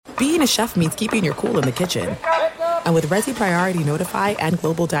being a chef means keeping your cool in the kitchen. And with Resi Priority Notify and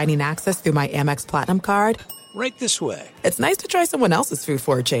Global Dining Access through my Amex Platinum card, Right this way. it's nice to try someone else's food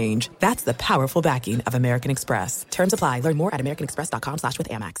for a change. That's the powerful backing of American Express. Terms apply. Learn more at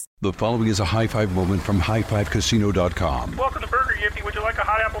americanexpress.com/withAmex. The following is a high-five moment from highfivecasino.com. Welcome to Burger Yippee. Would you like a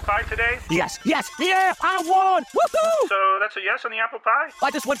hot apple pie today? Yes, yeah, I won! Woohoo! So that's a yes on the apple pie? I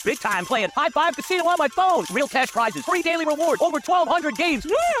just went big time playing High Five Casino on my phone. Real cash prizes, free daily rewards, over 1,200 games.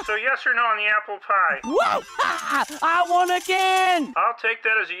 Yeah! So yes or no on the apple pie? Whoa! Ha! I won again! I'll take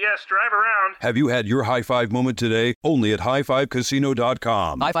that as a yes. Drive around. Have you had your high-five moment today? Only at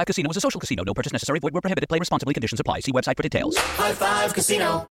highfivecasino.com. High Five Casino is a social casino. No purchase necessary. Void where prohibited. Play responsibly. Conditions apply. See website for details. High Five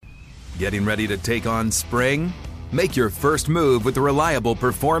Casino. Getting ready to take on spring? Make your first move with the reliable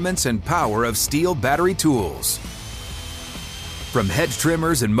performance and power of Steel battery tools. From hedge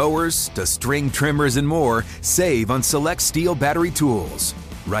trimmers and mowers to string trimmers and more, save on select Steel battery tools.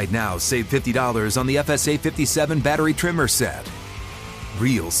 Right now, save $50 on the FSA 57 battery trimmer set.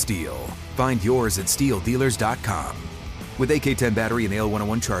 Real Steel. Find yours at SteelDealers.com. With AK-10 battery and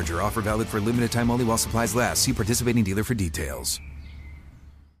AL101 charger, offer valid for limited time only while supplies last. See participating dealer for details.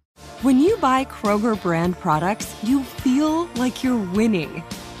 When you buy Kroger brand products, you feel like you're winning.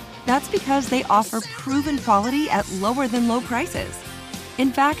 That's because they offer proven quality at lower than low prices.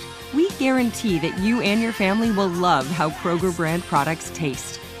 In fact, we guarantee that you and your family will love how Kroger brand products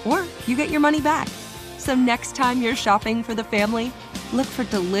taste, or you get your money back. So next time you're shopping for the family, look for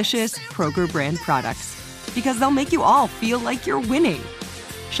delicious Kroger brand products, because they'll make you all feel like you're winning.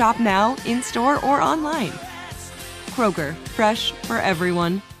 Shop now, in-store, or online. Kroger, fresh for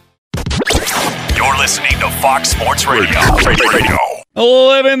everyone. You're listening to Fox Sports Radio.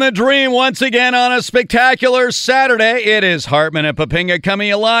 Living the dream once again on a spectacular Saturday. It is Hartman and Papinga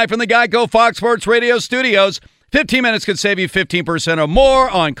coming alive from the Geico Fox Sports Radio studios. 15 minutes could save you 15% or more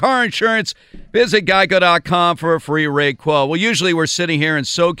on car insurance. Visit geico.com for a free rate quote. Well, usually we're sitting here in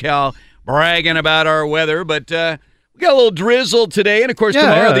SoCal bragging about our weather, but we got a little drizzle today. And, of course,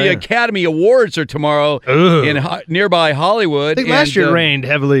 tomorrow the Academy Awards are tomorrow in nearby Hollywood. I think last year it rained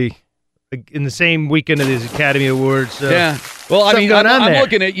heavily in the same weekend of these Academy Awards. So yeah. Well, I mean, I'm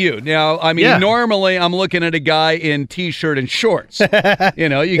looking at you. Now, I mean, normally I'm looking at a guy in T-shirt and shorts. You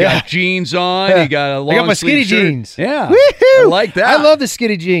know, you got jeans on, you got a long I got my skinny shirt. jeans. Yeah. Woo-hoo! I like that. I love the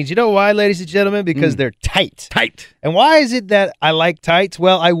skinny jeans. You know why, ladies and gentlemen? Because they're tight. Tight. And why is it that I like tights?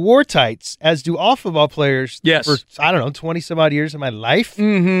 Well, I wore tights, as do all football players, for, 20-some-odd years of my life.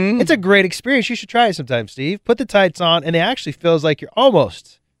 Mm-hmm. It's a great experience. You should try it sometime, Steve. Put the tights on, and it actually feels like you're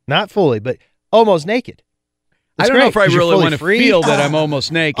almost, not fully, but almost naked. I don't know if I really want to feel that I'm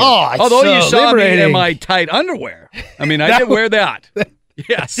almost naked. Although so you saw me in my tight underwear. I mean, I did wear that.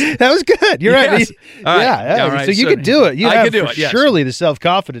 Yes. That was good. You're right. All right. Yeah. All right. So you could do it. I could do it, yes. Surely the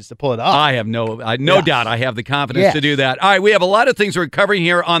self-confidence to pull it off. I have no doubt I have the confidence to do that. All right, we have a lot of things we're covering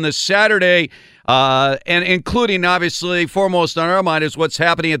here on the Saturday, and including, obviously, foremost on our mind is what's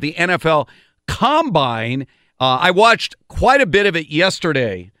happening at the NFL Combine. I watched quite a bit of it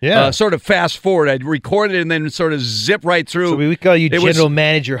yesterday. Yeah. Sort of fast forward. I recorded it and then sort of zip right through. So we call you General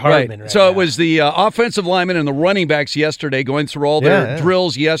Manager Hartman. Right. So it was the offensive linemen and the running backs yesterday going through all their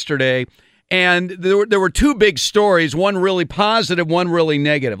drills yesterday. And there were two big stories, one really positive, one really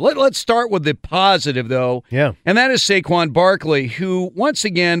negative. Let's start with the positive, though. Yeah. And that is Saquon Barkley, who once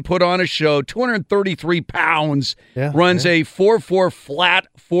again put on a show, 233 pounds, runs a 4.4 flat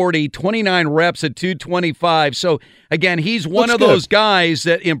 40, 29 reps at 225. So, again, he's one of those guys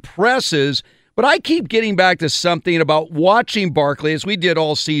that impresses. But I keep getting back to something about watching Barkley, as we did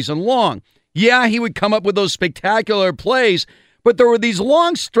all season long. Yeah, he would come up with those spectacular plays, but there were these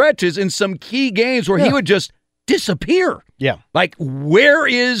long stretches in some key games where he would just disappear. Yeah. Like, where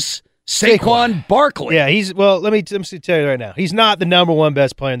is Saquon Barkley? Yeah, let me tell you right now. He's not the number one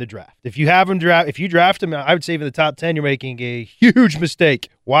best player in the draft. If you draft him, I would say for the top 10, you're making a huge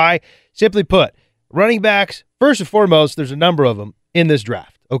mistake. Why? Simply put, running backs, first and foremost, there's a number of them in this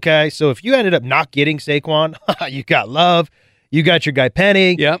draft. Okay? So if you ended up not getting Saquon, you got Love, you got your guy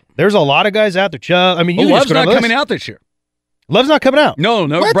Penny. Yep. There's a lot of guys out there. Chubb. I mean, Love's not coming out this year. Love's not coming out. No.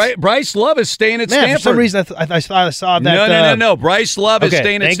 Bryce Love is staying at Stanford. For some reason, I thought I saw that. No. Bryce Love is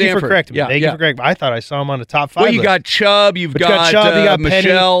staying at Stanford. Thank you for correcting me. Thank you for correcting me. I thought I saw him on the top 5 Well, you got Chubb, you've got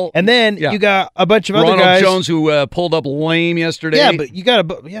Michelle. Penny, and then you got a bunch of Ronald other guys. Jones, who pulled up lame yesterday. Yeah, but you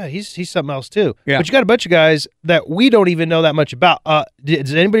got he's something else too. Yeah. But you got a bunch of guys that we don't even know that much about.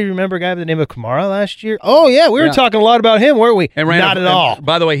 Does anybody remember a guy by the name of Kamara last year? Oh, yeah, we were talking a lot about him, weren't we? And not at all.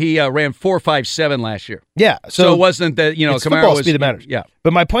 By the way, he ran 4.57 last year. Yeah. So it wasn't that, it's still football speed that matters. Yeah.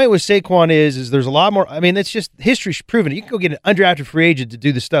 But my point with Saquon is there's a lot more. I mean, it's just history's proven it. You can go get an undrafted free agent to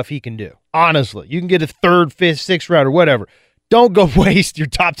do the stuff he can do. Honestly, you can get a 3rd, 5th, 6th round or whatever. Don't go waste your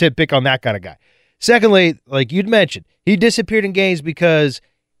top 10 pick on that kind of guy. Secondly, like you'd mentioned, he disappeared in games because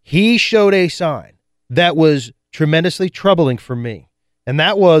he showed a sign that was tremendously troubling for me. And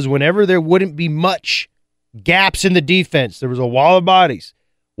that was whenever there wouldn't be much gaps in the defense, there was a wall of bodies.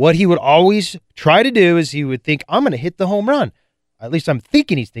 What he would always try to do is he would think, I'm going to hit the home run. At least I'm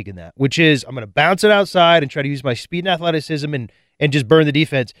thinking he's thinking that, which is I'm going to bounce it outside and try to use my speed and athleticism and just burn the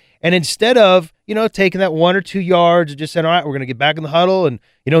defense. And instead of, taking that 1 or 2 yards and just saying, all right, we're going to get back in the huddle. And,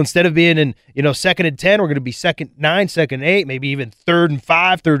 instead of being in, 2nd and 10, we're going to be 2nd and 9, 2nd and 8, maybe even 3rd and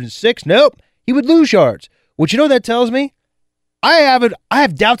 5, 3rd and 6. Nope. He would lose yards. Which, what that tells me? I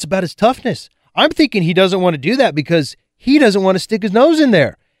have doubts about his toughness. I'm thinking he doesn't want to do that because he doesn't want to stick his nose in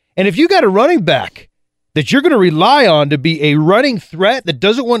there. And if you got a running back that you're going to rely on to be a running threat that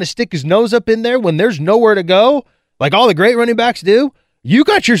doesn't want to stick his nose up in there when there's nowhere to go, like all the great running backs do, you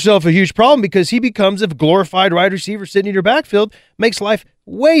got yourself a huge problem because he becomes a glorified wide receiver sitting in your backfield, makes life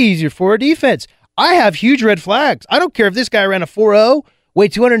way easier for a defense. I have huge red flags. I don't care if this guy ran a 4.0,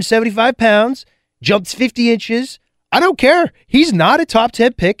 weighed 275 pounds, jumped 50 inches. I don't care. He's not a top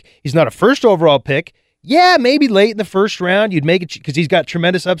 10 pick. He's not a first overall pick. Yeah, maybe late in the first round you'd make it because he's got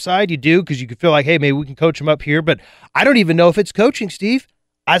tremendous upside. You do because you could feel like, hey, maybe we can coach him up here. But I don't even know if it's coaching, Steve.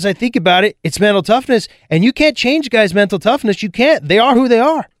 As I think about it, it's mental toughness. And you can't change guys' mental toughness. You can't. They are who they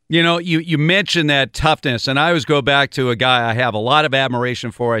are. You mentioned that toughness, and I always go back to a guy I have a lot of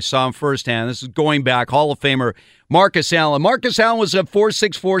admiration for. I saw him firsthand. This is going back, Hall of Famer Marcus Allen. Marcus Allen was a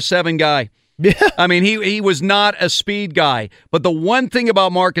 4.6, 4.7 guy. Yeah. I mean, he was not a speed guy. But the one thing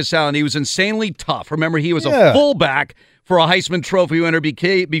about Marcus Allen, he was insanely tough. Remember, he was a fullback for a Heisman Trophy winner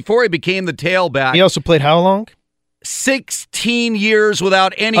before he became the tailback. He also played how long? 16 years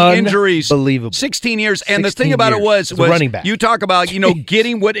without any injuries. Unbelievable. 16 years. And the thing about it was running back. You talk about,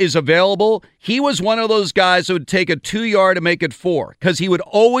 getting what is available. He was one of those guys who would take a 2-yard and make it 4 because he would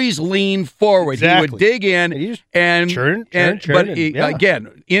always lean forward. Exactly. He would dig in and churn,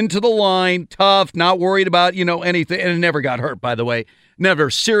 again, into the line, tough, not worried about, anything. And it never got hurt, by the way.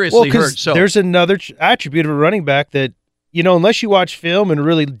 Never seriously hurt. So there's another attribute of a running back that, unless you watch film and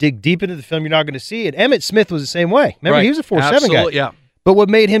really dig deep into the film, you're not going to see it. Emmitt Smith was the same way. Remember, he was a 4.7 guy. Yeah. But what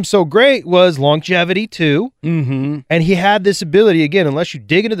made him so great was longevity, too. Mm-hmm. And he had this ability, again, unless you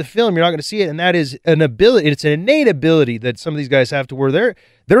dig into the film, you're not going to see it. And that is an ability. It's an innate ability that some of these guys have to where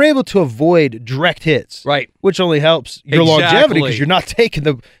they're able to avoid direct hits. Right. Which only helps your longevity because you're not taking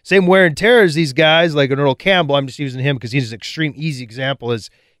the same wear and tear as these guys like an Earl Campbell. I'm just using him because he's an extreme easy example as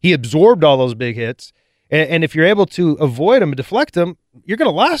he absorbed all those big hits. And if you're able to avoid them and deflect them, you're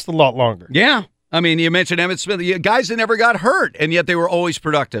going to last a lot longer. Yeah. I mean, you mentioned Emmitt Smith, guys that never got hurt, and yet they were always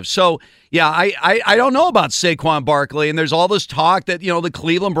productive. So, yeah, I don't know about Saquon Barkley, and there's all this talk that, the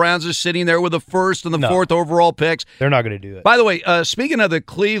Cleveland Browns are sitting there with the 1st and the 4th overall picks. They're not going to do it. By the way, speaking of the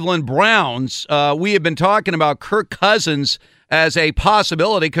Cleveland Browns, we have been talking about Kirk Cousins as a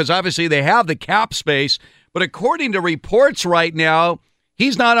possibility because obviously they have the cap space, but according to reports right now,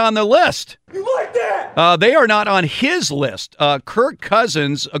 he's not on the list. You like that? They are not on his list. Kirk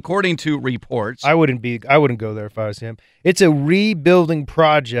Cousins, according to reports. I wouldn't go there if I was him. It's a rebuilding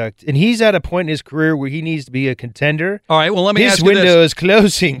project, and he's at a point in his career where he needs to be a contender. All right, well, let me ask you this. His window is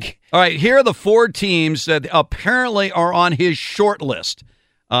closing. All right, here are the 4 teams that apparently are on his short list.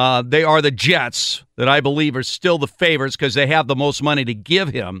 They are the Jets, that I believe are still the favorites because they have the most money to give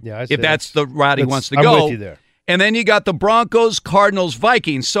him if that's the route he wants to go. I'm with you there. And then you got the Broncos, Cardinals,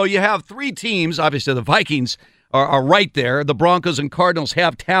 Vikings. So you have 3 teams. Obviously, the Vikings are right there. The Broncos and Cardinals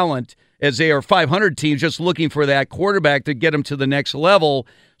have talent as they are 500 teams just looking for that quarterback to get them to the next level.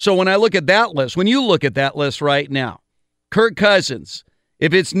 So when I look at that list, when you look at that list right now, Kirk Cousins,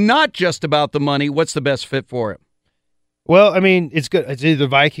 if it's not just about the money, what's the best fit for him? Well, I mean, it's good. It's either the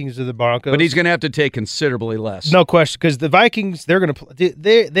Vikings or the Broncos. But he's going to have to take considerably less. No question, because the Vikings, they're going to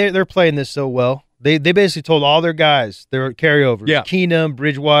they're playing this so well. They basically told all their guys, their carryovers, Keenum,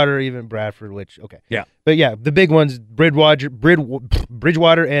 Bridgewater, even Bradford, which, okay. Yeah. But, yeah, the big ones, Bridgewater,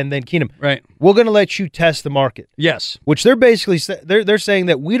 and then Keenum. Right. We're going to let you test the market. Yes. Which they're basically they're saying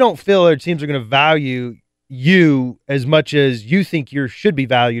that we don't feel our teams are going to value you as much as you think you should be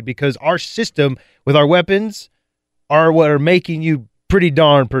valued because our system with our weapons are what are making you pretty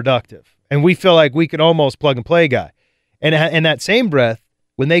darn productive. And we feel like we can almost plug and play a guy. And in that same breath,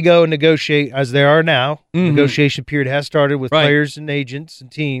 when they go and negotiate, as they are now, negotiation period has started with players and agents and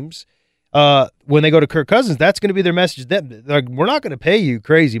teams. When they go to Kirk Cousins, that's going to be their message. We're not going to pay you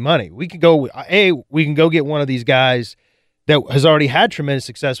crazy money. We can go get one of these guys that has already had tremendous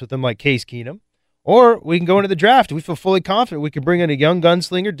success with them, like Case Keenum. Or we can go into the draft. We feel fully confident we can bring in a young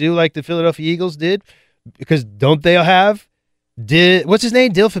gunslinger, do like the Philadelphia Eagles did, because don't they have what's his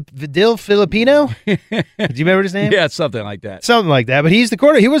name? Dil Filipino? Do you remember his name? Yeah, something like that. Something like that. But he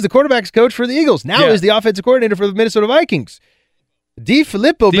was the quarterback's coach for the Eagles. Now he's the offensive coordinator for the Minnesota Vikings.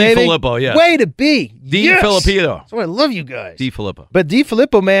 DiFilippo, baby. DiFilippo, yeah. Way to be. DiFilippo. So I love you guys. DiFilippo. But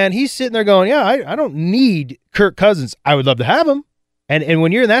DiFilippo, man, he's sitting there going, yeah, I don't need Kirk Cousins. I would love to have him. And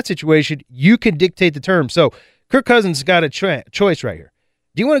when you're in that situation, you can dictate the terms. So Kirk Cousins got a choice right here.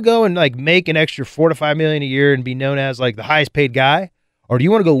 Do you want to go and like make an extra $4 to $5 million a year and be known as like the highest paid guy, or do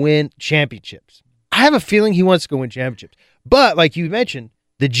you want to go win championships? I have a feeling he wants to go win championships. But like you mentioned,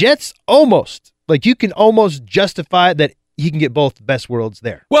 the Jets you can almost justify that he can get both the best worlds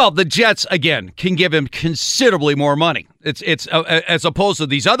there. Well, the Jets, again, can give him considerably more money. It's as opposed to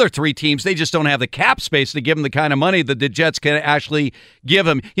these other three teams, they just don't have the cap space to give him the kind of money that the Jets can actually give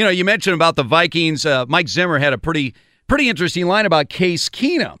him. You know, you mentioned about the Vikings. Mike Zimmer had a pretty interesting line about Case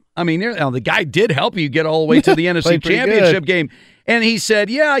Keenum. I mean, the guy did help you get all the way to the NFC Championship game. And he said,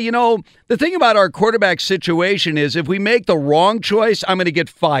 yeah, the thing about our quarterback situation is if we make the wrong choice, I'm going to get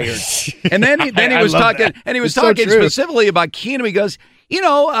fired. And then he was talking, and he was talking specifically about Keenum. He goes, is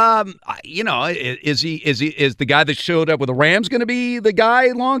the guy that showed up with the Rams going to be the guy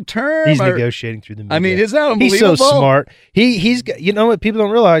long term? He's negotiating through the media. I mean, is that unbelievable? He's so smart. He's you know what people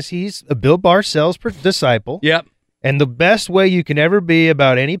don't realize? He's a Bill Parcells disciple. Yep. And the best way you can ever be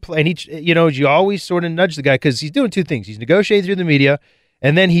about any play, and you always sort of nudge the guy because he's doing two things. He's negotiating through the media,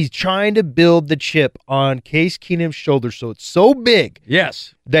 and then he's trying to build the chip on Case Keenum's shoulder so it's so big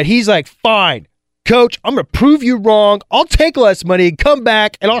that he's like, fine, coach, I'm going to prove you wrong. I'll take less money and come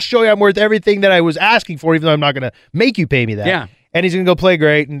back, and I'll show you I'm worth everything that I was asking for, even though I'm not going to make you pay me that. Yeah. And he's going to go play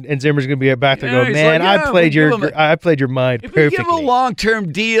great, and Zimmer's going to be back there going, man, I played your mind perfectly. If we give him a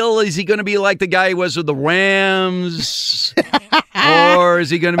long-term deal, is he going to be like the guy he was with the Rams? Or is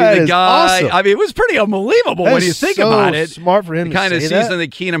he going to be the guy? Awesome. I mean, it was pretty unbelievable when you think about it. Smart for him to say that. The kind of season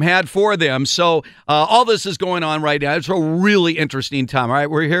that Keenum had for them. So all this is going on right now. It's a really interesting time. All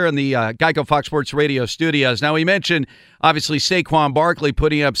right, we're here in the Geico Fox Sports Radio studios. Now, we mentioned, obviously, Saquon Barkley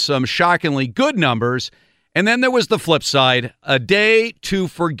putting up some shockingly good numbers. And then there was the flip side, a day to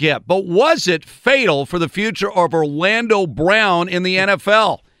forget. But was it fatal for the future of Orlando Brown in the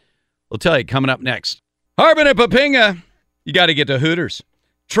NFL? We'll tell you coming up next. Harbin and Papinga, you got to get to Hooters.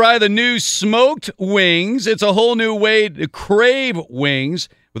 Try the new smoked wings. It's a whole new way to crave wings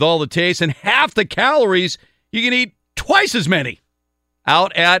with all the taste and half the calories. You can eat twice as many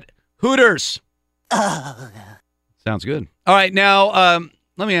out at Hooters. Sounds good. All right, now,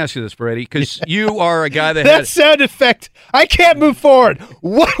 let me ask you this, Brady, because you are a guy that sound effect. I can't move forward.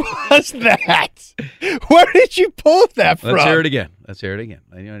 What was that? Where did you pull that from? Let's hear it again.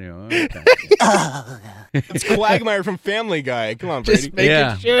 It's Quagmire from Family Guy. Come on, Brady. Just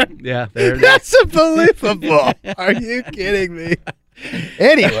making sure. Yeah, there it is. That's unbelievable. Are you kidding me?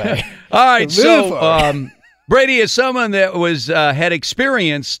 Anyway. All right, so Brady is someone that had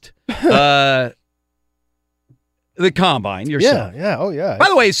experienced the combine yourself. Yeah. Oh, yeah. By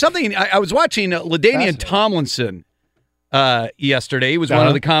the way, something I was watching LaDainian Tomlinson yesterday. He was one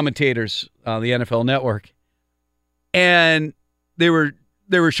of the commentators on the NFL Network, and they were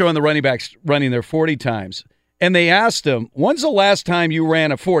showing the running backs running their 40 times, and they asked him, "When's the last time you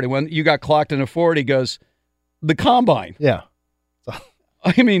ran a 40? When you got clocked in a 40?" He goes, "The combine." Yeah.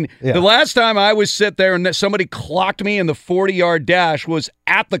 I mean, the last time I was sit there and somebody clocked me in the 40-yard dash was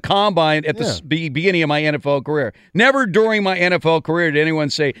at the combine at the beginning of my NFL career. Never during my NFL career did anyone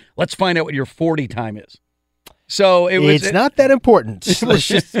say, let's find out what your 40 time is. So it's not that important. Let's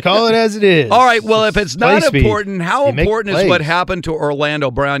just call it as it is. All right, well, if it's not important, how important is what happened to Orlando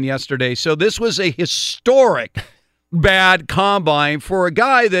Brown yesterday? So this was a historic bad combine for a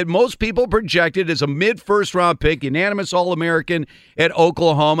guy that most people projected as a mid-first round pick, unanimous All-American at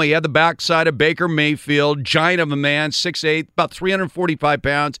Oklahoma. He had the backside of Baker Mayfield, giant of a man, 6'8", about 345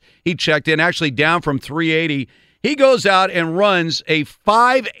 pounds. He checked in, actually down from 380. He goes out and runs a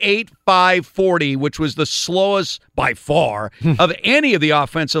 5.85 40, which was the slowest by far of any of the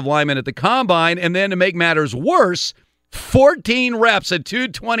offensive linemen at the combine. And then to make matters worse, 14 reps at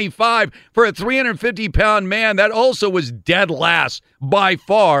 225 for a 350-pound man. That also was dead last by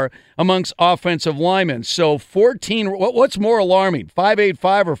far amongst offensive linemen. So 14, what's more alarming,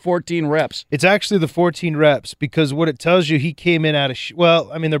 5.85 or 14 reps? It's actually the 14 reps because what it tells you, he came in out of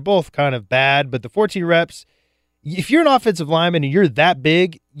they're both kind of bad, but the 14 reps, if you're an offensive lineman and you're that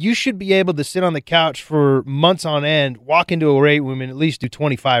big, you should be able to sit on the couch for months on end, walk into a weight room and at least do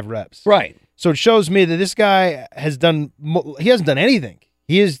 25 reps. Right. So it shows me that this guy hasn't done anything.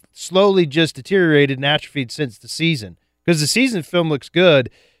 He has slowly just deteriorated and atrophied since the season, because the season film looks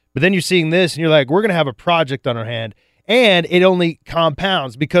good, but then you're seeing this and you're like, we're going to have a project on our hand, and it only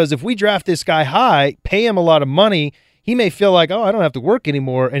compounds, because if we draft this guy high, pay him a lot of money, he may feel like, oh, I don't have to work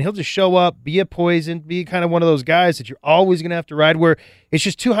anymore, and he'll just show up, be a poison, be kind of one of those guys that you're always going to have to ride, where it's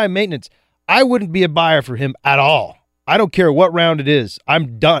just too high maintenance. I wouldn't be a buyer for him at all. I don't care what round it is.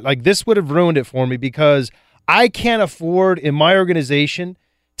 I'm done. Like, this would have ruined it for me, because I can't afford in my organization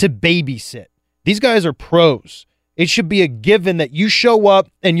to babysit. These guys are pros. It should be a given that you show up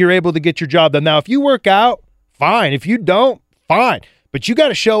and you're able to get your job done. Now, if you work out, fine. If you don't, fine. But you got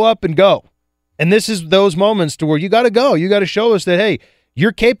to show up and go. And this is those moments to where you got to go. You got to show us that, hey,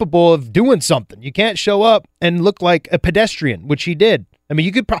 you're capable of doing something. You can't show up and look like a pedestrian, which he did. I mean,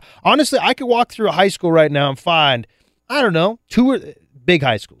 you could honestly, I could walk through a high school right now and find, I don't know, 2 or big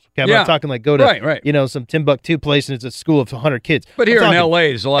high schools. Okay, I'm not talking like go to some Timbuktu place and it's a school of 100 kids. But here in L.A.,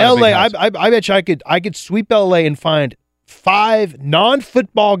 there's a lot of big high schools. I bet you I could sweep L.A. and find 5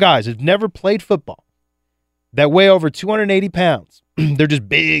 non-football guys who've never played football that weigh over 280 pounds. They're just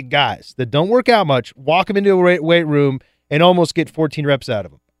big guys that don't work out much, walk them into a weight room, and almost get 14 reps out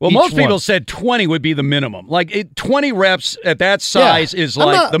of them. Well, most people said 20 would be the minimum. Like 20 reps at that size is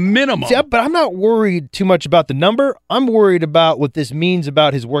like the minimum. Yeah, but I'm not worried too much about the number. I'm worried about what this means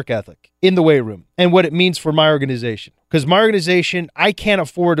about his work ethic in the weight room and what it means for my organization. Because my organization, I can't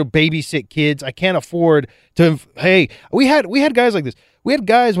afford to babysit kids. I can't afford to. Hey, we had guys like this. We had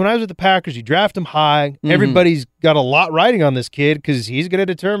guys when I was with the Packers. You draft them high. Mm-hmm. Everybody's got a lot riding on this kid because he's going to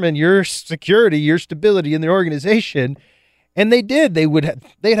determine your security, your stability in the organization. And they did. They'd have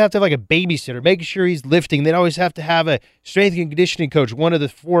to have like a babysitter, making sure he's lifting. They'd always have to have a strength and conditioning coach, one of the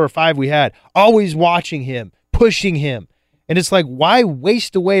 4 or 5 we had, always watching him, pushing him. And it's like, why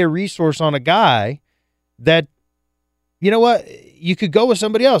waste away a resource on a guy that, you know what, you could go with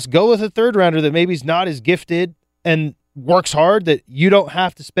somebody else. Go with a third rounder that maybe is not as gifted and works hard, that you don't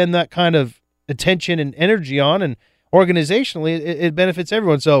have to spend that kind of attention and energy on. And organizationally, it benefits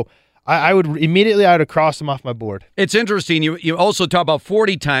everyone. So I would have crossed him off my board. It's interesting. You also talk about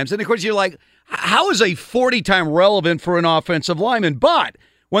 40 times. And, of course, you're like, how is a 40 time relevant for an offensive lineman? But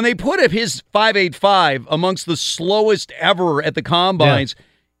when they put up his 5.85 amongst the slowest ever at the combines,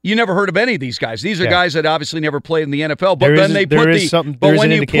 you never heard of any of these guys. These are guys that obviously never played in the NFL. But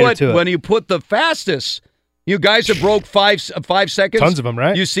when you put the fastest, you guys that broke 5 seconds. Tons of them,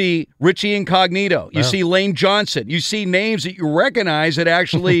 right? You see Richie Incognito. You see Lane Johnson. You see names that you recognize that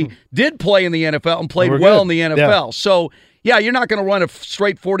actually did play in the NFL and played well in the NFL. Yeah. So, you're not going to run a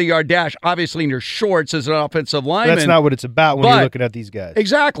straight 40-yard dash, obviously, in your shorts as an offensive lineman. That's not what it's about when you're looking at these guys.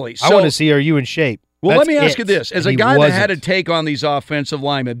 Exactly. I want to see, are you in shape? Well, let me ask you this. As a guy that had to take on these offensive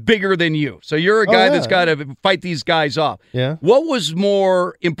linemen, bigger than you, so you're a guy that's got to fight these guys off. Yeah. What was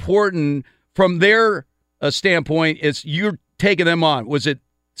more important from their standpoint is you're taking them on? Was it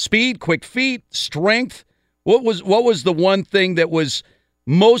speed, quick feet, strength? What was the one thing that was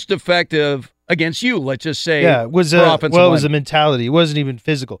most effective against you? Let's just say, it was it was a mentality. It wasn't even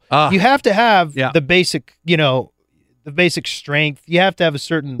physical. You have to have the basic, the basic strength. You have to have a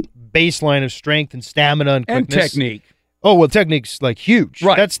certain baseline of strength and stamina and quickness. And technique. Oh, well, technique's like huge.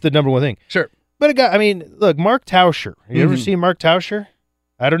 Right. That's the number one thing. Sure. But a guy, look, Mark Tauscher. You ever seen Mark Tauscher?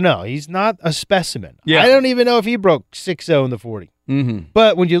 I don't know. He's not a specimen. Yeah. I don't even know if he broke 6.0 in the 40. Mm-hmm.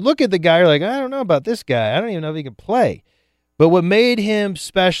 But when you look at the guy, you're like, I don't know about this guy. I don't even know if he can play. But what made him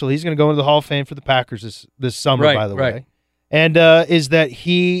special, he's going to go into the Hall of Fame for the Packers this summer, by the way, and is that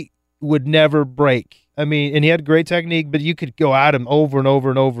he would never break. And he had great technique, but you could go at him over and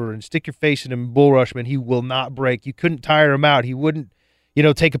over and over and stick your face in him and bull rush him, and he will not break. You couldn't tire him out. He wouldn't,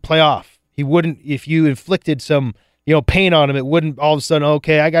 take a play off. He wouldn't, if you inflicted some pain on him, it wouldn't all of a sudden,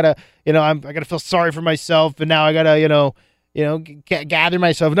 okay, I gotta feel sorry for myself, and now I gotta, gather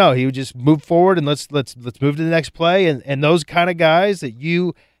myself. No, he would just move forward and let's move to the next play. And those kind of guys that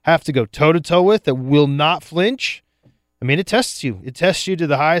you have to go toe to toe with that will not flinch. It tests you. It tests you to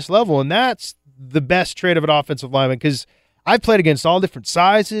the highest level, and that's the best trait of an offensive lineman. Because I've played against all different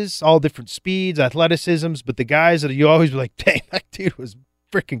sizes, all different speeds, athleticisms, but the guys that you always be like, dang, that dude was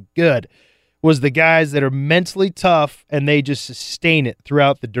freaking good, was the guys that are mentally tough and they just sustain it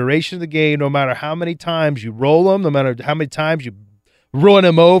throughout the duration of the game, no matter how many times you roll them, no matter how many times you run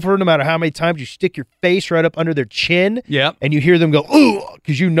them over, no matter how many times you stick your face right up under their chin, and you hear them go, ooh,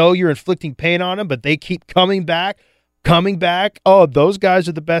 because you're inflicting pain on them, but they keep coming back. Oh, those guys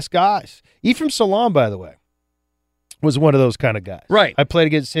are the best guys. Ephraim Salaam, by the way, was one of those kind of guys. Right. I played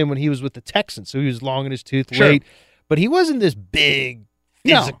against him when he was with the Texans, so he was long in his tooth, late, but he wasn't this big,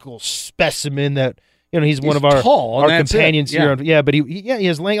 physical specimen that he's one of our companions here. Yeah. But he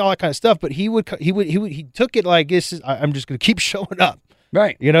has length, all that kind of stuff. But he took it like this. I'm just going to keep showing up.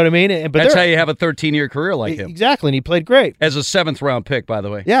 Right. You know what I mean? But that's how you have a 13-year career like him. Exactly, and he played great. As a 7th-round pick, by the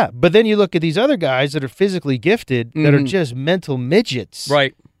way. Yeah, but then you look at these other guys that are physically gifted that are just mental midgets.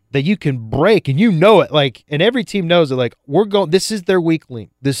 Right. That you can break, and you know it. Like, and every team knows it. Like, this is their weak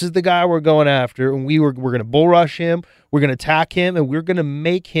link. This is the guy we're going after, and we're going to bull rush him. We're going to attack him, and we're going to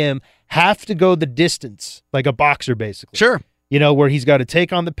make him have to go the distance, like a boxer, basically. Sure. Where he's got to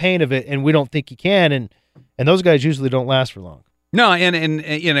take on the pain of it, and we don't think he can, and those guys usually don't last for long. No,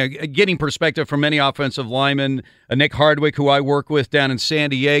 and getting perspective from many offensive linemen, Nick Hardwick, who I work with down in San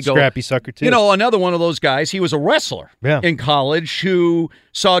Diego. Scrappy sucker, too. Another one of those guys, he was a wrestler in college who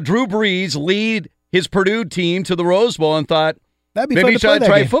saw Drew Brees lead his Purdue team to the Rose Bowl and thought, maybe he should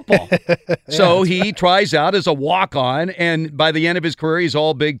try football. So he tries out as a walk-on, and by the end of his career, he's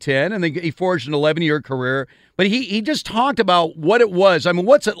all Big Ten, and he forged an 11-year career. But he just talked about what it was. I mean,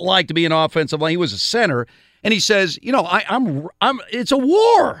 what's it like to be an offensive line? He was a center. And he says, I'm. It's a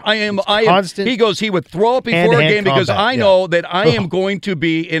war. I am. He goes. He would throw up before a game because I know that I am going to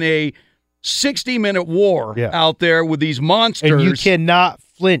be in a 60-minute war out there with these monsters. And you cannot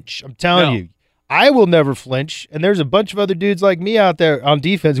flinch. I'm telling you, I will never flinch. And there's a bunch of other dudes like me out there on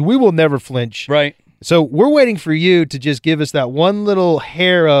defense. We will never flinch. Right. So we're waiting for you to just give us that one little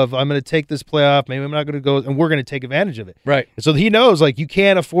hair of, I'm going to take this play off, maybe I'm not going to go, and we're going to take advantage of it. Right. So he knows, like, you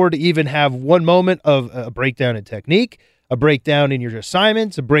can't afford to even have one moment of a breakdown in technique, a breakdown in your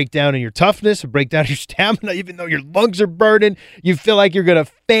assignments, a breakdown in your toughness, a breakdown in your stamina, even though your lungs are burning, you feel like you're going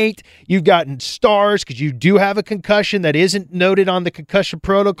to faint. You've gotten stars because you do have a concussion that isn't noted on the concussion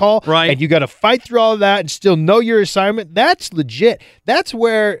protocol. Right. And you got to fight through all of that and still know your assignment. That's legit. That's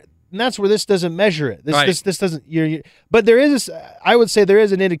where this doesn't measure it. This doesn't. But there is. I would say there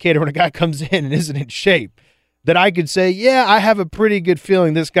is an indicator when a guy comes in and isn't in shape that I could say, yeah, I have a pretty good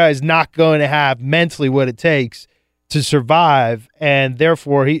feeling this guy's not going to have mentally what it takes to survive, and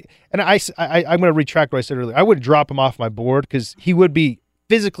therefore I'm going to retract what I said earlier. I wouldn't drop him off my board because he would be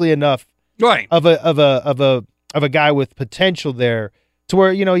physically enough of a guy with potential there to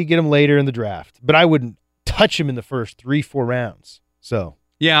where you get him later in the draft. But I wouldn't touch him in the first 3-4 rounds. So.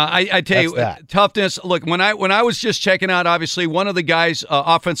 Yeah, I tell you, toughness. Look, when I was just checking out, obviously one of the guys,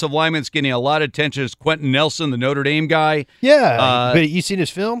 offensive linemen, that's getting a lot of attention is Quentin Nelson, the Notre Dame guy. Yeah, but you seen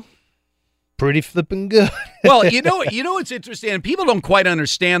his film? Pretty flipping good. Well, what's interesting, and people don't quite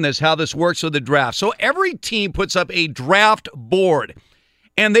understand how this works with the draft. So every team puts up a draft board,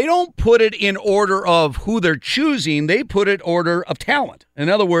 and they don't put it in order of who they're choosing. They put it in order of talent. In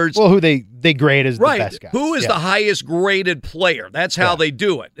other words, who they grade as the best guy. Who is the highest graded player? That's how they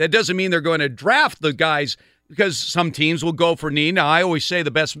do it. That doesn't mean they're going to draft the guys because some teams will go for need. Now, I always say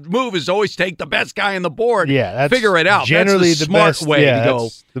the best move is always take the best guy on the board. Yeah, figure it out. Generally, that's the smart way to go.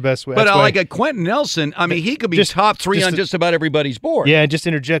 That's the best way. But like a Quentin Nelson, I mean, he could be top 3 on just about everybody's board. Yeah, and just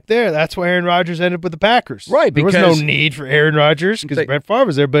interject there. That's why Aaron Rodgers ended up with the Packers. Right, because there was no need for Aaron Rodgers because Brett Favre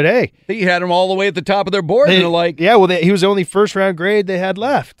was there. But hey, he had him all the way at the top of their board. And they're like, he was the only first-round grade they had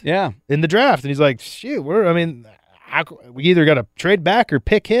left. Yeah, in the draft, and he's like, shoot, we either got to trade back or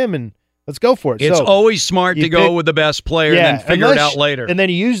pick him and. Let's go for it. It's always smart to go with the best player and then figure it out later. And then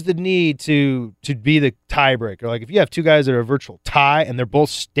you use the need to be the tiebreaker. Like if you have two guys that are a virtual tie and they're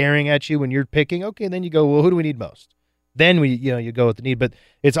both staring at you when you're picking, okay, then you go, well, who do we need most? Then you go with the need. But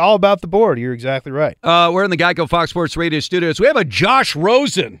it's all about the board. You're exactly right. We're in the Geico Fox Sports Radio studios. We have a Josh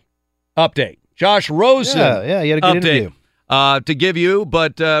Rosen update. Josh Rosen. Yeah, you had a good interview. To give you,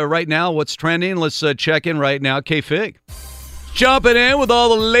 but right now, what's trending? Let's check in right now. K-Fig. Jumping in with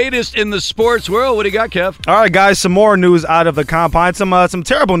all the latest in the sports world. What do you got, Kev? All right, guys, some more news out of the combine. Some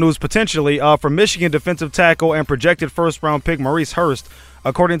terrible news, potentially, from Michigan defensive tackle and projected first-round pick Maurice Hurst.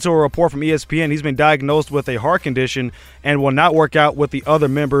 According to a report from ESPN, he's been diagnosed with a heart condition and will not work out with the other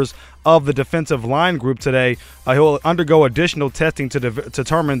members of the defensive line group today. He'll undergo additional testing to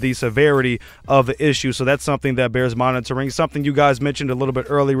determine the severity of the issue, so that's something that bears monitoring. Something you guys mentioned a little bit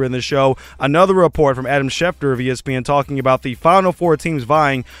earlier in the show. Another report from Adam Schefter of ESPN talking about the final 4 teams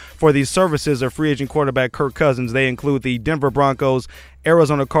vying for the services of free agent quarterback Kirk Cousins. They include the Denver Broncos,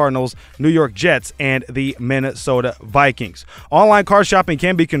 Arizona Cardinals, New York Jets, and the Minnesota Vikings. Online car shopping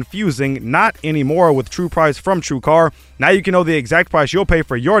can be confusing, not anymore with True Price from TrueCar. Now you can know the exact price you'll pay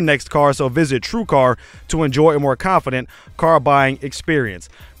for your next car, so visit TrueCar to enjoy a more confident car buying experience.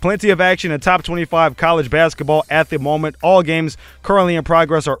 Plenty of action in top 25 college basketball at the moment. All games currently in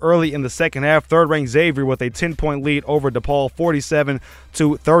progress are early in the second half. Third-ranked Xavier with a 10-point lead over DePaul,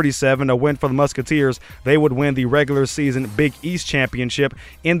 47-37. A win for the Musketeers. They would win the regular season Big East championship.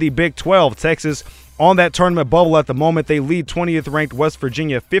 In the Big 12, Texas on that tournament bubble at the moment. They lead 20th-ranked West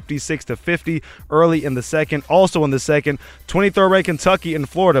Virginia 56-50 early in the second. Also in the second, 23rd-ranked Kentucky and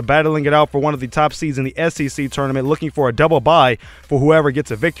Florida battling it out for one of the top seeds in the SEC tournament, looking for a double bye for whoever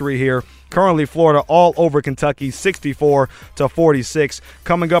gets a victory here. Currently, Florida all over Kentucky, 64-46.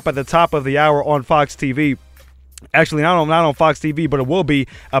 Coming up at the top of the hour on Fox TV. Actually, not on Fox TV, but it will be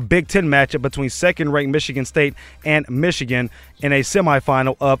a Big Ten matchup between second-ranked Michigan State and Michigan in a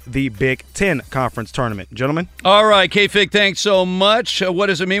semifinal of the Big Ten Conference Tournament. Gentlemen? All right, K-Fig, thanks so much. What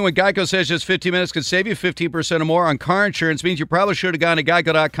does it mean when Geico says just 15 minutes can save you 15% or more on car insurance? It means you probably should have gone to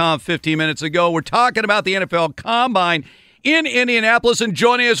Geico.com 15 minutes ago. We're talking about the NFL Combine in Indianapolis, and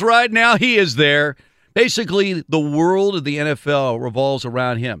joining us right now, he is there. Basically, the world of the NFL revolves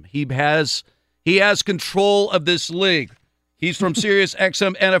around him. He has control of this league. He's from Sirius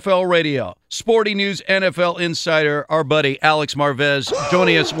XM NFL Radio, Sporting News NFL Insider, our buddy Alex Marvez,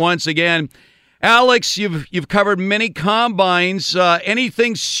 joining us once again. Alex, you've covered many combines.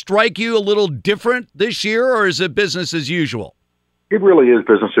 Anything strike you a little different this year, or is it business as usual? It really is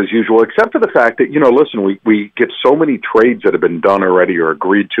business as usual, except for the fact that, listen, we get so many trades that have been done already or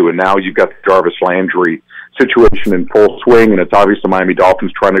agreed to, and now you've got the Jarvis Landry situation in full swing, and it's obvious the Miami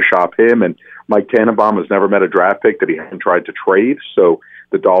Dolphins trying to shop him, and Mike Tannenbaum has never met a draft pick that he hasn't tried to trade, so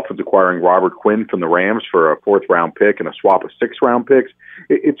the Dolphins acquiring Robert Quinn from the Rams for a 4th-round pick and a swap of 6th-round picks.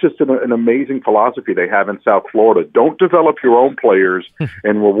 It's just an amazing philosophy they have in South Florida. Don't develop your own players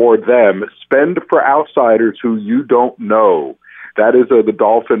and reward them. Spend for outsiders who you don't know. That is the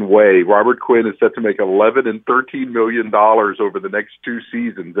Dolphin way. Robert Quinn is set to make $11 and $13 million over the next 2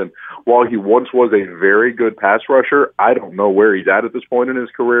 seasons. And while he once was a very good pass rusher, I don't know where he's at this point in his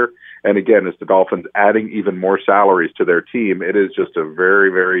career. And again, as the Dolphins adding even more salaries to their team, it is just a very,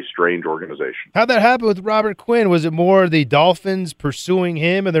 very strange organization. How'd that happen with Robert Quinn? Was it more the Dolphins pursuing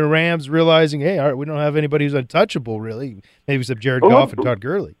him and the Rams realizing, hey, all right, we don't have anybody who's untouchable, really? Maybe except Jared Goff and Todd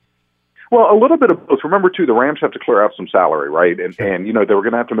Gurley. Well, a little bit of both. Remember, too, the Rams have to clear out some salary, right? And they were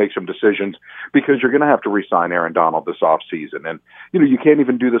going to have to make some decisions because you're going to have to re-sign Aaron Donald this offseason. And, you can't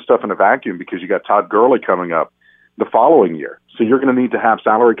even do this stuff in a vacuum because you got Todd Gurley coming up the following year. So you're going to need to have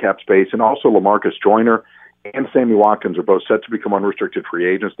salary cap space. And also LaMarcus Joyner and Sammy Watkins are both set to become unrestricted free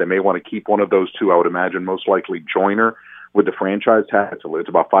agents. They may want to keep one of those two, I would imagine, most likely Joyner. With the franchise tag, it's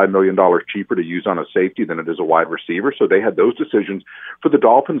about $5 million cheaper to use on a safety than it is a wide receiver. So they had those decisions. For the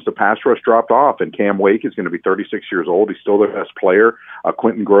Dolphins, the pass rush dropped off, and Cam Wake is going to be 36 years old. He's still their best player.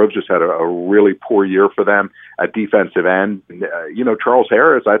 Quentin Groves just had a really poor year for them at defensive end. And, Charles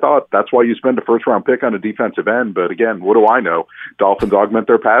Harris, I thought that's why you spend a 1st-round pick on a defensive end. But again, what do I know? Dolphins augment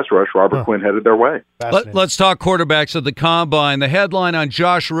their pass rush. Robert Quinn headed their way. Let's talk quarterbacks at the Combine. The headline on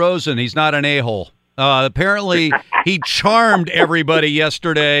Josh Rosen, he's not an a-hole. Apparently, he charmed everybody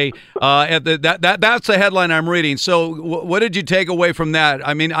yesterday. That's the headline I'm reading. So, what did you take away from that?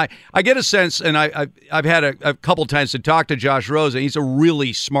 I mean, I get a sense, and I've had a couple times to talk to Josh Rosen. He's a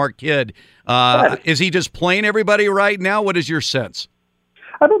really smart kid. Is he just playing everybody right now? What is your sense?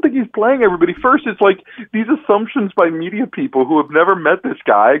 I don't think he's playing everybody. First, it's like these assumptions by media people who have never met this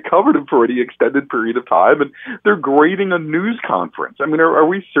guy, covered him for any extended period of time, and they're grading a news conference. I mean, are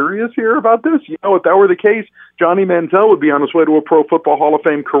we serious here about this? If that were the case, Johnny Manziel would be on his way to a Pro Football Hall of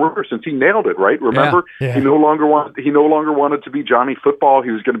Fame career since he nailed it, right? Remember, He no longer wanted to be Johnny Football.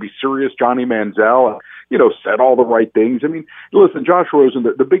 He was going to be serious Johnny Manziel. Said all the right things. I mean, listen, Josh Rosen,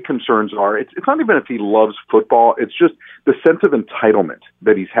 the big concerns are, it's not even if he loves football, it's just the sense of entitlement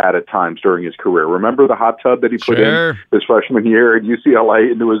that he's had at times during his career. Remember the hot tub that he put in his freshman year at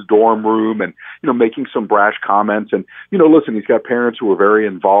UCLA into his dorm room and, making some brash comments. And, listen, he's got parents who are very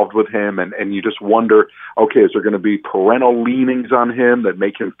involved with him, and you just wonder, okay, is there going to be parental leanings on him that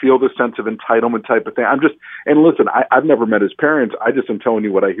make him feel this sense of entitlement type of thing? And listen, I've never met his parents. I just am telling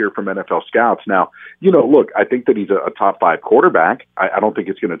you what I hear from NFL scouts. Now, look, I think that he's a top 5 quarterback. I don't think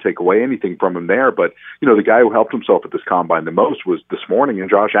it's going to take away anything from him there. But, the guy who helped himself at this combine the most was this morning in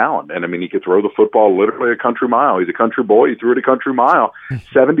Josh Allen. And, I mean, he could throw the football literally a country mile. He's a country boy. He threw it a country mile.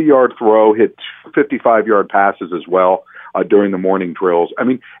 70-yard throw, hit 55-yard passes as well. during the morning drills. I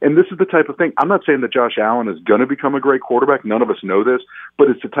mean, and this is the type of thing, I'm not saying that Josh Allen is going to become a great quarterback. None of us know this, but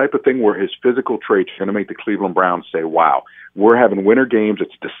it's the type of thing where his physical traits are going to make the Cleveland Browns say, wow, we're having winter games.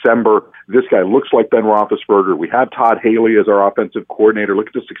 It's December. This guy looks like Ben Roethlisberger. We have Todd Haley as our offensive coordinator. Look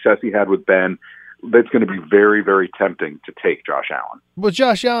at the success he had with Ben. That's going to be very, very tempting to take Josh Allen. Well,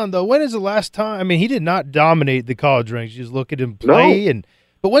 Josh Allen, though, when is the last time? I mean, he did not dominate the college ranks. You just look at him play. No.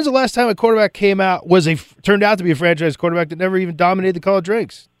 But when's the last time a quarterback turned out to be a franchise quarterback that never even dominated the college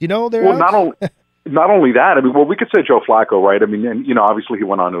ranks? You know, not only that, I mean, well, we could say Joe Flacco, right? I mean, and, obviously he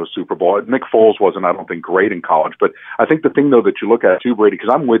went on to a Super Bowl. Nick Foles wasn't, I don't think, great in college. But I think the thing, though, that you look at, too, Brady, because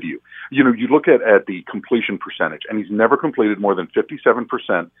I'm with you, you look at the completion percentage, and he's never completed more than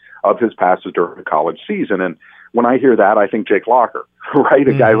 57% of his passes during the college season. And when I hear that, I think Jake Locker, right?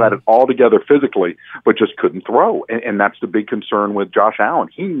 A guy who had it all together physically, but just couldn't throw. And that's the big concern with Josh Allen.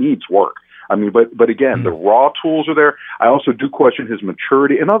 He needs work. I mean, but again, the raw tools are there. I also do question his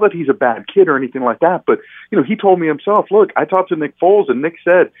maturity, and not that he's a bad kid or anything like that, but, he told me himself, look, I talked to Nick Foles, and Nick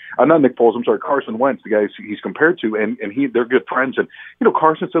said, not Nick Foles, I'm sorry, Carson Wentz, the guy he's compared to, and they're good friends. And,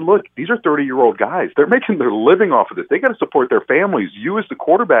 Carson said, look, these are 30-year-old guys. They're making their living off of this. They got to support their families. You as the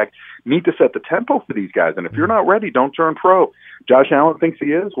quarterback need to set the tempo for these guys. And if you're not ready, don't turn pro. Josh Allen thinks he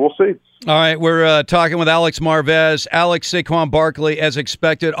is. We'll see. All right, we're talking with Alex Marvez. Alex, Saquon Barkley, as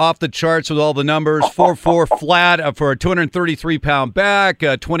expected, off the charts with all the numbers. 4.4 flat for a 233-pound back,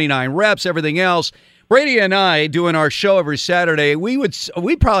 29 reps, everything else. Brady and I, doing our show every Saturday, we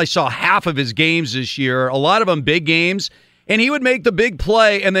probably saw half of his games this year, a lot of them big games, and he would make the big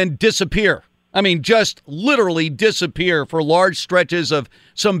play and then disappear. I mean, just literally disappear for large stretches of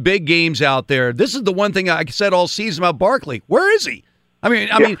some big games out there. This is the one thing I said all season about Barkley. Where is he? I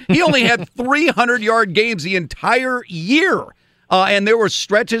mean, he only had 300-yard games the entire year. And there were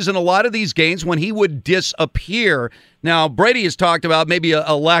stretches in a lot of these games when he would disappear. Now, Brady has talked about maybe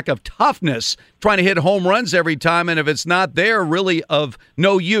a lack of toughness, trying to hit home runs every time, and if it's not there, really of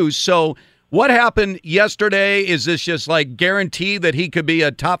no use. So what happened yesterday? Is this just like guaranteed that he could be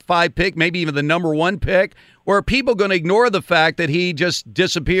a top 5 pick, maybe even the number 1 pick? Or are people going to ignore the fact that he just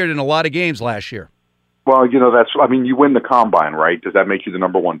disappeared in a lot of games last year? Well, you win the combine, right? Does that make you the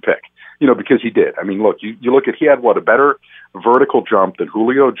number 1 pick? Because he did. I mean, look, you look at, he had a better vertical jump than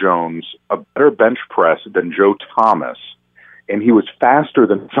Julio Jones, a better bench press than Joe Thomas, and he was faster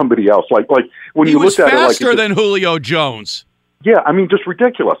than somebody else. Like when you looked at it, he was faster than Julio Jones. Yeah, I mean, just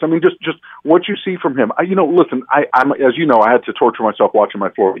ridiculous. I mean, just what you see from him. Listen, I'm as you know, I had to torture myself watching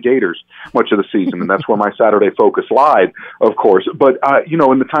my Florida Gators much of the season, and that's where my Saturday focus lied, of course. But in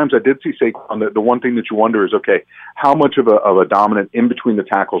the times I did see Saquon, the one thing that you wonder is, okay, how much of a dominant in between the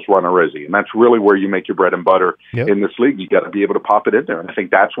tackles runner is he? And that's really where you make your bread and butter in this league. You got to be able to pop it in there, and I think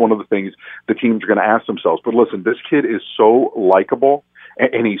that's one of the things the teams are going to ask themselves. But listen, this kid is so likable.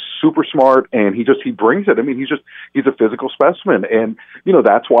 And he's super smart, and he brings it. I mean, he's a physical specimen, and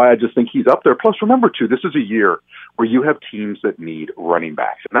that's why I just think he's up there. Plus, remember too, this is a year where you have teams that need running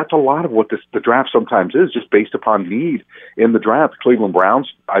backs, and that's a lot of what the draft sometimes is, just based upon need in the draft. Cleveland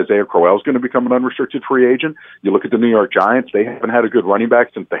Browns, Isaiah Crowell is going to become an unrestricted free agent. You look at the New York Giants; they haven't had a good running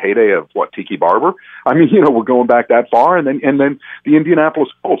back since the heyday of Tiki Barber. I mean, we're going back that far, and then the Indianapolis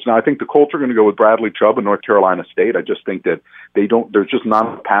Colts. Now, I think the Colts are going to go with Bradley Chubb and North Carolina State. I just think that there's just not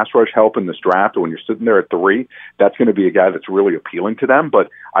enough pass rush help in this draft. And when you're sitting there at 3, that's going to be a guy that's really appealing to them. But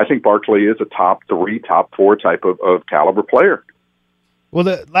I think Barkley is a top 3, top 4 type of caliber player. Well,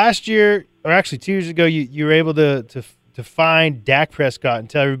 last year, or actually 2 years ago, you were able to find Dak Prescott and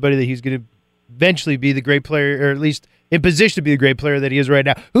tell everybody that he's going to eventually be the great player, or at least in position to be the great player that he is right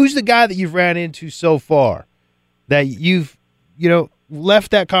now. Who's the guy that you've ran into so far that you've,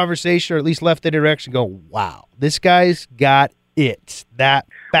 left that conversation, or at least left that direction, go, wow, this guy's got that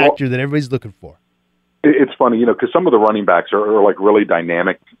factor that everybody's looking for? It's funny, because some of the running backs are like really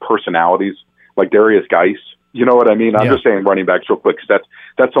dynamic personalities, like Darius Geis. You know what I mean? I'm just saying running backs real quick, because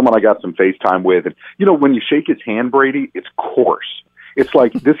that's someone I got some FaceTime with. And, when you shake his hand, Brady, it's coarse. It's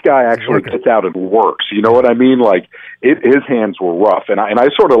like this guy actually gets out and works. You know what I mean? Like his hands were rough, and I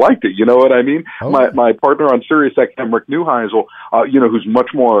sort of liked it. You know what I mean? Oh. My partner on SiriusXM, Rick Neuheisel, who's much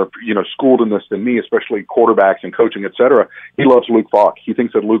more schooled in this than me, especially quarterbacks and coaching, et cetera. He loves Luke Falk. He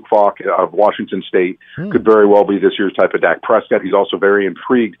thinks that Luke Falk of Washington State could very well be this year's type of Dak Prescott. He's also very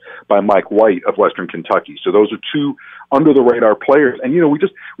intrigued by Mike White of Western Kentucky. So those are 2 under-the-radar players. And, we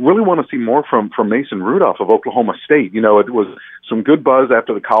just really want to see more from Mason Rudolph of Oklahoma State. It was some good buzz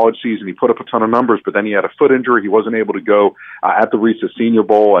after the college season. He put up a ton of numbers, but then he had a foot injury. He wasn't able able to go at the Reese's Senior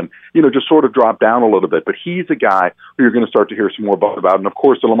Bowl and, just sort of drop down a little bit. But he's a guy who you're going to start to hear some more about. And, of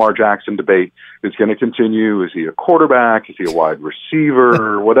course, the Lamar Jackson debate is going to continue. Is he a quarterback? Is he a wide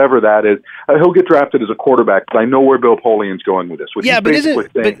receiver? Whatever that is. He'll get drafted as a quarterback, but I know where Bill Polian's going with this. But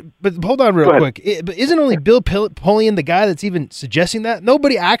hold on real quick. But isn't only Bill Polian the guy that's even suggesting that?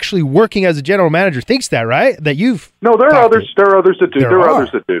 Nobody actually working as a general manager thinks that, right? That you've No, there are others. There are others that do. There are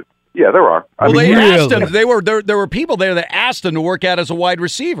others that do. Yeah, there are. They asked him. There were people there that asked him to work out as a wide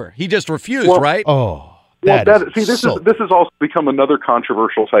receiver. He just refused, right? This is also become another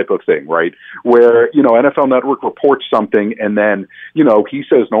controversial type of thing, right? Where NFL Network reports something, and then he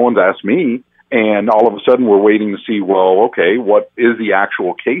says no one's asked me, and all of a sudden we're waiting to see. Well, okay, what is the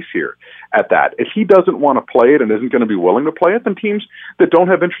actual case here? At that, if he doesn't want to play it and isn't going to be willing to play it, then teams that don't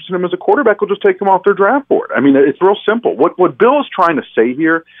have interest in him as a quarterback will just take him off their draft board. I mean, it's real simple. What Bill is trying to say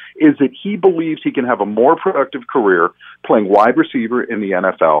here is that he believes he can have a more productive career playing wide receiver in the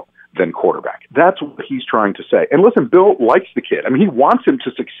NFL than quarterback. That's what he's trying to say. And listen, Bill likes the kid. I mean, he wants him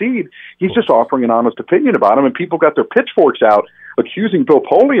to succeed. He's just offering an honest opinion about him, and people got their pitchforks out accusing Bill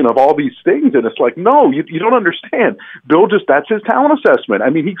Polian of all these things, and it's like, no, you don't understand. Bill that's his talent assessment. I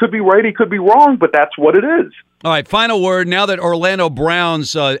mean, he could be right, he could be wrong, but that's what it is. All right, final word. Now that Orlando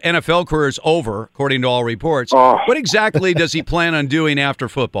Brown's NFL career is over, according to all reports, what exactly does he plan on doing after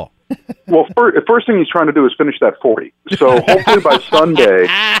football? Well, first thing he's trying to do is finish that 40. So hopefully by Sunday,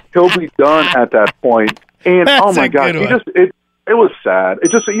 he'll be done at that point. And, oh my God, it was sad.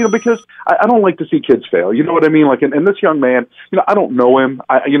 It just, because I don't like to see kids fail. You know what I mean? Like, and this young man, I don't know him.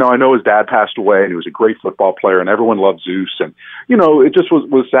 I know his dad passed away, and he was a great football player, and everyone loved Zeus. And, it just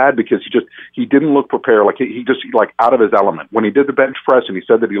was sad because he didn't look prepared. Like, he just out of his element. When he did the bench press and he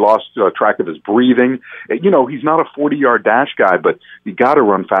said that he lost track of his breathing, he's not a 40-yard dash guy, but you got to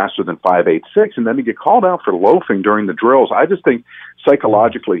run faster than 5.86. And then to get called out for loafing during the drills, I just think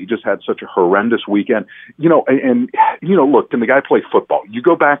psychologically he just had such a horrendous weekend. Look, can the guy play football? You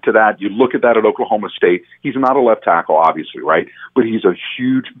go back to that, you look at that at Oklahoma State. He's not a left tackle, obviously, right? But he's a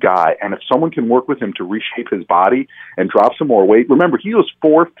huge guy. And if someone can work with him to reshape his body and drop some more weight, remember, he was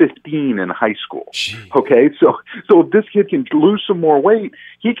 415 in high school. Okay, so if this kid can lose some more weight,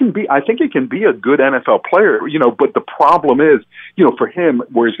 I think he can be a good NFL player, but the problem is, for him,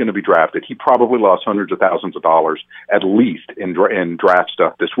 where he's going to be drafted, he probably lost hundreds of thousands of dollars at least in draft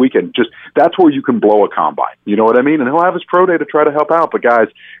stuff this weekend. Just that's where you can blow a combine. You know what I mean? And he'll have his pro day to try to help out. But guys,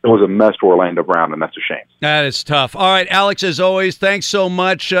 it was a mess for Orlando Brown, and that's a shame. That is tough. All right, Alex, as always, thanks so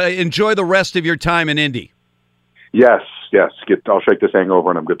much. Enjoy the rest of your time in Indy. Yes. I'll shake this hangover,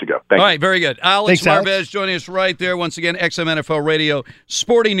 and I'm good to go. Thanks. All right, very good. Alex Marvez joining us right there. Once again, XM NFL Radio,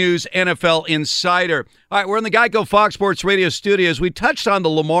 Sporting News, NFL Insider. All right, we're in the Geico Fox Sports Radio studios. We touched on the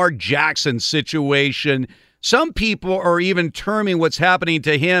Lamar Jackson situation. Some people are even terming what's happening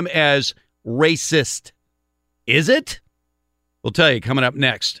to him as racist. Is it? We'll tell you coming up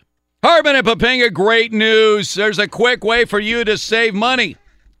next. Harbin and Papinga, great news. There's a quick way for you to save money.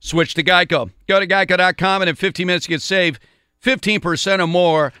 Switch to Geico. Go to geico.com, and in 15 minutes you can save 15% or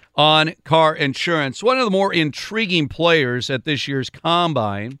more on car insurance. One of the more intriguing players at this year's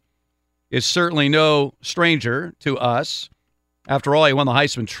Combine is certainly no stranger to us. After all, he won the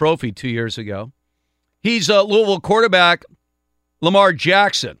Heisman Trophy 2 years ago. He's a Louisville quarterback, Lamar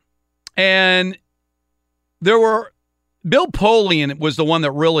Jackson. And Bill Polian was the one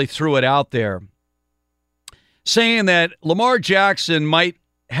that really threw it out there, saying that Lamar Jackson might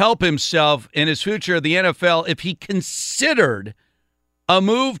help himself in his future of the NFL if he considered a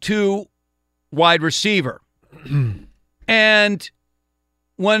move to wide receiver. And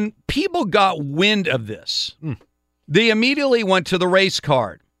when people got wind of this, they immediately went to the race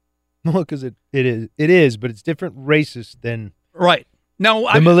card. Well, because it is, but it's different racist than right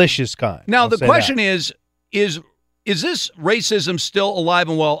now the malicious kind. Now the question is this racism still alive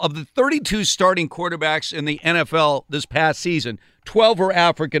and well? Of the 32 starting quarterbacks in the NFL this past season, 12 were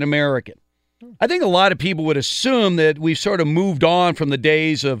African American. I think a lot of people would assume that we've sort of moved on from the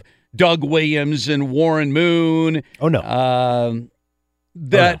days of Doug Williams and Warren Moon. Oh no,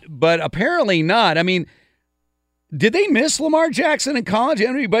 but apparently not. I mean, did they miss Lamar Jackson in college? Did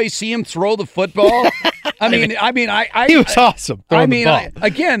anybody see him throw the football? He was awesome.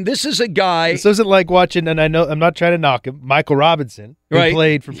 Again, this is a guy. This isn't like watching, and I know I'm not trying to knock him, Michael Robinson, who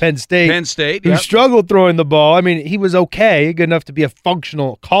played for Penn State, who struggled throwing the ball. I mean, he was okay, good enough to be a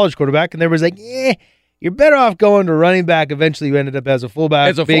functional college quarterback, and there was like, you're better off going to running back. Eventually, you ended up as a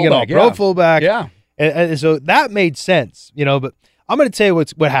fullback, being a pro fullback. Yeah, and so that made sense, But I'm going to tell you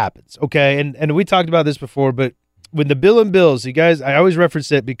what happens, okay? And we talked about this before, but when the Bill and Bills, you guys, I always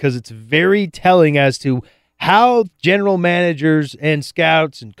reference it because it's very telling as to how general managers and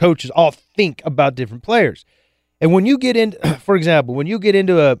scouts and coaches all think about different players. And when you get in, for example, when you get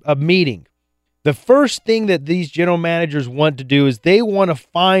into a meeting, the first thing that these general managers want to do is they want to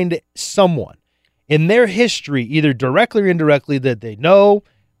find someone in their history, either directly or indirectly, that they know,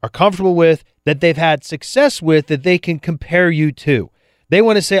 are comfortable with, that they've had success with, that they can compare you to. They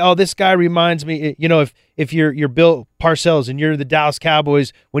want to say, oh, this guy reminds me, if you're Bill Parcells and you're the Dallas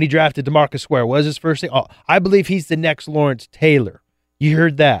Cowboys when he drafted DeMarcus Ware, what was his first thing? Oh, I believe he's the next Lawrence Taylor. You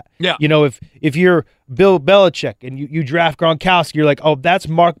heard that. Yeah. If you're Bill Belichick and you draft Gronkowski, you're like, oh, that's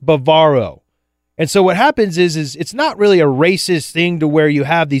Mark Bavaro. And so what happens is it's not really a racist thing to where you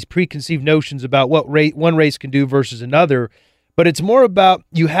have these preconceived notions about what one race can do versus another, but it's more about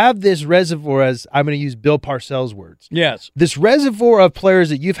you have this reservoir, as I'm going to use Bill Parcells' words. Yes. This reservoir of players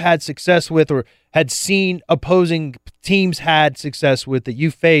that you've had success with or had seen opposing teams had success with that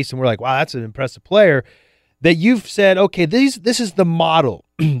you faced, and we're like, wow, that's an impressive player, that you've said, okay, this is the model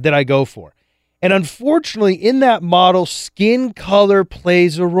that I go for. And unfortunately, in that model, skin color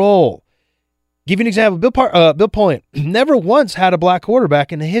plays a role. Give you an example. Bill Polian never once had a black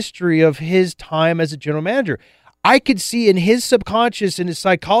quarterback in the history of his time as a general manager. I could see in his subconscious and his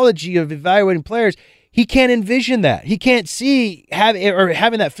psychology of evaluating players, he can't envision that. He can't see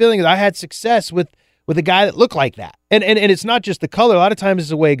having that feeling that I had success with a guy that looked like that. And it's not just the color. A lot of times it's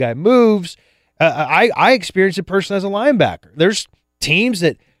the way a guy moves. I experienced it personally as a linebacker. There's teams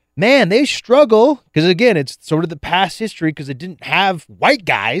that, man, they struggle because, again, it's sort of the past history because they didn't have white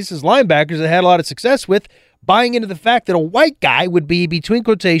guys as linebackers that had a lot of success with, buying into the fact that a white guy would be, between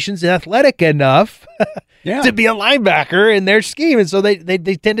quotations, athletic enough to be a linebacker in their scheme. And so they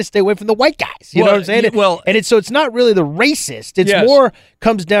tend to stay away from the white guys. You know what I'm saying? So it's not really the racist. It's more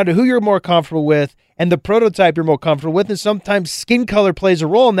comes down to who you're more comfortable with and the prototype you're more comfortable with. And sometimes skin color plays a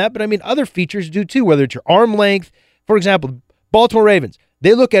role in that. But, I mean, other features do too, whether it's your arm length. For example, Baltimore Ravens,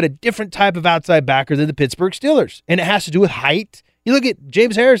 they look at a different type of outside backer than the Pittsburgh Steelers. And it has to do with height. You look at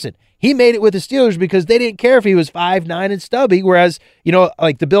James Harrison. He made it with the Steelers because they didn't care if he was 5'9" and stubby, whereas,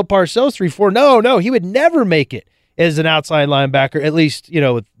 like the Bill Parcells 3'4", no, he would never make it as an outside linebacker, at least,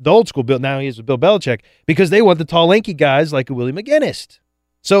 with the old school Bill. Now he is with Bill Belichick because they want the tall, lanky guys like a Willie McGinnis.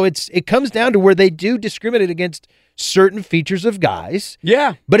 So it comes down to where they do discriminate against certain features of guys.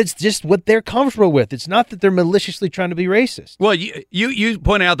 Yeah. But it's just what they're comfortable with. It's not that they're maliciously trying to be racist. Well, you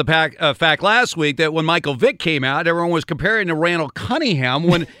pointed out the fact last week that when Michael Vick came out, everyone was comparing to Randall Cunningham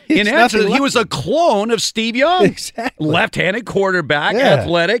when in essence he was a clone of Steve Young. Exactly. Left-handed quarterback,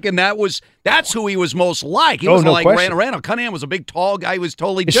 athletic, and that's who he was most like. He was like Randall Cunningham was a big, tall guy. He was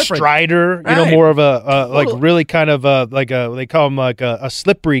totally different. Strider, more of a really kind of they call him like a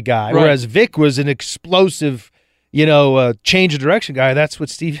slippery guy, whereas Vick was an explosive, change of direction guy. That's what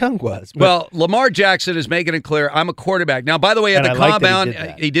Steve Young was. But, well, Lamar Jackson is making it clear, I'm a quarterback. Now, by the way, at the compound,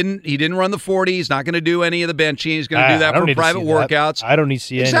 he didn't run the 40. He's not going to do any of the benching. He's going to do that for private workouts. I don't need to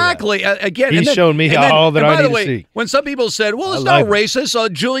see exactly. any of that. Again, he's shown me all that I need to see. When some people said, well, it's not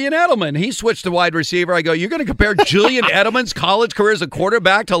racist, Julian Edelman, he switched to wide receiver. I go, you're going to compare Julian Edelman's college career as a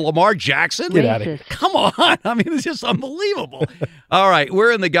quarterback to Lamar Jackson? Get out of here. Come on. I mean, it's just unbelievable. All right,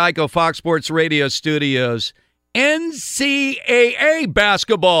 we're in the Geico Fox Sports Radio studios. NCAA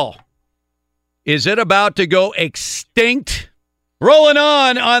basketball. Is it about to go extinct? Rolling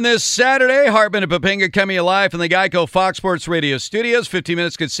on this Saturday, Hartman and Papinga coming alive from the Geico Fox Sports Radio studios. 15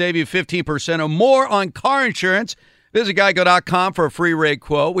 minutes could save you 15% or more on car insurance. Visit geico.com for a free rate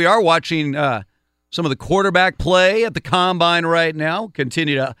quote. We are watching some of the quarterback play at the Combine right now.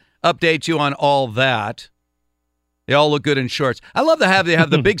 Continue to update you on all that. They all look good in shorts. I love to they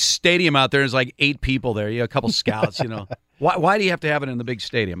have the big stadium out there. There's like 8 people there. You have a couple scouts, Why do you have to have it in the big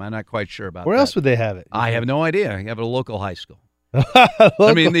stadium? I'm not quite sure about that. Where else would they have it? I have no idea. You have it at a local high school.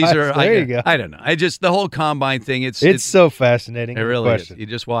 I mean, these are. There you go. I don't know. The whole Combine thing. It's so fascinating. It really is. You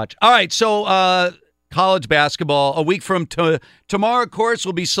just watch. All right, so college basketball. A week from tomorrow, of course,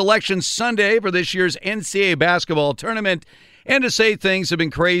 will be Selection Sunday for this year's NCAA basketball tournament. And to say things have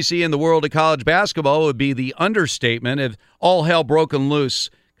been crazy in the world of college basketball would be the understatement of all hell broken loose.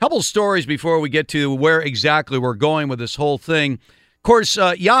 Couple stories before we get to where exactly we're going with this whole thing. Of course,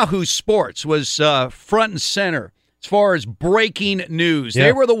 Yahoo Sports was front and center as far as breaking news. Yeah.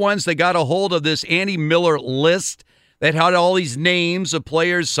 They were the ones that got a hold of this Andy Miller list that had all these names of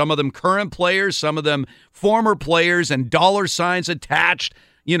players, some of them current players, some of them former players, and dollar signs attached,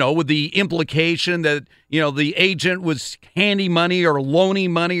 with the implication that, the agent was handing money or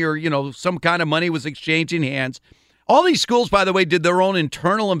loaning money or, some kind of money was exchanging hands. All these schools, by the way, did their own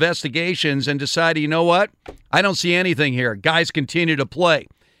internal investigations and decided, you know what? I don't see anything here. Guys continue to play.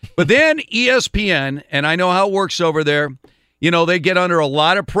 But then ESPN, and I know how it works over there, they get under a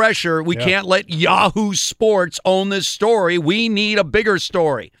lot of pressure. We can't let Yahoo Sports own this story. We need a bigger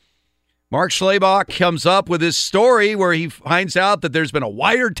story. Mark Schlabach comes up with this story where he finds out that there's been a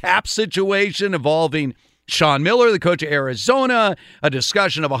wiretap situation involving Sean Miller, the coach of Arizona, a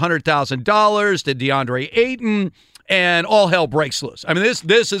discussion of $100,000 to DeAndre Ayton, and all hell breaks loose. I mean,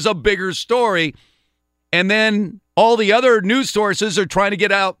 this is a bigger story. And then all the other news sources are trying to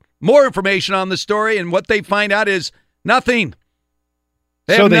get out more information on the story, and what they find out is nothing.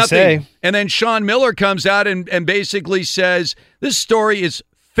 They have nothing. Say. And then Sean Miller comes out and basically says this story is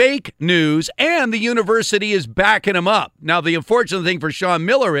fake news, and the university is backing him up. Now, the unfortunate thing for Sean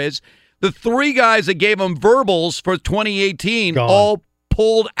Miller is the 3 guys that gave him verbals for 2018 all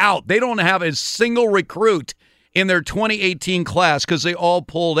pulled out. They don't have a single recruit in their 2018 class because they all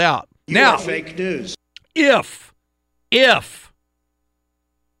pulled out. Now, fake news. If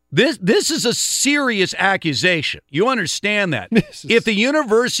this is a serious accusation, you understand that. If the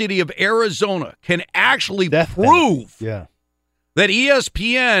University of Arizona can actually prove that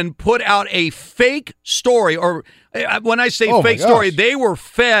ESPN put out a fake story, or when I say fake story, they were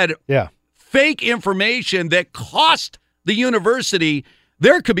fed fake information that cost the university,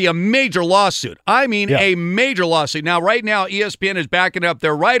 there could be a major lawsuit. I mean, a major lawsuit. Now, right now, ESPN is backing up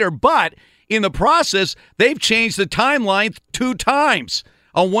their writer, but in the process, they've changed the timeline 2 times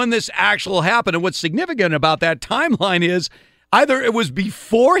on when this actually happened. And what's significant about that timeline is either it was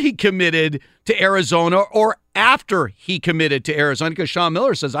before he committed to Arizona or after he committed to Arizona, because Sean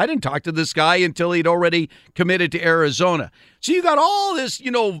Miller says, I didn't talk to this guy until he'd already committed to Arizona. So you got all this,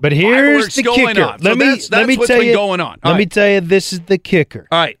 but here's the kicker. On. Let me tell you, going on. Let me tell you, this is the kicker.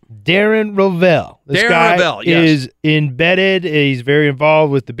 All right. Darren Rovell. This guy is embedded. He's very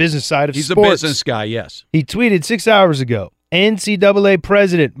involved with the business side of sports. He's a business guy, yes. He tweeted 6 hours ago, NCAA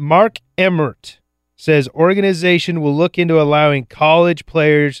President Mark Emmert says organization will look into allowing college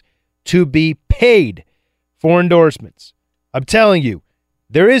players to be paid for endorsements. I'm telling you,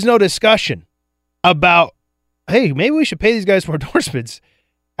 there is no discussion about, hey, maybe we should pay these guys for endorsements.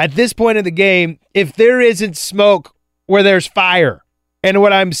 At this point in the game, if there isn't smoke where there's fire. And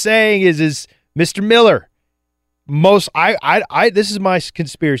what I'm saying is Mr. Miller, this is my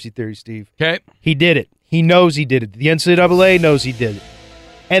conspiracy theory, Steve. Okay. He did it. He knows he did it. The NCAA knows he did it.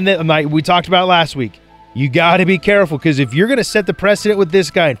 And then we talked about last week. You got to be careful, because if you're going to set the precedent with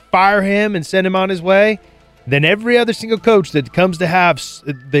this guy and fire him and send him on his way, then every other single coach that comes to have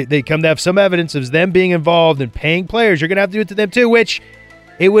they come to have some evidence of them being involved in paying players, you're going to have to do it to them too, which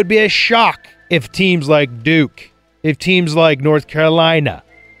it would be a shock if teams like Duke, if teams like North Carolina,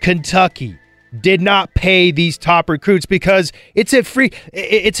 Kentucky did not pay these top recruits, because it's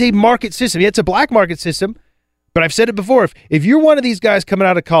a market system. It's a black market system, but I've said it before. If you're one of these guys coming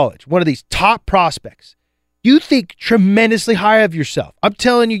out of college, one of these top prospects, you think tremendously high of yourself. I'm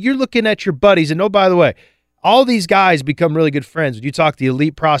telling you, you're looking at your buddies, and oh, by the way, all these guys become really good friends when you talk to the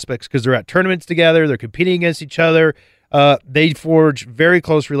elite prospects, because they're at tournaments together, they're competing against each other, they forge very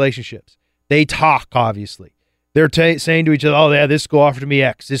close relationships. They talk, obviously. They're saying to each other, oh, yeah, this school offered me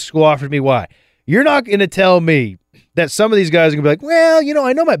X, this school offered me Y. You're not going to tell me that some of these guys are going to be like, well,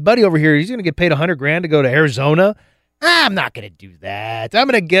 I know my buddy over here, he's going to get paid $100,000 to go to Arizona. I'm not going to do that. I'm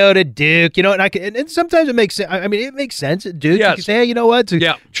going to go to Duke, and sometimes it makes sense. I mean, it makes sense at Duke. Yes. You can say, hey, you know what?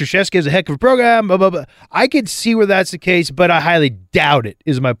 Krzyzewski has a heck of a program, blah, blah, blah. I could see where that's the case, but I highly doubt it,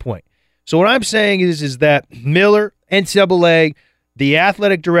 is my point. So what I'm saying is that Miller, NCAA, the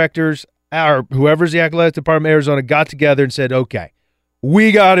athletic directors, or whoever's the athletic department of Arizona got together and said, okay,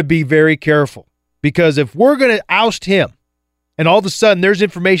 we got to be very careful, because if we're going to oust him and all of a sudden there's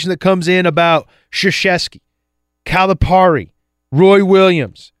information that comes in about Krzyzewski, Calipari, Roy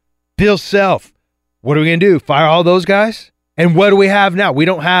Williams, Bill Self, what are we going to do? Fire all those guys? And what do we have now? We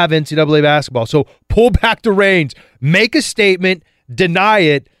don't have NCAA basketball. So pull back the reins, make a statement, deny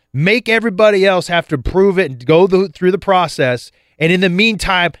it, make everybody else have to prove it and go through the process. And in the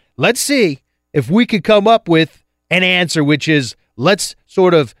meantime, let's see if we could come up with an answer, which is let's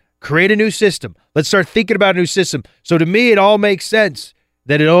sort of create a new system. Let's start thinking about a new system. So to me, it all makes sense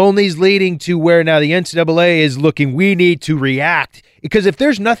that it only is leading to where now the NCAA is looking, we need to react. Because if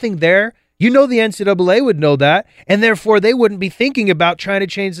there's nothing there, the NCAA would know that, and therefore they wouldn't be thinking about trying to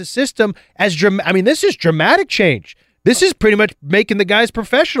change the system this is dramatic change. This is pretty much making the guys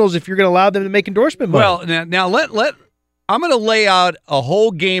professionals if you're going to allow them to make endorsement money. Well, now I'm going to lay out a whole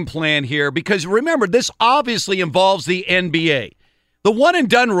game plan here, because remember, this obviously involves the NBA. The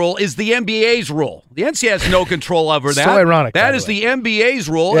one-and-done rule is the NBA's rule. The NCAA has no control over that. So ironic. That is the NBA's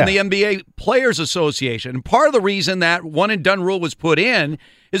rule and the NBA Players Association. And part of the reason that one-and-done rule was put in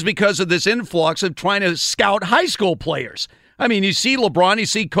is because of this influx of trying to scout high school players. I mean, you see LeBron, you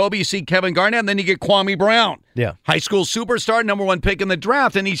see Kobe, you see Kevin Garnett, and then you get Kwame Brown. Yeah. High school superstar, number one pick in the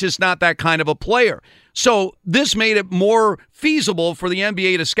draft, and he's just not that kind of a player. So this made it more feasible for the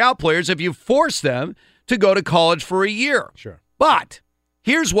NBA to scout players if you force them to go to college for a year. Sure. But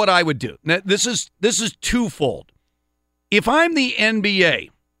here's what I would do. Now, this is twofold. If I'm the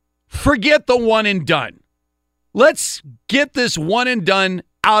NBA, forget the one and done. Let's get this one and done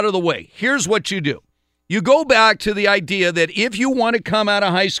out of the way. Here's what you do. You go back to the idea that if you want to come out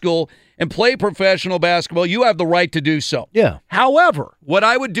of high school and play professional basketball, you have the right to do so. Yeah. However, what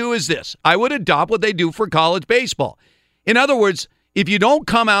I would do is this. I would adopt what they do for college baseball. In other words, if you don't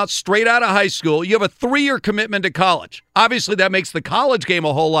come out straight out of high school, you have a 3-year commitment to college. Obviously, that makes the college game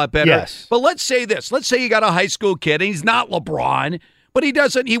a whole lot better. Yes. But let's say this. Let's say you got a high school kid, and he's not LeBron, but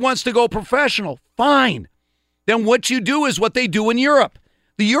he wants to go professional. Fine. Then what you do is what they do in Europe.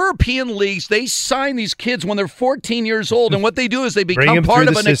 The European leagues, they sign these kids when they're 14 years old, and what they do is they become part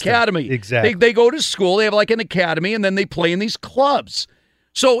of an academy. Exactly. They go to school, they have like an academy, and then they play in these clubs.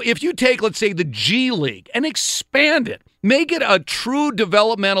 So if you take, let's say, the G League and expand it, make it a true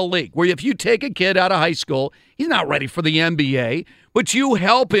developmental league where if you take a kid out of high school, he's not ready for the NBA, but you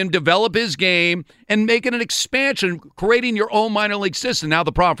help him develop his game and make it an expansion, creating your own minor league system. Now,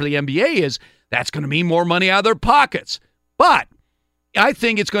 the problem for the NBA is that's going to mean more money out of their pockets. But I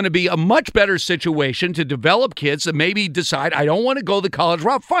think it's going to be a much better situation to develop kids that maybe decide, I don't want to go the college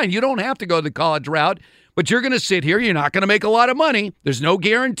route. Fine, you don't have to go the college route, but you're going to sit here. You're not going to make a lot of money. There's no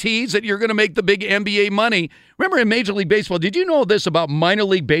guarantees that you're going to make the big NBA money. Remember in Major League Baseball, did you know this about minor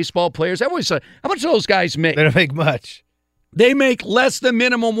league baseball players? Everyone said, how much do those guys make? They don't make much. They make less than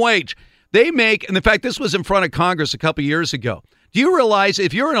minimum wage. They make, and in fact, this was in front of Congress a couple years ago. Do you realize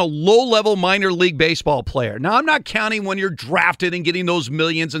if you're in a low-level minor league baseball player, now I'm not counting when you're drafted and getting those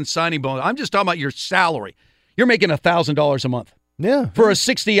millions in signing bonus. I'm just talking about your salary. You're making $1,000 a month. Yeah. For a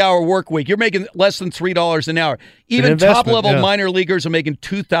 60-hour work week, you're making less than $3 an hour. Even top-level minor leaguers are making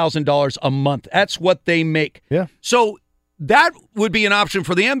 $2,000 a month. That's what they make. Yeah. So that would be an option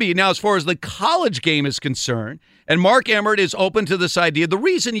for the NBA. Now, as far as the college game is concerned, and Mark Emmert is open to this idea, the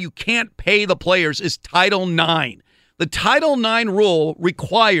reason you can't pay the players is Title IX. The Title IX rule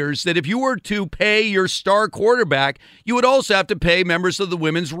requires that if you were to pay your star quarterback, you would also have to pay members of the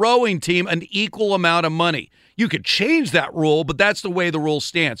women's rowing team an equal amount of money. You could change that rule, but that's the way the rule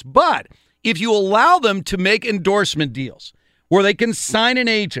stands. But if you allow them to make endorsement deals where they can sign an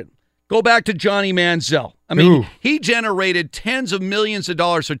agent, go back to Johnny Manziel. I mean, he generated tens of millions of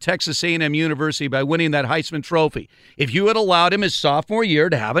dollars for Texas A&M University by winning that Heisman Trophy. If you had allowed him his sophomore year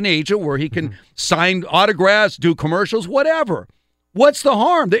to have an agent where he can sign autographs, do commercials, whatever, what's the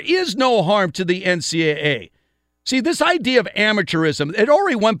harm? There is no harm to the NCAA. See, this idea of amateurism, it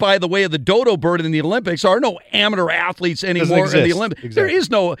already went by the way of the dodo bird in the Olympics. There are no amateur athletes anymore in the Olympics. Exactly. There is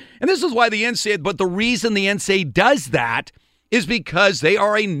no, and this is why the NCAA, but the reason the NCAA does that is because they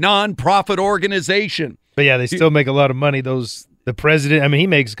are a non-profit organization. But yeah, they still make a lot of money. The president, I mean, he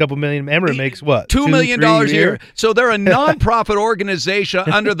makes a couple million. Emmert makes what? $2 million a year. So they're a non-profit organization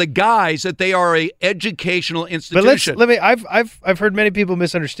under the guise that they are a educational institution. But I've heard many people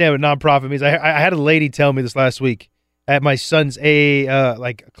misunderstand what non-profit means. I had a lady tell me this last week at my son's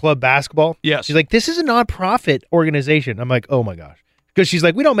club basketball. Yes. She's like, this is a non-profit organization. I'm like, oh my gosh. Because she's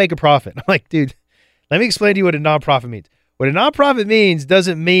like, we don't make a profit. I'm like, dude, let me explain to you what a non-profit means. What a non-profit means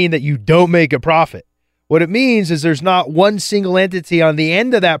doesn't mean that you don't make a profit. What it means is there's not one single entity on the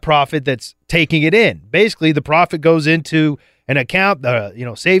end of that profit that's taking it in. Basically, the profit goes into an account,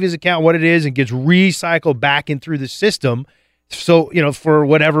 savings account, what it is, and gets recycled back in through the system. So, for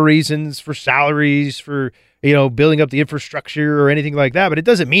whatever reasons, for salaries, for, building up the infrastructure or anything like that. But it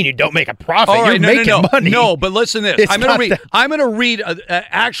doesn't mean you don't make a profit. All right, You're making money. No, but listen to this. I'm going to read an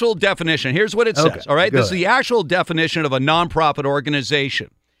actual definition. Here's what it says. All right, this is the actual definition of a nonprofit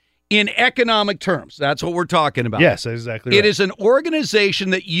organization. In economic terms, that's what we're talking about. Yes, exactly right. It is an organization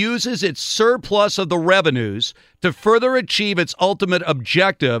that uses its surplus of the revenues to further achieve its ultimate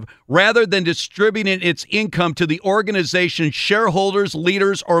objective rather than distributing its income to the organization's shareholders,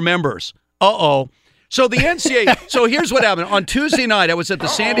 leaders, or members. Uh-oh. So the NCAA, so here's what happened. On Tuesday night, I was at the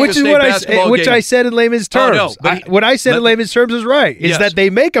San Diego State basketball game. Which I said in layman's terms. What I said in layman's terms is right. Is that they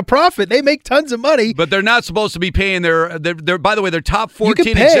make a profit. They make tons of money. But they're not supposed to be paying their by the way, their top 14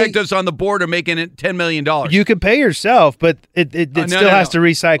 executives on the board are making $10 million. You can pay yourself, but it still has to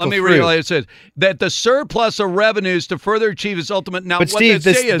recycle. Let me read what it says. That the surplus of revenues to further achieve its ultimate. Now, but Steve,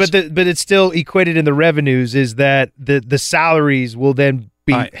 but it's still equated in the revenues is that the salaries will then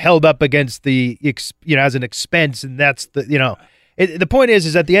be held up against the as an expense, and that's The point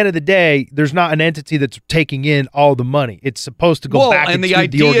is at the end of the day, there's not an entity that's taking in all the money. It's supposed to go back into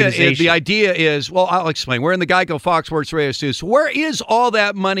the organization. The idea is, well, I'll explain. We're in the Geico Fox Sports Radio studio. So where is all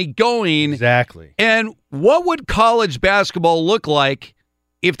that money going? Exactly. And what would college basketball look like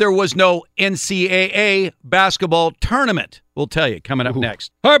if there was no NCAA basketball tournament? We'll tell you coming up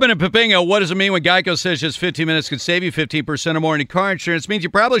next. Harbin and Papingo, what does it mean when Geico says just 15 minutes could save you 15% or more in your car insurance? It means you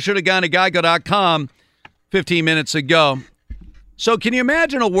probably should have gone to Geico.com 15 minutes ago. So can you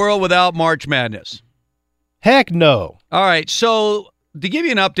imagine a world without March Madness? Heck no. All right, so to give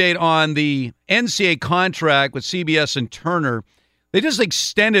you an update on the NCAA contract with CBS and Turner, they just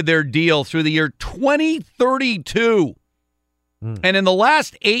extended their deal through the year 2032. And in the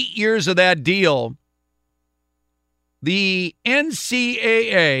last 8 years of that deal, the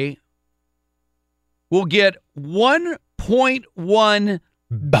NCAA will get $1.1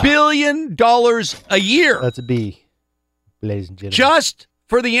 billion a year. That's a B, ladies and gentlemen. Just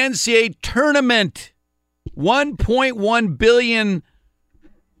for the NCAA tournament. $1.1 billion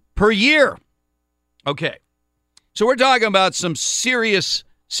per year. Okay. So we're talking about some serious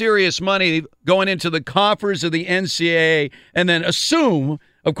money going into the coffers of the NCAA, and then assume,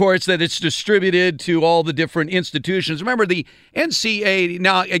 of course, that it's distributed to all the different institutions. Remember, the NCAA,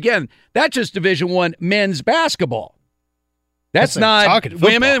 now, again, that's just Division I men's basketball. That's not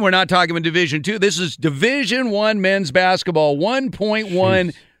women. We're not talking about Division II. This is Division I men's basketball,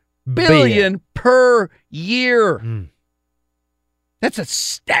 $1.1 billion per year. That's a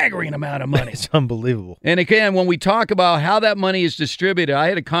staggering amount of money. It's unbelievable. And again, when we talk about how that money is distributed, I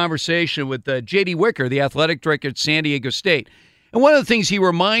had a conversation with J.D. Wicker, the athletic director at San Diego State. And one of the things he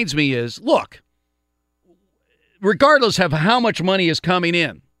reminds me is, look, regardless of how much money is coming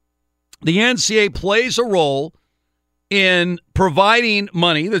in, the NCAA plays a role in providing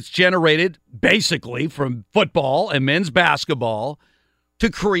money that's generated basically from football and men's basketball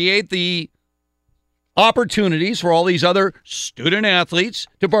to create the opportunities for all these other student athletes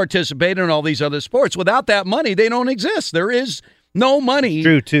to participate in all these other sports. Without that money, they don't exist. There is no money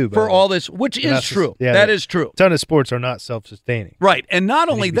for all this, which is true. That is true. A ton of sports are not self-sustaining. Right. And not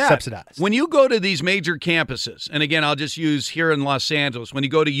only that, subsidized. When you go to these major campuses, and again, I'll just use here in Los Angeles, when you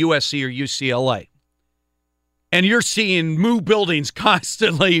go to USC or UCLA, and you're seeing new buildings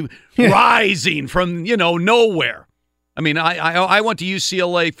constantly rising from, nowhere. I mean, I went to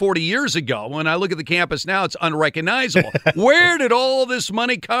UCLA 40 years ago. When I look at the campus now, it's unrecognizable. Where did all this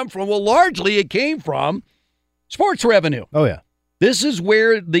money come from? Well, largely it came from sports revenue. Oh, yeah. This is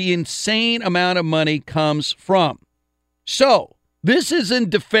where the insane amount of money comes from. So this is in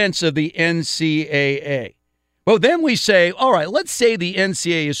defense of the NCAA. But then we say, all right, let's say the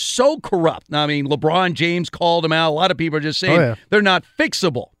NCAA is so corrupt. Now, I mean, LeBron James called them out. A lot of people are just saying they're not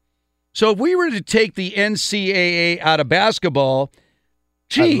fixable. So if we were to take the NCAA out of basketball,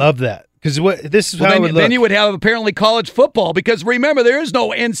 I love that. Because this is how it would look. Then you would have apparently college football, because remember, there is no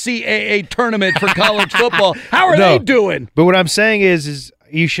NCAA tournament for college football. How are they doing? But what I'm saying is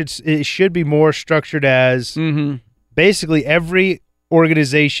it should be more structured as basically every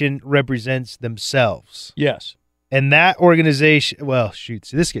organization represents themselves. Yes. And that organization, well, shoot,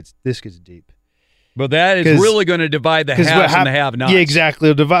 so this gets deep. But that is really going to divide the haves and the have-nots. Yeah, exactly.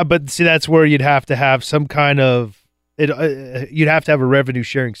 It'll divide, but see, that's where you'd have to have some kind of you'd have to have a revenue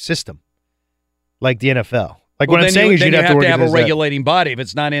sharing system, like the NFL. Like what I'm saying is, you'd have to have a regulating body. If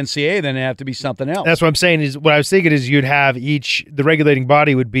it's not NCAA, then it have to be something else. That's what I'm saying. Is what I was thinking is you'd have the regulating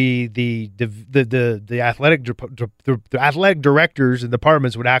body would be the athletic the athletic directors and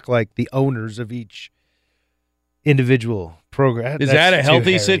departments would act like the owners of each individual program. Is that a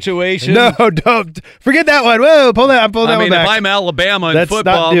healthy situation? No, don't forget that one. Whoa, pull that one back. If I'm Alabama in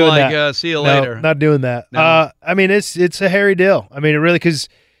football, I'm like, see you later. Not doing that. No. I mean, it's a hairy deal. I mean, it really, because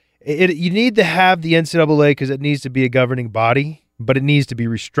you need to have the NCAA because it needs to be a governing body, but it needs to be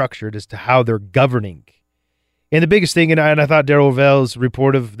restructured as to how they're governing. And the biggest thing, and I thought Darrell Vell's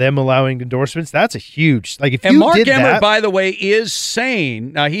report of them allowing endorsements, that's a huge, like if you Mark did Emmert, that, by the way, is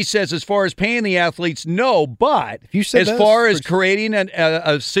saying, now he says as far as paying the athletes, no, but as far as creating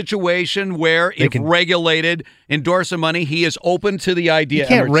a situation where if regulated endorsement money, he is open to the idea. You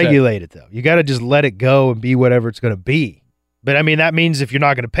can't regulate it, though. You got to just let it go and be whatever it's going to be. But, I mean, that means if you're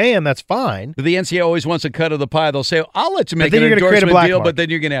not going to pay him, that's fine. But the NCAA always wants a cut of the pie. They'll say, I'll let you make an endorsement deal, but then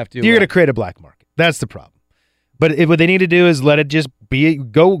you're going to have to. You're going to create a black market. That's the problem. But what they need to do is let it just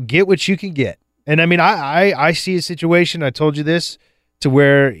go get what you can get. And, I mean, I see a situation, I told you this, to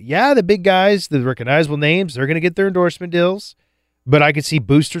where, the big guys, the recognizable names, they're going to get their endorsement deals. But I could see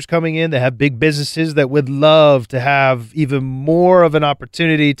boosters coming in that have big businesses that would love to have even more of an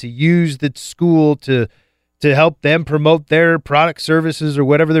opportunity to use the school to to help them promote their product, services, or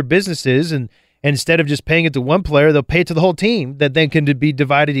whatever their business is. And instead of just paying it to one player, they'll pay it to the whole team that then can be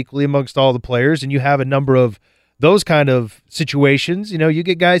divided equally amongst all the players. And you have a number of those kind of situations. You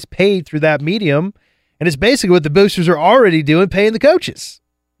get guys paid through that medium, and it's basically what the boosters are already doing, paying the coaches,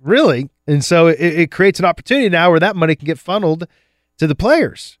 really. And so it creates an opportunity now where that money can get funneled to the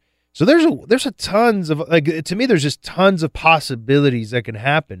players. So there's a tons of, to me, there's just tons of possibilities that can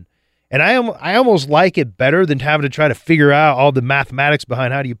happen. And I almost like it better than having to try to figure out all the mathematics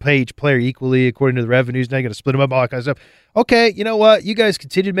behind how do you pay each player equally according to the revenues. Now you got to split them up, all that kind of stuff. Okay, you know what? You guys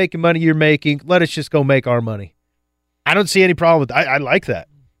continue making money you're making. Let us just go make our money. I don't see any problem with that. I like that.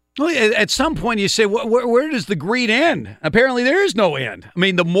 Well, at some point you say, where does the greed end? Apparently there is no end. I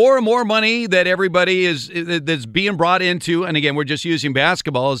mean, the more and more money that everybody that's being brought into, and again, we're just using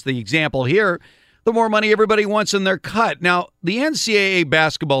basketball as the example here, the more money everybody wants in their cut. Now, the NCAA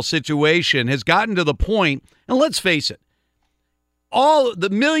basketball situation has gotten to the point, and let's face it, all the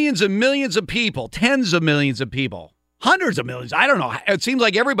millions and millions of people, tens of millions of people, hundreds of millions, I don't know. It seems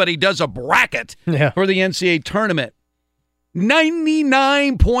like everybody does a bracket for the NCAA tournament.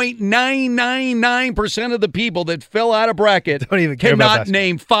 99.999% of the people that fill out a bracket don't even care about cannot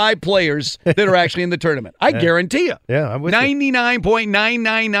name 5 players that are actually in the tournament. I guarantee you. Yeah, I'm with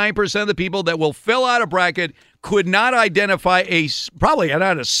 99.999% of the people that will fill out a bracket could not identify probably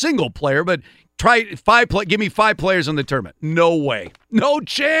not a single player, but give me 5 players in the tournament. No way. No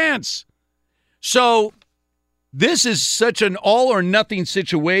chance. So this is such an all-or-nothing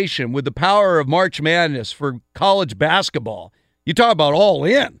situation with the power of March Madness for college basketball. You talk about all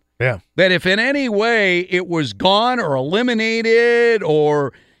in. Yeah. That if in any way it was gone or eliminated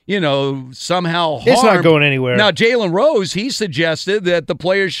or, somehow harmed. It's not going anywhere. Now, Jalen Rose, he suggested that the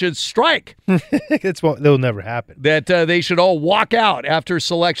players should strike. That'll never happen. That they should all walk out after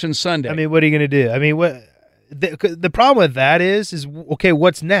Selection Sunday. I mean, what are you going to do? I mean, what the problem with that is okay,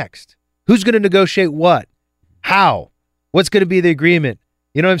 what's next? Who's going to negotiate what? How? What's going to be the agreement?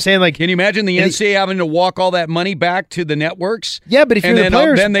 You know what I'm saying? Like, can you imagine the NCAA having to walk all that money back to the networks? Yeah, but if you're the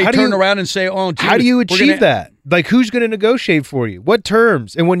players, then they turn around and say, "Oh, gee, how do you achieve that? Like, who's going to negotiate for you? What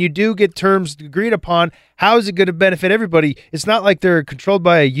terms? And when you do get terms agreed upon, how is it going to benefit everybody? It's not like they're controlled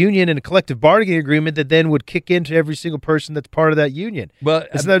by a union and a collective bargaining agreement that then would kick into every single person that's part of that union.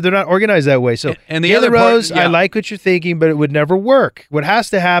 But they're not organized that way. So, and the other Rose, part, I like what you're thinking, but it would never work. What has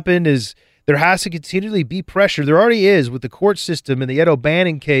to happen is there has to continually be pressure. There already is with the court system and the Ed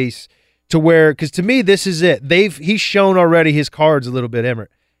O'Bannon case, to where, because to me this is it. He's shown already his cards a little bit. Emmert.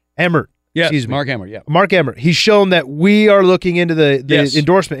 Yes, excuse me. Mark Emmert. Yeah, Mark Emmert. He's shown that we are looking into the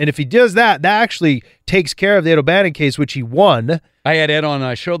endorsement, and if he does that, that actually takes care of the Ed O'Bannon case, which he won. I had Ed on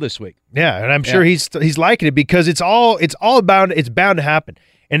a show this week. Yeah, and I'm sure he's liking it because it's bound to happen.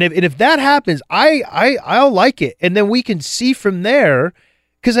 And if that happens, I'll like it, and then we can see from there.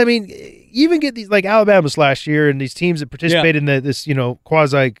 Because I mean, you even get these like Alabama's last year and these teams that participated in this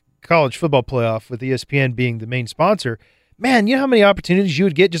quasi college football playoff with ESPN being the main sponsor. Man, you know how many opportunities you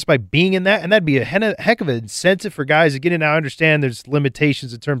would get just by being in that, and that'd be a heck of an incentive for guys to get in. Now I understand there's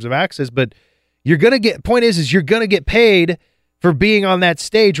limitations in terms of access, but you're gonna get. Point is you're gonna get paid for being on that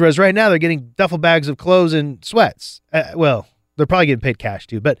stage. Whereas right now they're getting duffel bags of clothes and sweats. Well, they're probably getting paid cash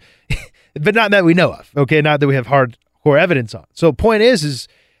too, but not that we know of. Okay, not that we have hardcore evidence on. So point is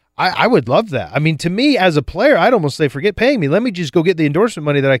I would love that. I mean, to me as a player, I'd almost say forget paying me. Let me just go get the endorsement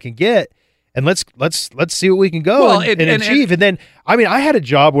money that I can get, and let's see what we can go and achieve. And then, I mean, I had a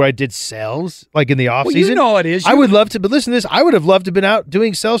job where I did sales, like in the off season. You know it is. I would love to, but listen to this. I would have loved to have been out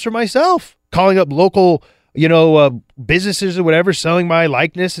doing sales for myself, calling up local, businesses or whatever, selling my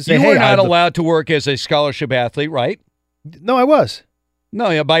likeness and say, "Hey, you were not allowed to work as a scholarship athlete, right?" No, I was. No,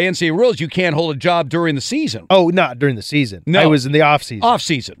 yeah, by NCAA rules, you can't hold a job during the season. Oh, not during the season. No. I was in the off season. Off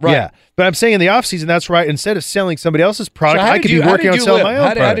season, right? Yeah, but I'm saying in the off season, that's right. Instead of selling somebody else's product, I could be working on selling my own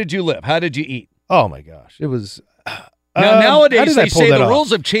product. How did you live? How did you eat? Oh my gosh, it was. Nowadays they say the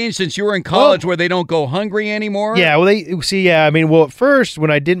rules have changed since you were in college, where they don't go hungry anymore. Yeah, well, at first when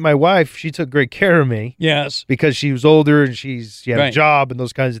I didn't, my wife, she took great care of me. Yes, because she was older and she had a job and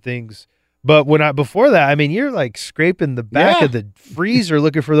those kinds of things. But before that, I mean, you're like scraping the back of the freezer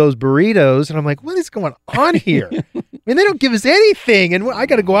looking for those burritos, and I'm like, what is going on here? I mean, they don't give us anything, and I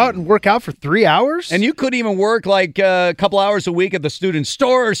got to go out and work out for 3 hours. And you couldn't even work like a couple hours a week at the student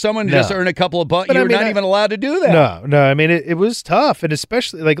store or someone just earn a couple of bucks. You were not even allowed to do that. No. I mean, it was tough, and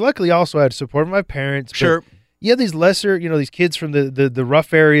especially luckily also I had support from my parents. Sure. You have these lesser, these kids from the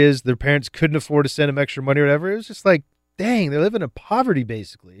rough areas. Their parents couldn't afford to send them extra money or whatever. It was just like, dang, they're living in poverty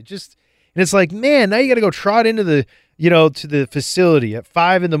basically. And it's like, man, now you got to go trot into the, to the facility at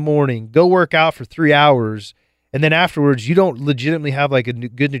 5 a.m, go work out for 3 hours, and then afterwards you don't legitimately have like a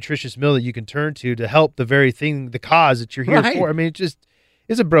good nutritious meal that you can turn to help the very thing, the cause that you're here for. I mean,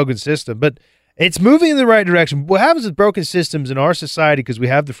 it's a broken system, but it's moving in the right direction. What happens with broken systems in our society, because we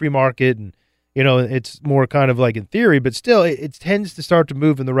have the free market and, it's more kind of like in theory, but still it tends to start to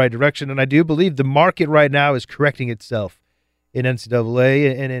move in the right direction. And I do believe the market right now is correcting itself in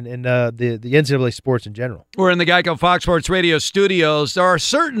NCAA and in the NCAA sports in general. We're in the Geico Fox Sports Radio studios. There are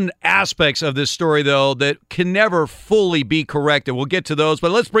certain aspects of this story, though, that can never fully be corrected. We'll get to those,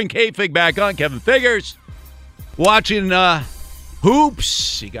 but let's bring K-Fig back on. Kevin Figures watching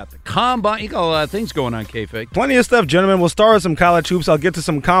hoops. You got the combine. You got a lot of things going on, K-Fig. Plenty of stuff, gentlemen. We'll start with some college hoops. I'll get to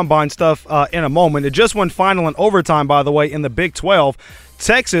some combine stuff in a moment. It just went final in overtime, by the way, in the Big 12.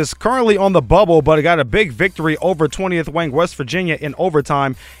 Texas currently on the bubble, but it got a big victory over 20th ranked West Virginia in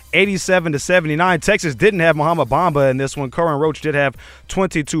overtime, 87-79. Texas didn't have Muhammad Bamba in this one. Curran Roach did have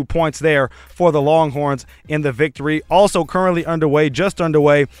 22 points there for the Longhorns in the victory. Also currently just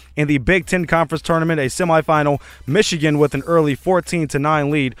underway in the Big Ten Conference Tournament, a semifinal. Michigan with an early 14-9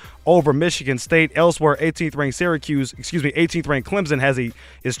 lead over Michigan State. Elsewhere, 18th ranked Clemson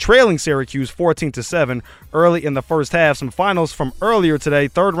is trailing Syracuse 14-7 early in the first half. Some finals from earlier today.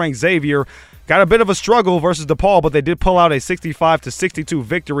 3rd ranked Xavier got a bit of a struggle versus DePaul, but they did pull out a 65-62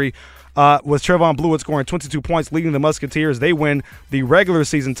 victory with Trevon Blewett scoring 22 points, leading the Musketeers. They win the regular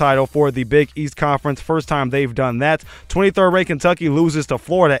season title for the Big East Conference. First time they've done that. 23rd ranked Kentucky loses to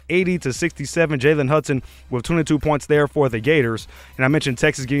Florida 80-67. Jalen Hudson with 22 points there for the Gators. And I mentioned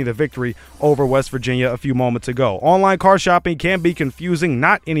Texas getting the victory over West Virginia a few moments ago. Online car shopping can be confusing.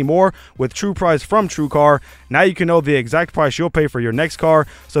 Not anymore with True Price from TrueCar. Now you can know the exact price you'll pay for your next car.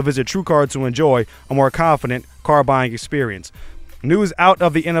 So visit TrueCar to enjoy a more confident car buying experience. News out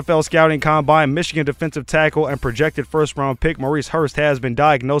of the NFL Scouting Combine. Michigan defensive tackle and projected first-round pick Maurice Hurst has been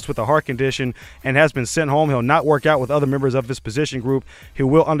diagnosed with a heart condition and has been sent home. He'll not work out with other members of his position group. He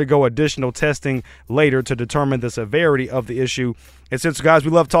will undergo additional testing later to determine the severity of the issue. And since, guys, we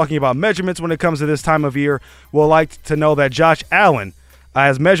love talking about measurements when it comes to this time of year, we'll like to know that Josh Allen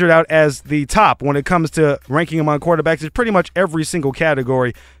has measured out as the top when it comes to ranking among quarterbacks in pretty much every single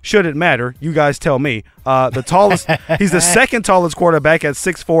category. Should it matter? You guys tell me. The tallest, he's the second tallest quarterback at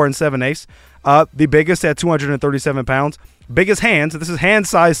 6'4" and 7/8. The biggest at 237 pounds. Biggest hands. This is hand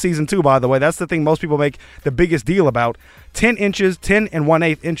size season 2, by the way. That's the thing most people make the biggest deal about. 10 and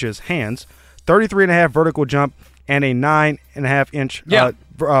 1/8 inches hands. 33.5 vertical jump and a 9.5 inch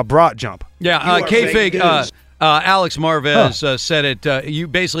broad jump. Yeah, K-Fig. Alex Marvez said it. You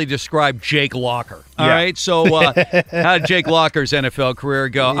basically described Jake Locker. All right. So how did Jake Locker's NFL career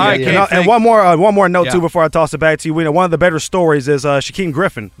go? All right, and one more note too before I toss it back to you. We know one of the better stories is Shaquem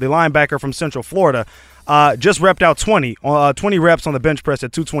Griffin, the linebacker from Central Florida. Just repped out 20 reps on the bench press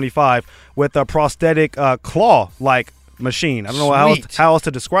at 225 with a prosthetic claw-like machine. I don't know how else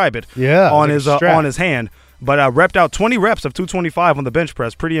to describe it. On his hand. But repped out 20 reps of 225 on the bench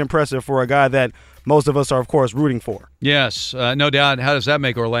press. Pretty impressive for a guy that most of us are, of course, rooting for. Yes, no doubt. How does that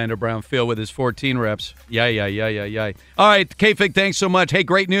make Orlando Brown feel with his 14 reps? Yeah. All right, K-Fig, thanks so much. Hey,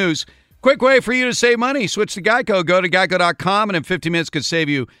 great news. Quick way for you to save money. Switch to Geico. Go to geico.com, and in 15 minutes could save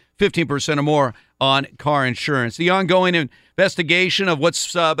you 15% or more on car insurance. The ongoing investigation of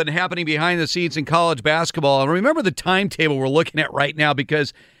what's been happening behind the scenes in college basketball. And remember the timetable we're looking at right now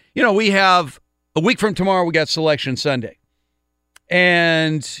because, we have a week from tomorrow, we got Selection Sunday.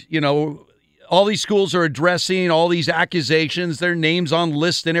 And, all these schools are addressing all these accusations, their names on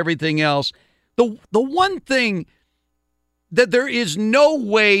lists and everything else. The one thing that there is no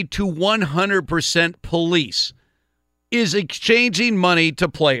way to 100% police is exchanging money to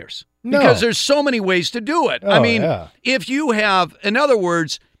players. No. Because there's so many ways to do it. If you have, in other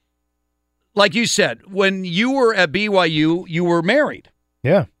words, like you said, when you were at BYU, you were married.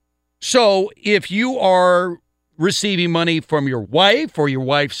 Yeah. So if you are receiving money from your wife or your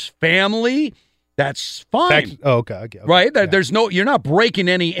wife's family, that's fine. Okay. Right? There's you're not breaking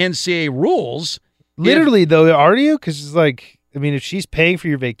any NCAA rules. Literally, though, are you? Because it's like, if she's paying for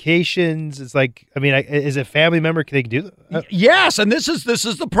your vacations, it's like, as a family member, can they do that? Yes, and this is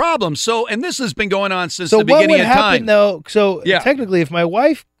the problem. So, and this has been going on since the beginning of time. So what would happen, though? So technically, if my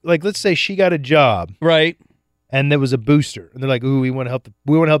wife, let's say she got a job. Right. And there was a booster, and they're like, "Ooh, we want to help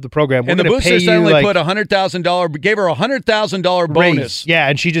the program." And the booster suddenly put $100,000, gave her a $100,000 bonus. Yeah,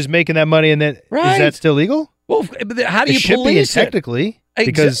 and she just making that money, and then is that still legal? Well, how do you police it? Technically,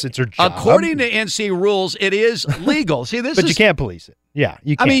 because it's her job. According to NCAA rules, it is legal. See, but you can't police it. Yeah,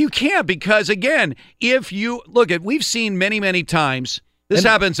 you can't. You can't because again, if you look at, we've seen many times. This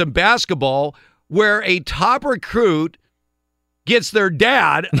happens in basketball where a top recruit gets their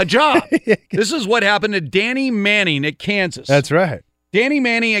dad a job. This is what happened to Danny Manning at Kansas. That's right. Danny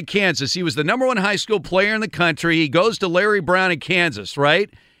Manning at Kansas. He was the number 1 high school player in the country. He goes to Larry Brown at Kansas, right?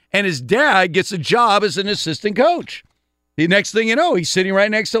 And his dad gets a job as an assistant coach. The next thing you know, he's sitting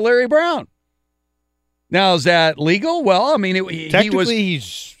right next to Larry Brown. Now, is that legal? Well, I mean, technically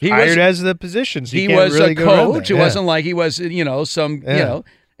he's hired as the position. So he was really a coach. It wasn't like he was, and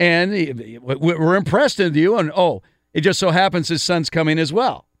we're impressed with you. And, it just so happens his son's coming as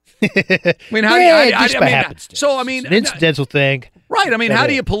well. I mean, how do you? It's an incidental thing, right? I mean, how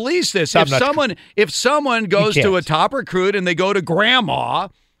do you police this? If someone goes to a top recruit and they go to grandma,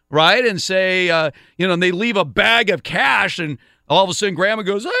 right, and say, and they leave a bag of cash, and all of a sudden grandma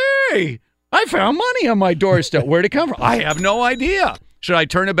goes, "Hey, I found money on my doorstep. Where'd it come from? I have no idea. Should I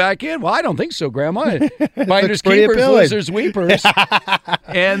turn it back in? Well, I don't think so, Grandma. Finders keepers, losers weepers."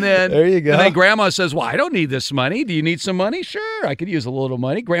 And then there you go. And then Grandma says, "Well, I don't need this money. Do you need some money? Sure, I could use a little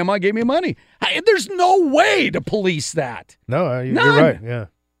money. Grandma gave me money." There's no way to police that. No, you're right. Yeah.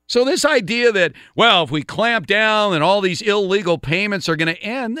 So this idea that, well, if we clamp down and all these illegal payments are going to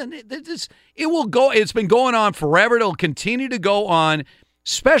end, then it will go. It's been going on forever. It'll continue to go on,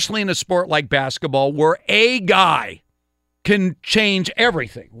 especially in a sport like basketball, where a guy can change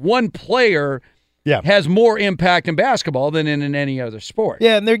everything. One player has more impact in basketball than in any other sport.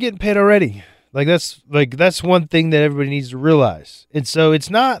 Yeah, and they're getting paid already. That's one thing that everybody needs to realize. And so it's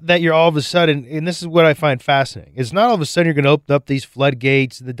not that you're all of a sudden, and this is what I find fascinating, it's not all of a sudden you're going to open up these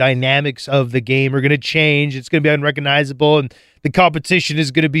floodgates, the dynamics of the game are going to change, it's going to be unrecognizable, and the competition is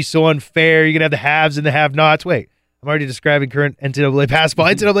going to be so unfair, you're going to have the haves and the have-nots. Wait, I'm already describing current NCAA basketball,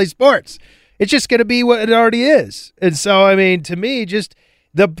 NCAA sports. It's just going to be what it already is. And so, I mean, to me, just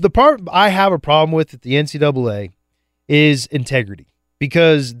the part I have a problem with at the NCAA is integrity,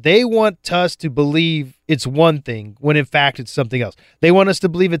 because they want us to believe it's one thing when, in fact, it's something else. They want us to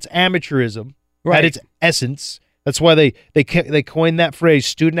believe it's amateurism at its essence. That's why they coined that phrase,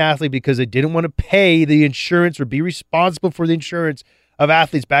 student-athlete, because they didn't want to pay the insurance or be responsible for the insurance of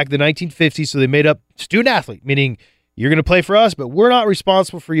athletes back in the 1950s, so they made up student-athlete, meaning you're going to play for us, but we're not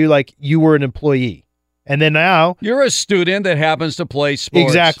responsible for you like you were an employee. And then now you're a student that happens to play sports.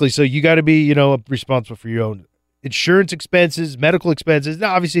 Exactly. So you got to be, responsible for your own insurance expenses, medical expenses.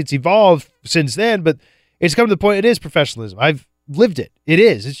 Now, obviously, it's evolved since then, but it's come to the point it is professionalism. I've lived it. It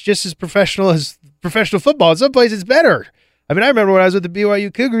is. It's just as professional as professional football. In some places, it's better. I mean, I remember when I was with the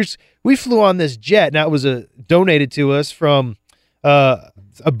BYU Cougars, we flew on this jet. Now, it was donated to us from a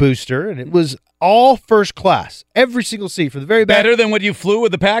booster, and it was all first class, every single seat for the very back. Better than what you flew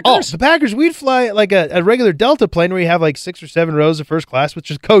with the Packers? Oh, the Packers, we'd fly like a regular Delta plane where you have like 6 or 7 rows of first class, which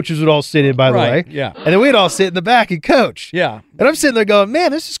is coaches would all sit in, by the way. Yeah. And then we'd all sit in the back and coach. Yeah. And I'm sitting there going,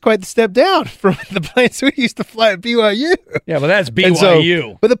 man, this is quite the step down from the planes we used to fly at BYU. Yeah, but that's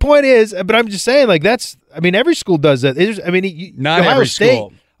BYU. But the point is, but I'm just saying, like, every school does that. Not every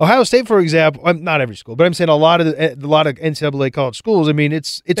school. Ohio State, for example, not every school, but I'm saying a lot of NCAA college schools. I mean,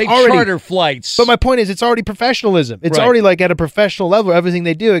 it's they already charter flights. But my point is, it's already professionalism. It's already like at a professional level, everything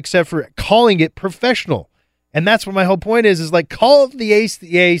they do, except for calling it professional. And that's what my whole point is like call the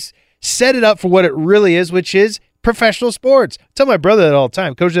ace, set it up for what it really is, which is professional sports. I tell my brother that all the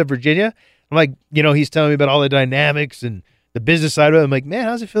time. Coach at Virginia, I'm like, he's telling me about all the dynamics and the business side of it. I'm like, man,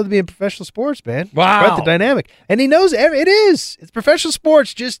 how's it feel to be in professional sports, man? Wow. Quite the dynamic. And he knows it is. It's professional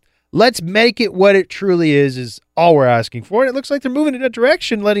sports. Just let's make it what it truly is all we're asking for. And it looks like they're moving in that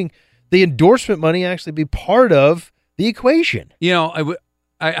direction, letting the endorsement money actually be part of the equation.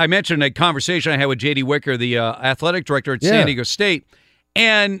 I mentioned a conversation I had with J.D. Wicker, the athletic director at San Diego State,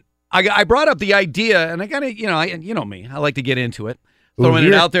 and I brought up the idea, and I got to, you know me, I like to get into it. Throwing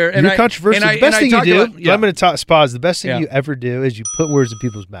it out there. And you're controversial. The best thing you do, I'm going to talk Spaz, the best thing you ever do is you put words in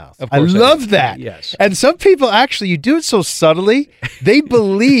people's mouths. I love that. Yes. And some people actually, you do it so subtly, they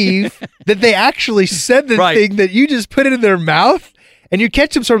believe that they actually said the thing that you just put it in their mouth. And you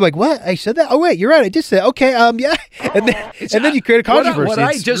catch them sort of like, what? I said that? Oh, wait, you're right. I did say that. Okay, yeah. And then you create a controversy. What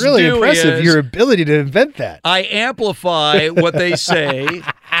I it's just really do impressive, is your ability to invent that. I amplify what they say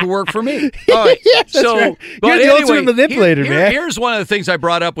to work for me. All right. Yes, that's right. You're the ultimate manipulator, man. Here's one of the things I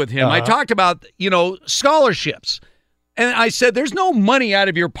brought up with him. I talked about, scholarships. And I said, there's no money out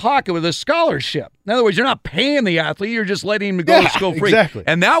of your pocket with a scholarship. In other words, you're not paying the athlete. You're just letting him go to school free. Exactly.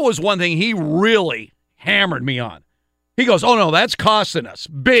 And that was one thing he really hammered me on. He goes, oh, no, that's costing us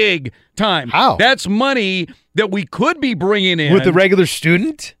big time. How? That's money that we could be bringing in. With the regular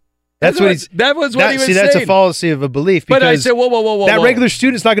student? That was what he was saying. That's a fallacy of a belief. But I said, whoa. That regular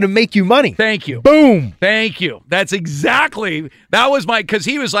student's not going to make you money. Thank you. Boom. Thank you. That was because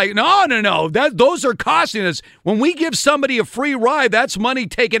he was like, no. Those are costing us. When we give somebody a free ride, that's money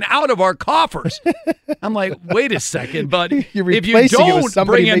taken out of our coffers. I'm like, wait a second, but if you don't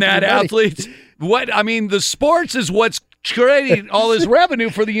bring in that athletes, the sports is what's creating all this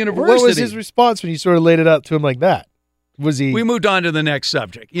revenue for the university. What was his response when you sort of laid it up to him like that? We moved on to the next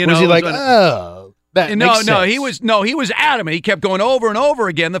subject. Was he like, that makes sense? He was adamant. He kept going over and over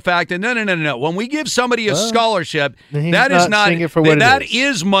again the fact that no. When we give somebody a scholarship, that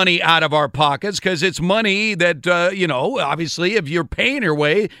is money out of our pockets because it's money that obviously if you're paying your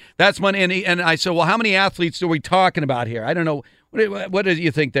way, that's money. And I said, well, how many athletes are we talking about here? I don't know. What do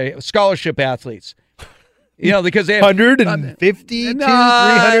you think scholarship athletes? Because they have 150,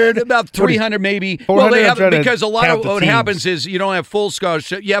 300, about 300 maybe. Well, they have because a lot of what happens is you don't have full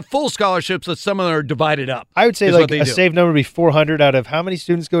scholarship. You have full scholarships, but some of them are divided up. I would say a safe number would be 400 out of how many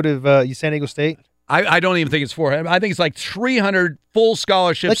students go to San Diego State? I don't even think it's 400. I think it's like 300 full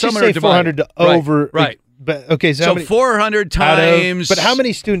scholarships. Let's some just say 400 over. Right. But okay, so 400 times. But how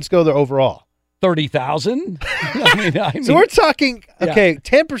many students go there overall? 30,000. I mean, so we're talking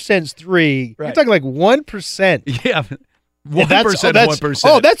 10% is 3. Right. You're talking like 1%. Yeah, 1%.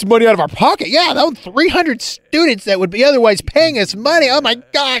 Oh, that's money out of our pocket. Yeah, that was 300 students that would be otherwise paying us money. Oh my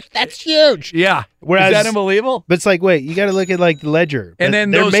gosh, that's huge. Yeah. Whereas, is that unbelievable? But it's like, wait, you got to look at like the ledger. And then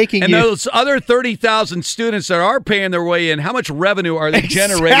those other 30,000 students that are paying their way in, how much revenue are they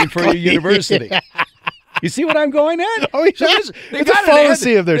generating for your university? Yeah. You see what I'm going at? Oh, yeah. So it's a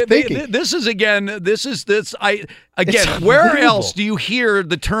fallacy of their thinking. This is where else do you hear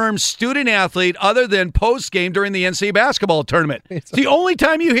the term student athlete other than post game during the NCAA basketball tournament? It's the only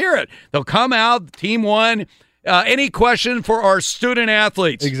time you hear it. They'll come out, team won. Any question for our student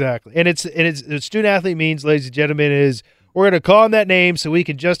athletes? Exactly, and it's the student athlete means, ladies and gentlemen, is we're going to call them that name so we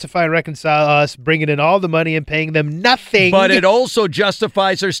can justify and reconcile us bringing in all the money and paying them nothing. But it also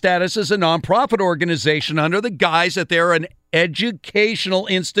justifies their status as a nonprofit organization under the guise that they're an educational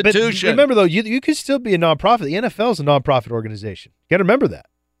institution. But remember, though, you could still be a nonprofit. The NFL is a nonprofit organization. You got to remember that.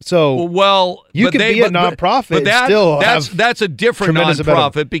 So you could be a nonprofit that's a different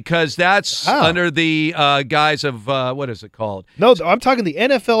nonprofit because that's under the guise of what is it called? No, I'm talking the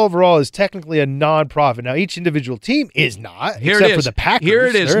NFL overall is technically a nonprofit. Now each individual team is not, except for the Packers. Here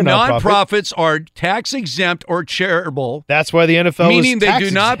it is. Nonprofits are tax exempt or charitable. That's why the NFL meaning they do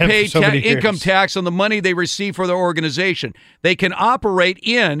not pay income tax on the money they receive for their organization. They can operate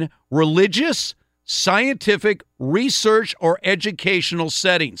in religious, scientific, research, or educational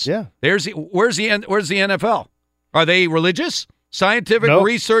settings. Yeah. Where's the NFL? Are they religious, scientific,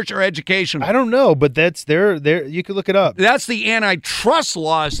 research, or educational? I don't know, but that's there. You can look it up. That's the antitrust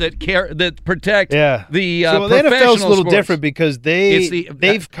laws that protect the so the NFL is a little sports. different because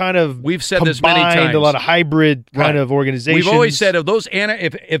they've kind of we've said this many times. A lot of hybrid kind of organizations. We've always said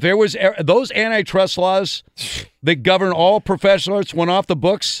if there was those antitrust laws that govern all professionals went off the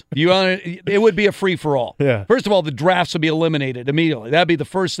books, it would be a free-for-all. Yeah. First of all, the drafts would be eliminated immediately. That'd be the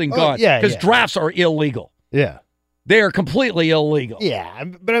first thing gone. Because drafts are illegal. Yeah. They are completely illegal. Yeah.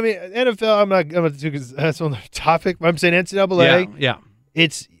 But, I mean, NFL, I'm going to that's on the topic. I'm saying NCAA. Yeah.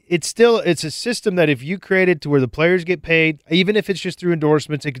 It's a system that if you create it to where the players get paid, even if it's just through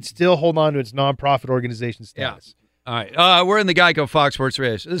endorsements, it can still hold on to its nonprofit organization status. Yeah. All right, we're in the Geico Fox Sports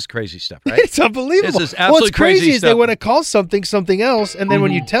Race. This is crazy stuff, right? It's unbelievable. This is absolutely what's crazy is stuff. they want to call something else, and then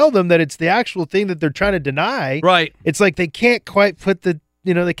when you tell them that it's the actual thing that they're trying to deny, right? It's like they can't quite put it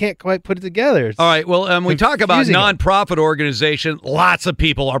together. It's all right, well, we talk about nonprofit organization. Lots of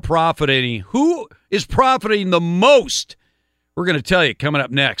people are profiting. Who is profiting the most? We're going to tell you coming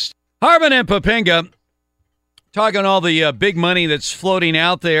up next. Harmon and Popenga. Talking all the big money that's floating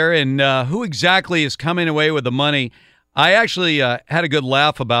out there and who exactly is coming away with the money. I actually had a good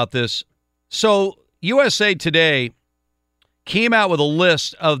laugh about this. So USA Today came out with a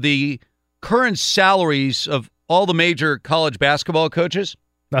list of the current salaries of all the major college basketball coaches.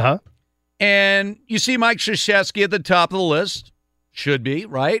 Uh-huh. And you see Mike Krzyzewski at the top of the list. Should be,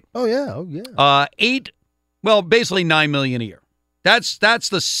 right? Oh, yeah. Basically $9 million a year. That's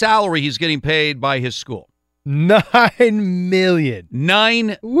the salary he's getting paid by his school. $9 million.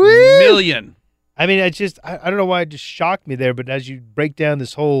 $9 million. I mean, I don't know why it just shocked me there, but as you break down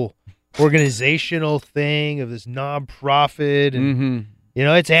this whole organizational thing of this nonprofit and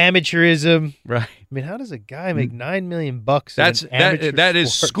it's amateurism. Right. I mean, how does a guy make $9 million bucks? That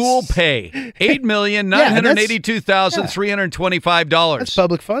is school pay. $8,982,325. That's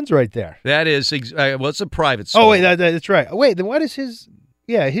public funds right there. That is it's a private school. Oh wait, that's right. Wait, then what is his?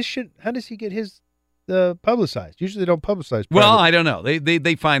 Yeah, his shit. How does he get his publicized? Usually they don't publicize. Well, I don't know.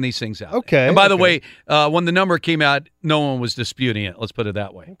 They find these things out. Okay. And by the way, when the number came out, no one was disputing it. Let's put it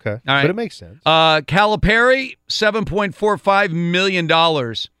that way. Okay. All right. But it makes sense. Calipari, $7.45 million.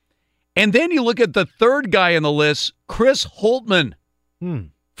 And then you look at the third guy on the list, Chris Holtmann.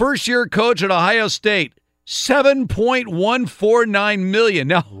 First-year coach at Ohio State, $7.149 million.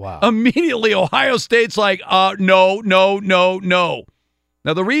 Now, immediately Ohio State's like, no.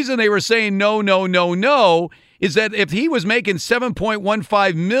 Now, the reason they were saying no is that if he was making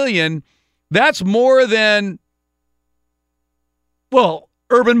 $7.15 million, that's more than, well,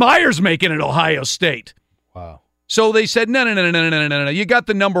 Urban Meyer's making at Ohio State. Wow. So they said, no, you got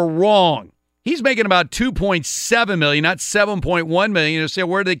the number wrong. He's making about $2.7 million, not $7.1 million. You say,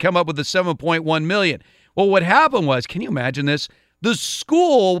 where did they come up with the $7.1 million? Well, what happened was, can you imagine this? The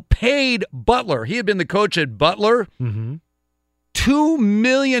school paid Butler. He had been the coach at Butler. $2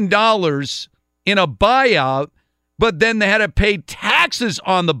 million in a buyout, but then they had to pay taxes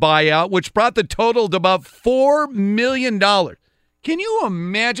on the buyout, which brought the total to about $4 million. Can you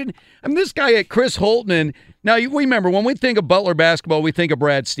imagine? I mean, this guy at Chris Holtmann. Now, you remember, when we think of Butler basketball, we think of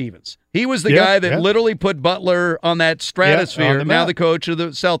Brad Stevens. He was the guy that literally put Butler on that stratosphere, now the coach of the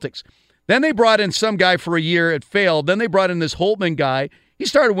Celtics. Then they brought in some guy for a year. It failed. Then they brought in this Holtmann guy. He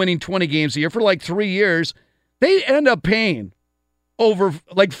started winning 20 games a year for like 3 years. They end up paying over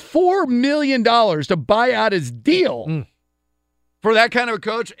like $4 million to buy out his deal for that kind of a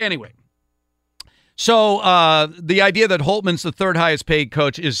coach. Anyway, so the idea that Holtmann's the third highest paid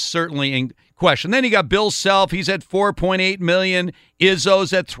coach is certainly in question. Then you got Bill Self. He's at $4.8 million.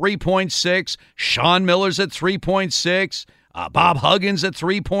 Izzo's at $3.6. Sean Miller's at $3.6. Bob Huggins at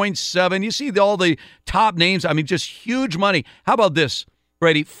 $3.7. You see all the top names. I mean, just huge money. How about this,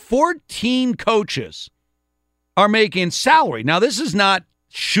 Brady? 14 coaches are making salary. Now, this is not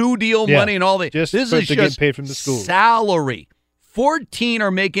shoe deal money and all that. This is just get paid from the school. Salary. 14 are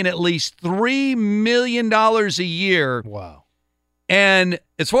making at least $3 million a year. Wow. And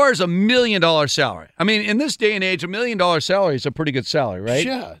as far as $1 million salary, I mean, in this day and age, $1 million salary is a pretty good salary, right?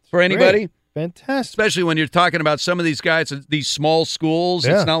 Yeah. For anybody? Great. Fantastic. Especially when you're talking about some of these guys at these small schools.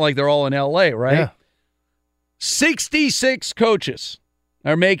 Yeah. It's not like they're all in L.A., right? Yeah. 66 coaches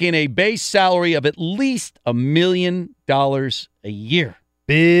are making a base salary of at least $1 million a year.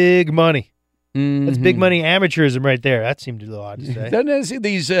 Big money. That's big money amateurism right there. That seemed a little odd to say. Doesn't it? See,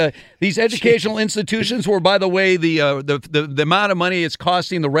 these educational institutions where, by the way, the amount of money it's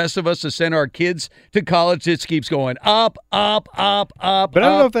costing the rest of us to send our kids to college just keeps going up. But I don't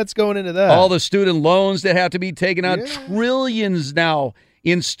know if that's going into that. All the student loans that have to be taken out, trillions now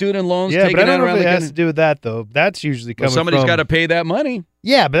in student loans. Yeah, taken but I don't out know around if it the has country. to do with that, though. That's usually coming somebody's from... got to pay that money.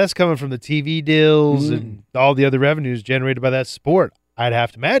 Yeah, but that's coming from the TV deals and all the other revenues generated by that sport. I'd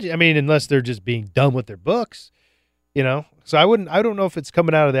have to imagine. I mean, unless they're just being done with their books, you know. So I don't know if it's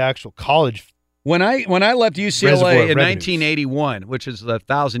coming out of the actual college. When I left UCLA in 1981, which is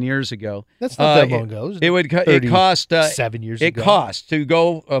 1,000 years ago, that's not that long ago. It cost 7 years ago. It cost to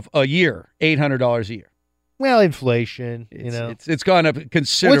go a year $800 a year. Well, inflation, you know, it's gone up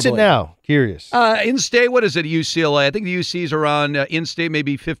considerably. What's it now? Curious. In state, what is it at UCLA? I think the UC's around in state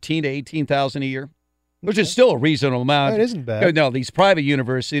maybe 15 to 18,000 a year. Which is still a reasonable amount. It isn't bad. No, these private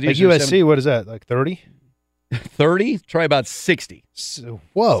universities. Like USC, what is that, like 30? 30? Try about 60.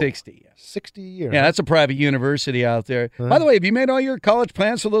 Whoa. 60. 60 a year. Yeah, that's a private university out there. By the way, have you made all your college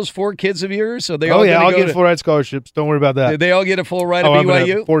plans for those 4 kids of yours? So I'll get full ride scholarships. Don't worry about that. Did they all get a full ride at I'm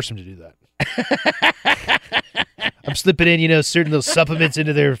BYU? gonna force them to do that. I'm slipping in, certain little supplements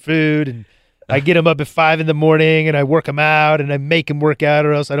into their food, and I get them up at 5 in the morning, and I work them out, and I make them work out,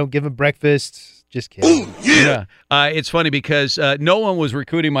 or else I don't give them breakfast. Just kidding. Ooh, yeah. It's funny because no one was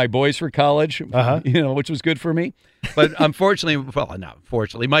recruiting my boys for college, which was good for me. But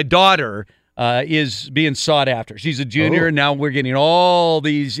unfortunately, my daughter is being sought after. She's a junior, and now we're getting all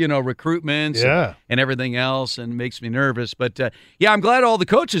these, recruitments and everything else, and it makes me nervous. But, I'm glad all the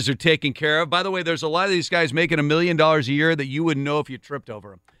coaches are taken care of. By the way, there's a lot of these guys making $1 million a year that you wouldn't know if you tripped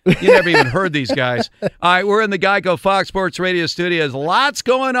over them. You never even heard these guys. All right, we're in the Geico Fox Sports Radio studios. Lots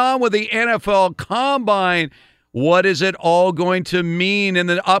going on with the NFL Combine. What is it all going to mean in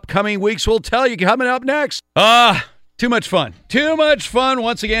the upcoming weeks? We'll tell you coming up next. Too much fun. Too much fun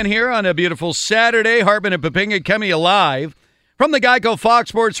once again here on a beautiful Saturday. Hartman and Papinga coming alive from the Geico Fox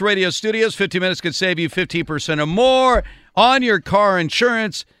Sports Radio studios. 50 minutes could save you 15% or more on your car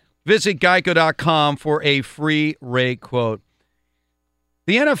insurance. Visit geico.com for a free rate quote.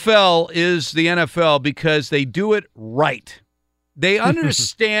 The NFL is the NFL because they do it right. They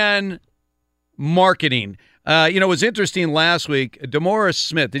understand marketing. It was interesting last week. DeMaurice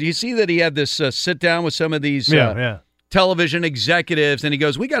Smith, did you see that he had this sit down with some of these television executives, and he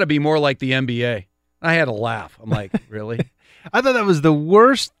goes, "We got to be more like the NBA." I had to laugh. I'm like, really? I thought that was the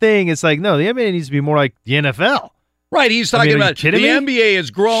worst thing. It's like, no, the NBA needs to be more like the NFL. Right, he's talking about the me? NBA is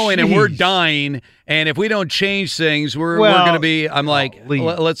growing and we're dying, and if we don't change things, we're going to be. I'm like,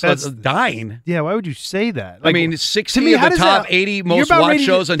 let's dying. Yeah, why would you say that? Like, I mean, 60 of the top 80 most watched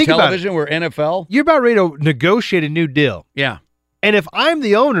shows on television were NFL. You're about ready to negotiate a new deal. Yeah. And if I'm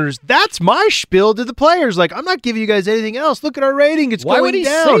the owners, that's my spiel to the players. Like, I'm not giving you guys anything else. Look at our rating. It's going down. Why would he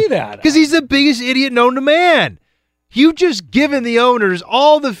say that? Because he's the biggest idiot known to man. You just given the owners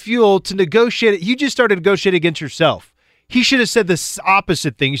all the fuel to negotiate it. You just started negotiating against yourself. He should have said the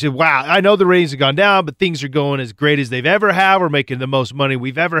opposite thing. He said, wow, I know the ratings have gone down, but things are going as great as they've ever had. We're making the most money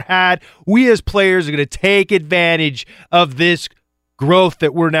we've ever had. We as players are going to take advantage of this growth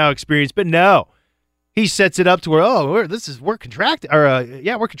that we're now experiencing. But no, he sets it up to where, we're contracting.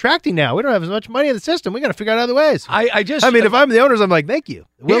 We're contracting now. We don't have as much money in the system. We got to figure out other ways. If I'm the owners, I'm like, thank you.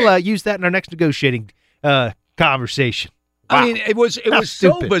 We'll use that in our next negotiating conversation. Wow. I mean, it was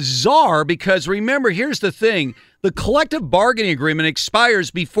so bizarre because remember, here's the thing. The collective bargaining agreement expires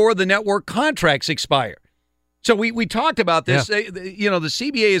before the network contracts expire. So we talked about this. Yeah. The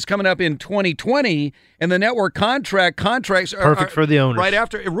CBA is coming up in 2020, and the network contracts are perfect for the owners. Right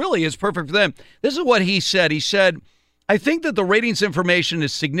after. It really is perfect for them. This is what he said. He said, I think that the ratings information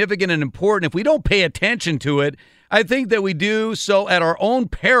is significant and important. If we don't pay attention to it, I think that we do so at our own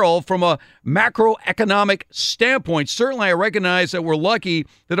peril from a macroeconomic standpoint. Certainly, I recognize that we're lucky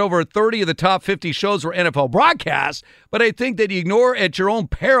that over 30 of the top 50 shows were NFL broadcasts, but I think that you ignore at your own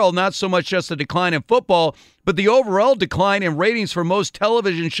peril not so much just the decline in football, but the overall decline in ratings for most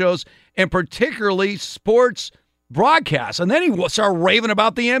television shows, and particularly sports broadcasts. And then he started raving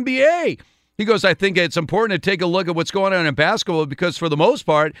about the NBA. He goes, I think it's important to take a look at what's going on in basketball because for the most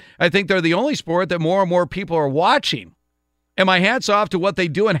part, I think they're the only sport that more and more people are watching. And my hat's off to what they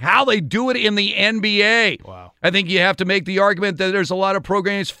do and how they do it in the NBA. Wow. I think you have to make the argument that there's a lot of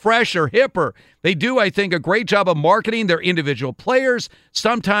programs fresher, hipper. They do, I think, a great job of marketing their individual players.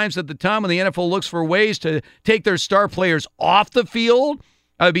 Sometimes at the time when the NFL looks for ways to take their star players off the field,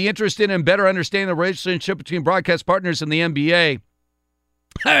 I'd be interested in better understanding the relationship between broadcast partners and the NBA.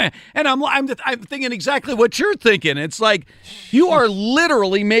 And I'm thinking exactly what you're thinking. It's like you are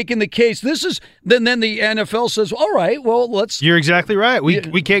literally making the case. This is then the NFL says, all right, well, let's. You're exactly right.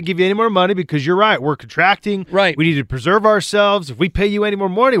 We can't give you any more money because you're right. We're contracting. Right. We need to preserve ourselves. If we pay you any more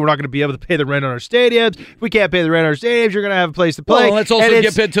money, we're not going to be able to pay the rent on our stadiums. If we can't pay the rent on our stadiums, you're going to have a place to play. Well, let's also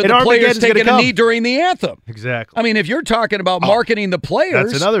get to the players taking a knee during the anthem. Exactly. I mean, if you're talking about marketing the players,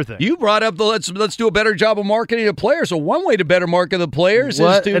 that's another thing. You brought up the let's do a better job of marketing the players. So one way to better market the players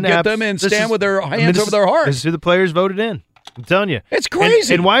is to get them and stand with their hands over their hearts. This is who the players voted in. I'm telling you. It's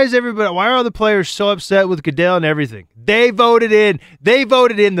crazy. And why are all the players so upset with Goodell and everything? They voted in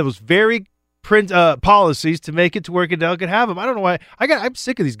those very policies to make it to where Goodell could have them. I don't know why. I'm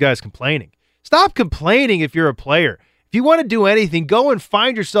sick of these guys complaining. Stop complaining if you're a player. If you want to do anything, go and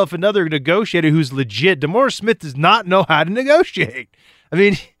find yourself another negotiator who's legit. DeMaurice Smith does not know how to negotiate. I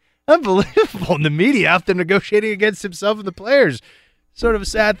mean, unbelievable. And the media out there negotiating against himself and the players. Sort of a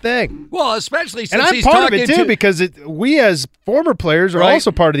sad thing. Well, especially since he's part of it too, because we as former players are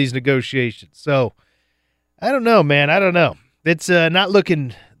also part of these negotiations. So I don't know, man. I don't know. It's not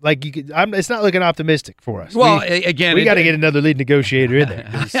looking like you could. It's not looking optimistic for us. Well, we got to get another lead negotiator in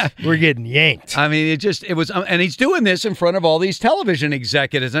there. We're getting yanked. I mean, it was, and he's doing this in front of all these television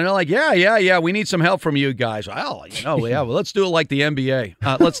executives, and they're like, yeah, we need some help from you guys. Well, well, let's do it like the NBA.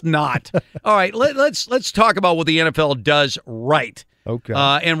 Let's not. All right, let's talk about what the NFL does right. Okay.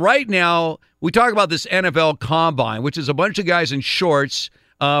 And right now, we talk about this NFL Combine, which is a bunch of guys in shorts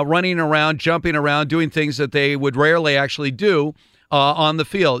running around, jumping around, doing things that they would rarely actually do on the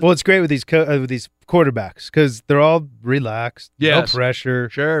field. Well, it's great with these quarterbacks because they're all relaxed, no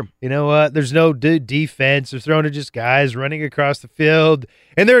pressure. Sure. You know what? There's no defense. They're throwing to just guys running across the field,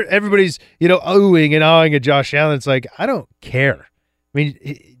 and everybody's oohing and awing at Josh Allen. It's like, I don't care. I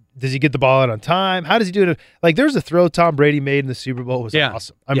mean, does he get the ball out on time? How does he do it? Like, there's a throw Tom Brady made in the Super Bowl. It was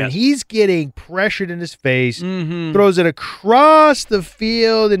awesome. I mean, he's getting pressured in his face, throws it across the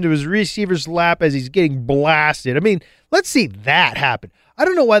field into his receiver's lap as he's getting blasted. I mean, let's see that happen. I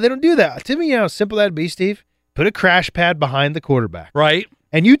don't know why they don't do that. Tell me how simple that'd be, Steve. Put a crash pad behind the quarterback. Right.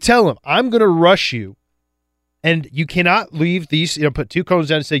 And you tell him, I'm going to rush you. And you cannot leave these, put two cones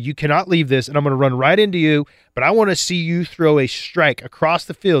down and say, you cannot leave this, and I'm going to run right into you, but I want to see you throw a strike across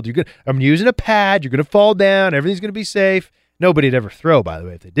the field. I'm using a pad. You're going to fall down. Everything's going to be safe. Nobody'd ever throw, by the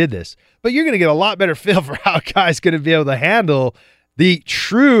way, if they did this. But you're going to get a lot better feel for how a guy's going to be able to handle the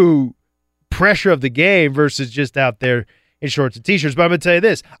true pressure of the game versus just out there in shorts and T-shirts. But I'm going to tell you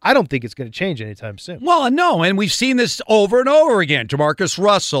this. I don't think it's going to change anytime soon. Well, no, and we've seen this over and over again. Jamarcus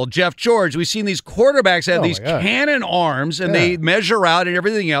Russell, Jeff George. We've seen these quarterbacks have these cannon arms, and they measure out and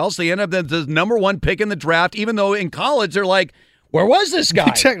everything else. They end up the number one pick in the draft, even though in college they're like, where was this guy?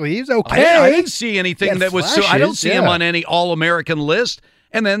 Exactly. He's okay. I didn't see anything that was I don't see him on any All-American list.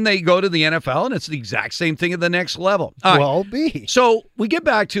 And then they go to the NFL, and it's the exact same thing at the next level. Well, be. So we get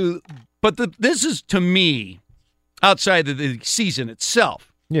back to, but this is, to me, outside of the season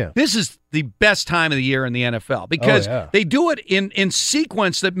itself, this is the best time of the year in the NFL because they do it in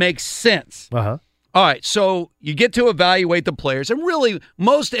sequence that makes sense. Uh-huh. All right, so you get to evaluate the players, and really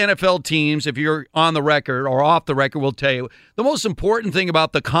most NFL teams, if you're on the record or off the record, will tell you the most important thing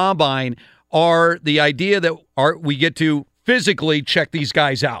about the combine are the idea that we get to physically check these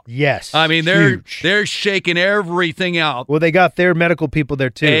guys out. Yes. I mean, they're shaking everything out. Well, they got their medical people there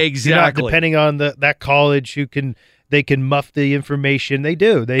too. Exactly. You're not depending on that college they can muff the information. They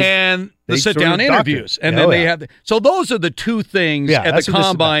do. They sit down interviews. And then they have so those are the two things at the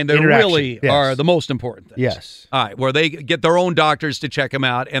combine that really are the most important things. Yes. All right, where they get their own doctors to check them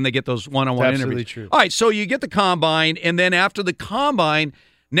out and they get those one-on-one interviews. Absolutely true. All right, so you get the combine, and then after the combine,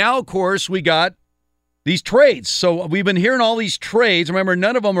 now of course we got these trades. So we've been hearing all these trades. Remember,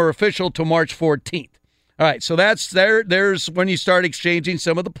 none of them are official till March 14th. All right, so that's there's when you start exchanging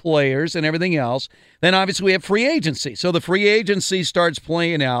some of the players and everything else. Then obviously we have free agency. So the free agency starts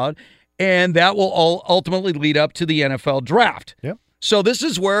playing out, and that will ultimately lead up to the NFL draft. Yep. So this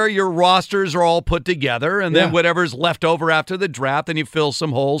is where your rosters are all put together, and then whatever's left over after the draft, then you fill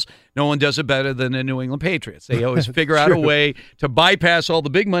some holes. No one does it better than the New England Patriots. They always figure out a way to bypass all the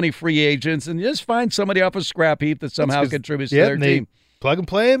big money free agents and just find somebody off a scrap heap that somehow contributes to their team. Plug and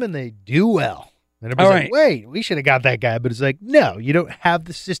play them, and they do well. And everybody's like, wait, we should have got that guy. But it's like, no, you don't have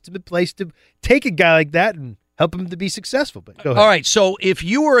the system in place to take a guy like that and help him to be successful. But go ahead. All right, so if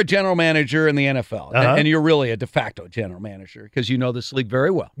you were a general manager in the NFL, and you're really a de facto general manager because you know this league very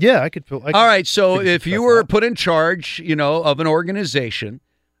well. Yeah, I could. All right, so if you were put in charge, of an organization,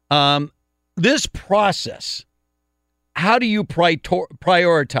 this process, how do you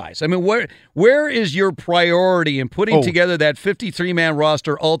prioritize? I mean, where is your priority in putting together that 53-man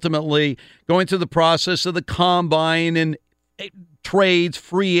roster, ultimately going through the process of the combine and trades,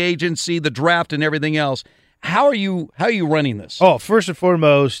 free agency, the draft, and everything else? How are you running this? Oh, first and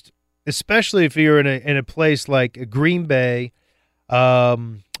foremost, especially if you're in a place like Green Bay,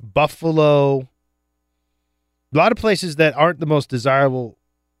 Buffalo, a lot of places that aren't the most desirable.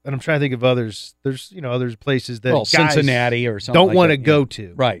 And I'm trying to think of others. There's other places that guys Cincinnati or something don't want to go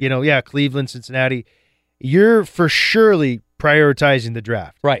to. Right. Cleveland, Cincinnati. You're for surely prioritizing the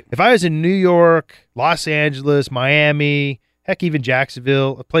draft. Right. If I was in New York, Los Angeles, Miami, heck, even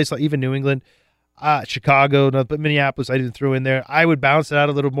Jacksonville, a place like even New England, Chicago, but Minneapolis I didn't throw in there, I would balance it out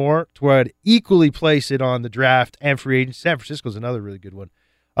a little more to where I'd equally place it on the draft and free agency. San Francisco's another really good one.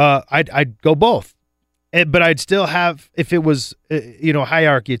 I'd go both. But I'd still have, if it was,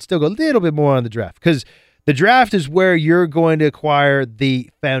 hierarchy, it'd still go a little bit more on the draft because the draft is where you're going to acquire the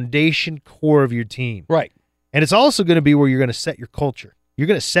foundation core of your team. Right. And it's also going to be where you're going to set your culture. You're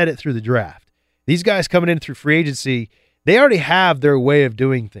going to set it through the draft. These guys coming in through free agency, they already have their way of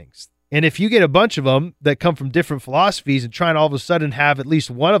doing things. And if you get a bunch of them that come from different philosophies and try and all of a sudden have at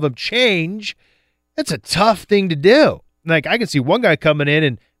least one of them change, that's a tough thing to do. Like, I can see one guy coming in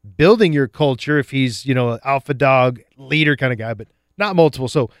and building your culture if he's, an alpha dog leader kind of guy, but not multiple.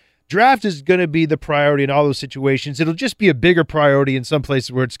 So draft is going to be the priority in all those situations. It'll just be a bigger priority in some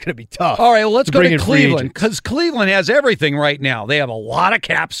places where it's going to be tough. All right, well, let's go to Cleveland because Cleveland has everything right now. They have a lot of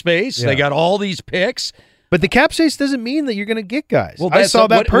cap space. Yeah. They got all these picks. But the cap space doesn't mean that you're going to get guys. Well, I saw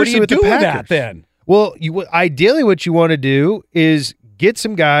that person with the Packers. What do you do with that then? Well, ideally what you want to do is get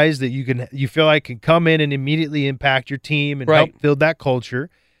some guys that you feel like can come in and immediately impact your team and help build that culture.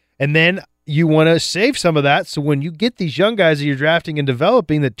 And then you want to save some of that so when you get these young guys that you're drafting and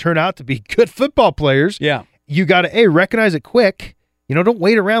developing that turn out to be good football players, you got to, recognize it quick. Don't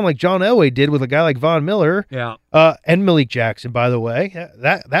wait around like John Elway did with a guy like Von Miller and Malik Jackson, by the way.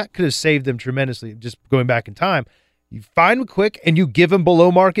 That could have saved them tremendously just going back in time. You find them quick and you give them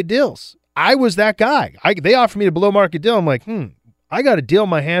below-market deals. I was that guy. They offered me a below-market deal. I'm like, I got a deal in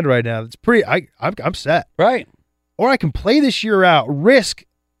my hand right now. It's pretty. I'm set. Right. Or I can play this year out, risk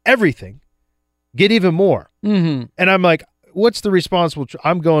everything, get even more. Mm-hmm. And I'm like, what's the responsible?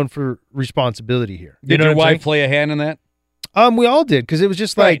 I'm going for responsibility here. Did your wife play a hand in that? We all did because it was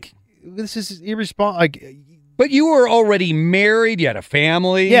just like this is irresponsible. Like, But you were already married. You had a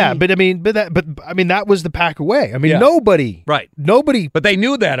family. Yeah, but that was the Packer way. I mean, Yeah. nobody. But they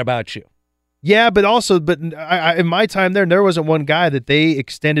knew that about you. Yeah, but I, in my time there wasn't one guy that they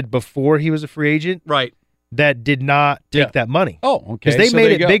extended before he was a free agent. Right. That did not take that money. Oh, okay. Because they So made there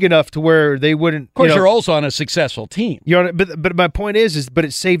you it go. big enough to where they wouldn't. Of course, you're also on a successful team. But my point is but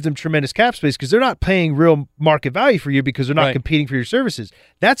it saved them tremendous cap space because they're not paying real market value for you because they're not competing for your services.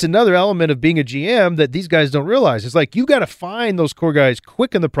 That's another element of being a GM that these guys don't realize. It's like you got to find those core guys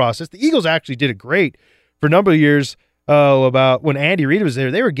quick in the process. The Eagles actually did it great for a number of years. About when Andy Reid was there,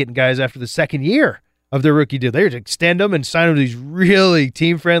 they were getting guys after the second year of their rookie deal. They would extend them and sign them to these really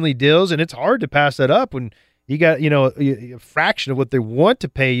team-friendly deals, and it's hard to pass that up when you got, a fraction of what they want to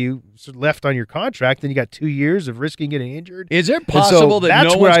pay you left on your contract, then you got 2 years of risking getting injured. Is it possible that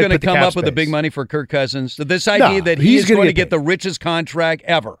no one's going to come up with the big money for Kirk Cousins? This idea that he's going to get the richest contract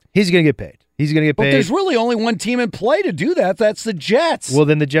ever. He's going to get paid. He's going to get paid. But there's really only one team in play to do that. That's the Jets. Well,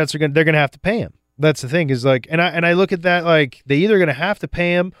 then the Jets they're going to have to pay him. That's the thing is and I look at that like they either going to have to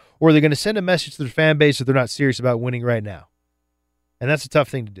pay him or they're going to send a message to their fan base that they're not serious about winning right now. And that's a tough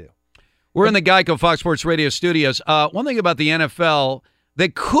thing to do. We're in the Geico Fox Sports Radio studios. One thing about the NFL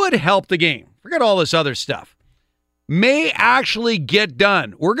that could help the game, forget all this other stuff, may actually get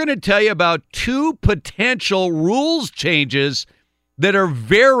done. We're going to tell you about 2 potential rules changes that are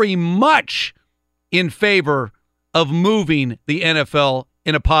very much in favor of moving the NFL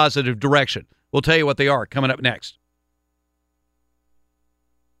in a positive direction. We'll tell you what they are coming up next.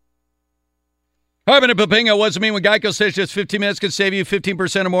 Harbin and Papinga, what's it mean when Geico says just 15 minutes could save you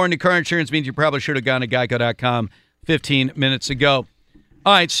 15% or more in your car insurance? Means you probably should have gone to geico.com 15 minutes ago.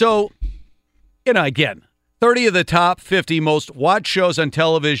 All right, so, again, 30 of the top 50 most watched shows on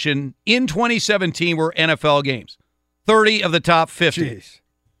television in 2017 were NFL games. 30 of the top 50. Jeez.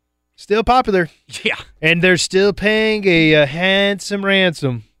 Still popular. Yeah. And they're still paying a handsome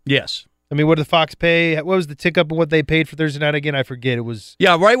ransom. Yes. I mean, what did the Fox pay? What was the tick up of what they paid for Thursday night again? I forget. It was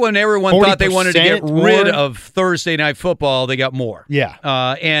right when everyone thought they wanted to get more? rid of Thursday night football, they got more. Yeah.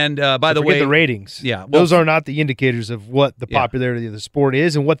 By the way, the ratings. Yeah. Those are not the indicators of what the popularity of the sport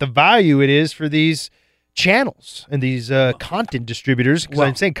is and what the value it is for these channels and these content distributors. Because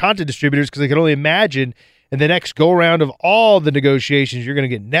I'm saying content distributors because I can only imagine in the next go-round of all the negotiations, you're going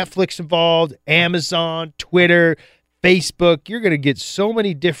to get Netflix involved, Amazon, Twitter, Facebook. You're going to get so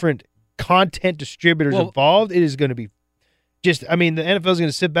many different content distributors involved. It is going to be the NFL is going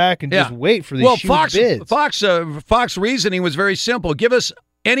to sit back and just wait for these huge bids. Fox reasoning was very simple. Give us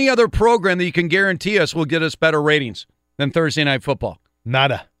any other program that you can guarantee us will get us better ratings than Thursday Night Football.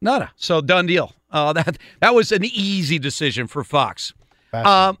 Nada. So done deal. That was an easy decision for Fox.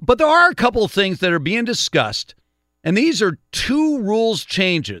 But there are a couple of things that are being discussed, and these are 2 rules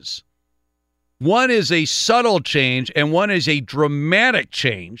changes. One is a subtle change, and one is a dramatic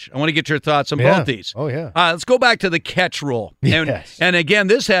change. I want to get your thoughts on both these. Oh, yeah. Let's go back to the catch rule. Yes. And again,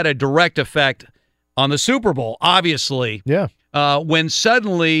 this had a direct effect on the Super Bowl, obviously. Yeah. When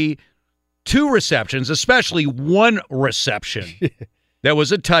suddenly 2 receptions, especially one reception that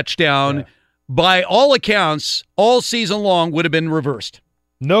was a touchdown, by all accounts, all season long would have been reversed.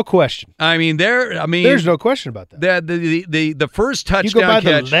 No question. There's no question about that. The first touchdown you go by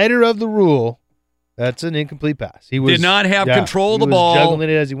catch, the letter of the rule. That's an incomplete pass. He did not have control of the ball, juggling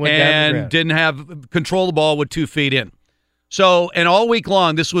it as he went down the ground. Didn't have control of the ball with 2 feet in. So, and all week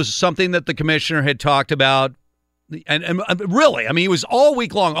long, this was something that the commissioner had talked about, and really, it was all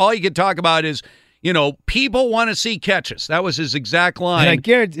week long. All you could talk about is, people want to see catches. That was his exact line. And I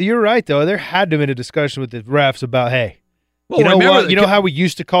guarantee you're right, though. There had to have been a discussion with the refs about, hey. Well, you know what? You know how we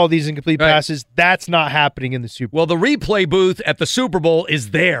used to call these incomplete passes? That's not happening in the Super Bowl. Well, the replay booth at the Super Bowl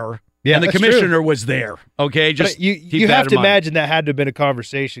is there, and the commissioner was there. Okay, just you have to imagine that had to have been a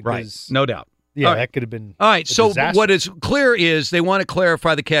conversation. Right, no doubt. Yeah, that could have been all right. So disaster. What is clear is they want to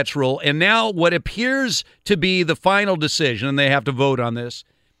clarify the catch rule, and now what appears to be the final decision, and they have to vote on this,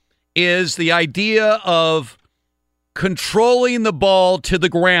 is the idea of controlling the ball to the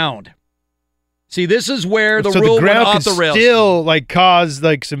ground. See, this is where the rule went off the rails. Still, cause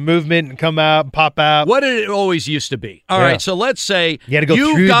some movement and come out and pop out. What did it always used to be? All right, so let's say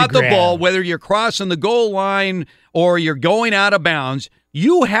you've got the ball, whether you're crossing the goal line or you're going out of bounds,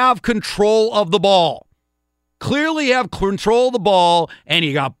 you have control of the ball. Clearly have control of the ball, and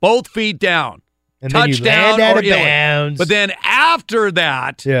you got both feet down. And then you land out of bounds. But then after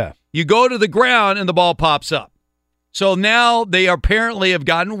that, you go to the ground and the ball pops up. So now they apparently have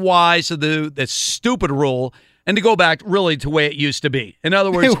gotten wise to the stupid rule and to go back really to the way it used to be. In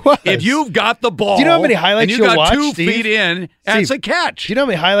other words, It was. if you've got the ball, Do you know how many highlights and you you'll got watch, 2 Steve? feet in, that's a catch. Do you know how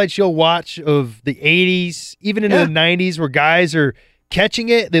many highlights you'll watch of the 80s, even into the 90s, where guys are catching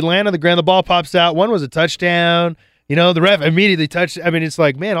it, they land on the ground, the ball pops out. One was a touchdown. You know, the ref immediately touched. I mean, it's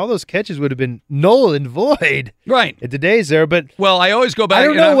like, man, all those catches would have been null and void. Right. At today's there, but well, I always go back. I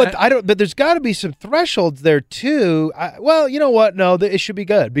don't know but there's got to be some thresholds there too. Well, you know what? No, it should be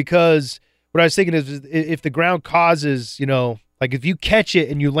good, because what I was thinking is if the ground causes, you know, like if you catch it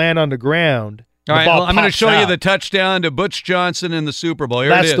and you land on the ground. All right, well, I'm going to show you the touchdown to Butch Johnson in the Super Bowl. Here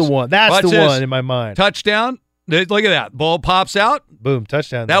That's it is. the one. That's Watch the this. one in my mind. Touchdown. Look at that. Ball pops out. Boom,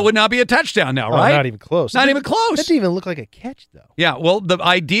 touchdown. That would not be a touchdown now, right? Not even close. Not even close. That didn't even look like a catch, though. Yeah, well, the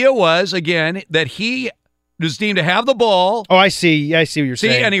idea was, again, that he was deemed to have the ball. Oh, I see. I see what you're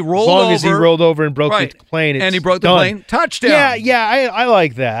saying. And he rolled over. As long over. as he rolled over and broke Right. the plane, it's and he broke done. the plane. Touchdown. Yeah, I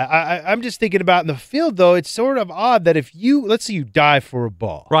like that. I'm just thinking about in the field, though, it's sort of odd that if you, let's say you dive for a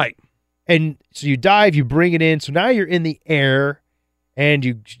ball. Right. And so you dive, you bring it in, so now you're in the air, and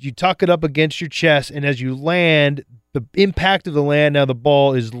you tuck it up against your chest, and as you land, the impact of the land, now the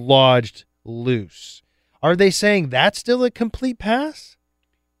ball is lodged loose. Are they saying that's still a complete pass?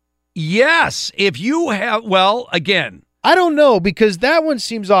 Yes. If you have, well, again. I don't know, because that one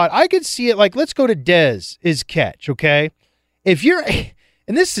seems odd. I could see it like, let's go to Dez's catch, okay? If you're,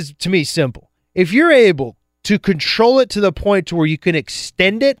 and this is, to me, simple. If you're able to control it to the point to where you can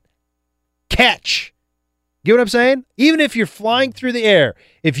extend it, catch. Get what I'm saying? Even if you're flying through the air,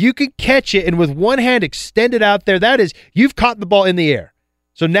 if you can catch it and with one hand extend it out there, that is, you've caught the ball in the air.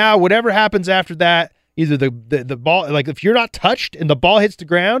 So now whatever happens after that, either the ball, like if you're not touched and the ball hits the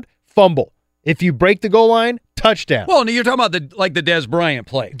ground, fumble. If you break the goal line, touchdown. Well, you're talking about the Dez Bryant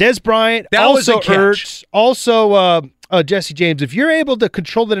play. Dez Bryant, that also was a catch. Ertz, also Jesse James. If you're able to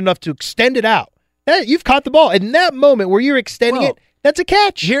control it enough to extend it out, you've caught the ball. In that moment where you're extending it, that's a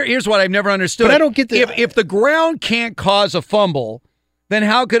catch. Here's what I've never understood. But I don't get the if the ground can't cause a fumble, then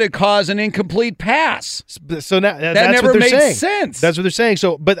how could it cause an incomplete pass? So now that that's never what they're made saying. sense. That's what they're saying.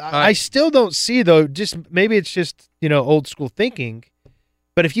 So, but I still don't see though. Just maybe it's just old school thinking.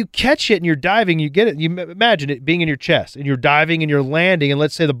 But if you catch it and you're diving, you get it. You imagine it being in your chest, and you're diving and you're landing, and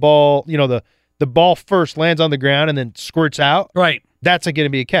let's say the ball, the ball first lands on the ground and then squirts out. Right. That's going to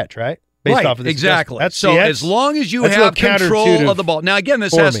be a catch, right? Based off of this. Exactly. That's as long as you have control of the ball. Now, again,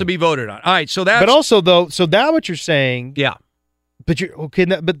 this has to be voted on. All right, so that's... But also, though, so now what you're saying... Yeah. But you're okay.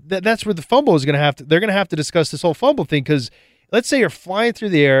 But that's where the fumble is going to have to... They're going to have to discuss this whole fumble thing, because let's say you're flying through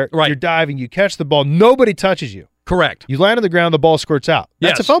the air, you're diving, you catch the ball, nobody touches you. Correct. You land on the ground, the ball squirts out.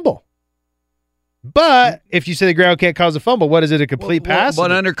 That's a fumble. But if you say the ground can't cause a fumble, what is it, a complete pass?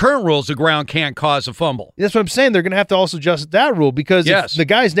 But under current rules, the ground can't cause a fumble. That's what I'm saying. They're going to have to also adjust that rule, because if the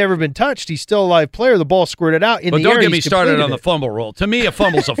guy's never been touched, he's still a live player, the ball squirted out in the air. But don't get me started on the fumble rule. To me, a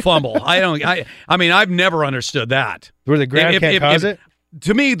fumble's a fumble. I mean, I've never understood that. Where the ground can't cause it?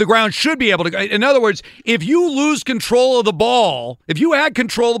 To me, the ground should be able to. In other words, if you lose control of the ball, if you had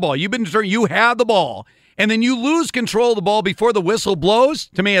control of the ball, you have the ball, and then you lose control of the ball before the whistle blows,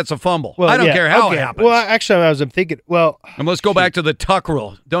 to me, it's a fumble. I don't care how it happens. Well, actually, I'm thinking, and let's go back to the tuck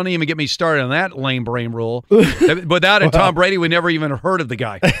rule. Don't even get me started on that lame brain rule. Without it, Tom Brady would never even have heard of the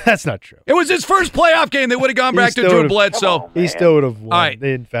guy. That's not true. It was his first playoff game. They would have gone back to Drew Bledsoe. He still would have won. All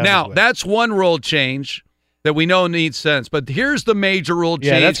right. Now, that's one rule change that we know needs sense. But here's the major rule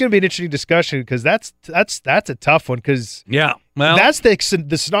change. Yeah, that's going to be an interesting discussion, because that's a tough one. Because that's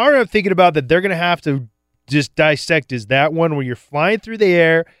the scenario I'm thinking about that they're going to have to just dissect, is that one where you're flying through the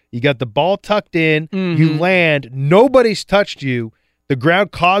air, you got the ball tucked in, you land, nobody's touched you, the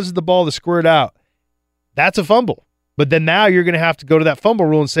ground causes the ball to squirt out. That's a fumble. But then now you're going to have to go to that fumble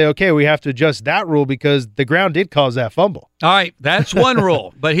rule and say, okay, we have to adjust that rule because the ground did cause that fumble. All right, that's one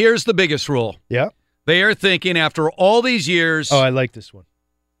rule. But here's the biggest rule. Yeah. They are thinking, after all these years. Oh, I like this one.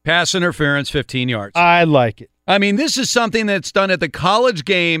 Pass interference, 15 yards. I like it. I mean, this is something that's done at the college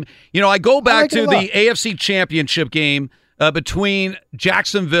game. I go back to the AFC Championship game between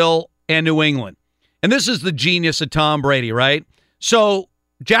Jacksonville and New England. And this is the genius of Tom Brady, right? So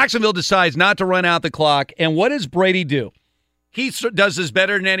Jacksonville decides not to run out the clock. And what does Brady do? He does this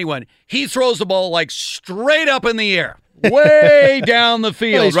better than anyone. He throws the ball like straight up in the air, way down the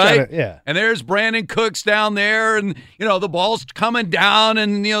field, right? And there's Brandon Cooks down there, and, the ball's coming down,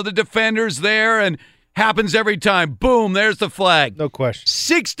 and, the defender's there, and happens every time. Boom, there's the flag. No question.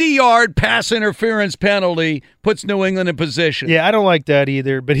 60-yard pass interference penalty puts New England in position. Yeah, I don't like that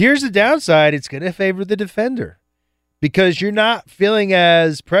either. But here's the downside. It's going to favor the defender, because you're not feeling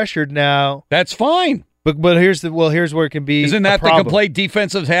as pressured now. That's fine. But here's where it can be. Isn't that the complaint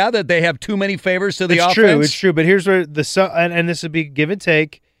defensives have, that they have too many favors to the offense? It's true. But here's where and this would be give and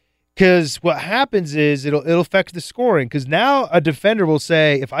take, because what happens is it'll affect the scoring. Because now a defender will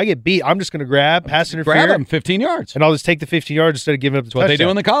say, if I get beat, I'm just going to pass interference, grab him 15 yards, and I'll just take the 15 yards instead of giving up the touchdown. What they do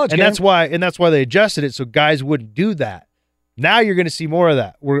in the college game. That's why they adjusted it so guys wouldn't do that. Now you're going to see more of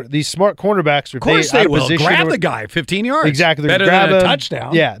that. Where these smart cornerbacks are, of course, they will grab the guy 15 yards. Exactly, better grab than a him.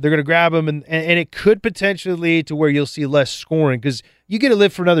 touchdown. Yeah, they're going to grab him, and it could potentially lead to where you'll see less scoring because you get to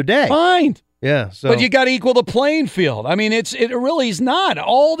live for another day. Fine. Yeah, but you got to equal the playing field. I mean, it really is not.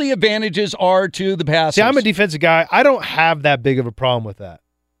 All the advantages are to the passers. See, I'm a defensive guy. I don't have that big of a problem with that.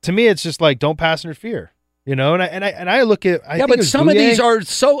 To me, it's just like don't pass interfere. And I look at but some of these are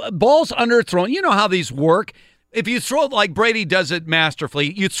balls underthrown. You know how these work. If you throw it like Brady does it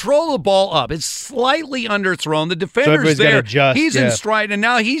masterfully, you throw the ball up. It's slightly underthrown. The defender's there. Adjust, he's in stride, and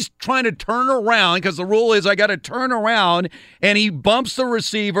now he's trying to turn around because the rule is I got to turn around, and he bumps the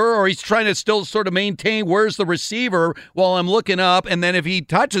receiver, or he's trying to still sort of maintain where's the receiver while I'm looking up, and then if he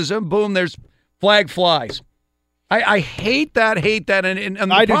touches him, boom, there's flag flies. I hate that, and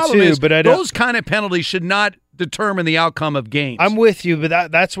the problem is those kind of penalties should not determine the outcome of games. I'm with you,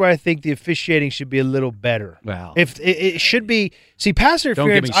 but that's where I think the officiating should be a little better. Wow. If it should be, see, pass interference.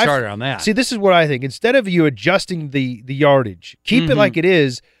 Don't get me started on that. See, this is what I think. Instead of you adjusting the yardage, keep it like it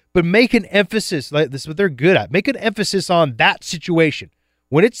is, but make an emphasis. Like this is what they're good at. Make an emphasis on that situation.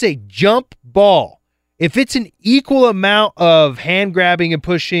 When it's a jump ball, if it's an equal amount of hand grabbing and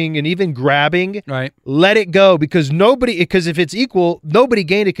pushing and even grabbing, right, let it go because if it's equal, nobody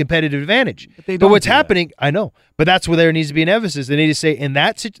gained a competitive advantage. But what's happening, I know, but that's where there needs to be an emphasis. They need to say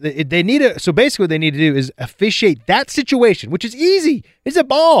so basically what they need to do is officiate that situation, which is easy. It's a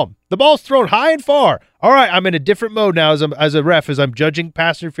bomb. The ball's thrown high and far. All right, I'm in a different mode now as a ref, as I'm judging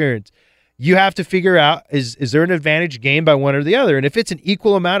pass interference. You have to figure out, is there an advantage gained by one or the other? And if it's an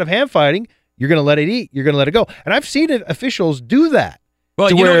equal amount of hand fighting, you're going to let it eat. You're going to let it go. And I've seen officials do that.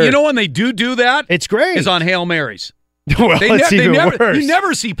 Well, you know when they do that? It's great. Is on Hail Marys. Well, it's even worse. You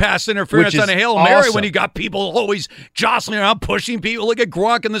never see pass interference on a Hail Mary when you got people always jostling around, pushing people. Look at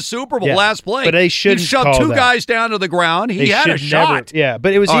Gronk in the Super Bowl last play. But they shouldn't He shoved two guys down to the ground. He had a shot.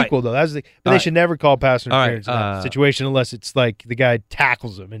 But it was equal, though. They should never call pass interference in that situation unless it's like the guy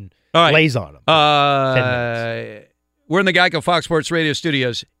tackles him and lays on him. 10 minutes. We're in the Geico Fox Sports Radio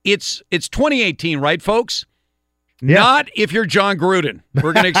studios. It's 2018, right, folks? Yeah. Not if you're John Gruden.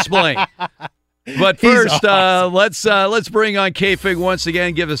 We're going to explain. But first, awesome. Let's bring on K-Fig once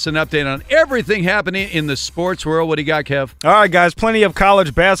again. Give us an update on everything happening in the sports world. What do you got, Kev? All right, guys. Plenty of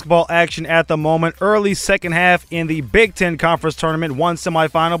college basketball action at the moment. Early second half in the Big Ten Conference Tournament. One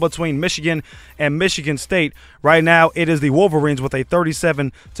semifinal between Michigan and Michigan State. Right now, it is the Wolverines with a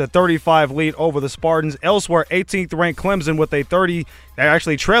 37-35 lead over the Spartans. Elsewhere, 18th ranked Clemson with a they're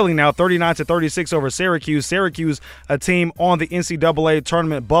actually trailing now 39-36 over Syracuse. Syracuse, a team on the NCAA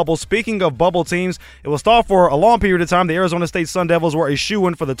tournament bubble. Speaking of bubble teams, it was thought for a long period of time the Arizona State Sun Devils were a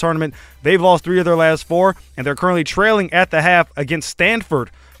shoo-in for the tournament. They've lost 3 of their last 4, and they're currently trailing at the half against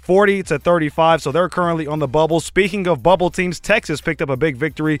Stanford 40-35, so they're currently on the bubble. Speaking of bubble teams, Texas picked up a big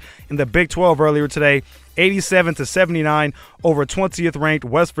victory in the Big 12 earlier today, 87-79 over 20th-ranked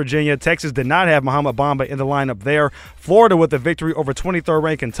West Virginia. Texas did not have Muhammad Bamba in the lineup there. Florida with a victory over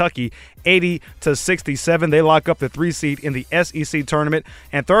 23rd-ranked Kentucky, 80-67. They lock up the 3 seed in the SEC tournament.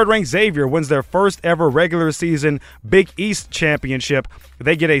 And 3rd-ranked Xavier wins their first ever regular season Big East championship.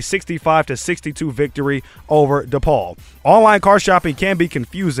 They get a 65-62 victory over DePaul. Online car shopping can be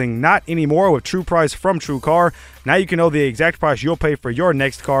confusing. Not anymore with True Price from TrueCar. Now you can know the exact price you'll pay for your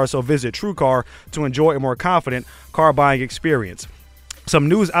next car, so visit TrueCar to enjoy a more confident car buying experience. Some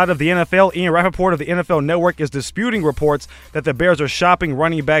news out of the NFL. Ian Rappaport of the NFL Network is disputing reports that the Bears are shopping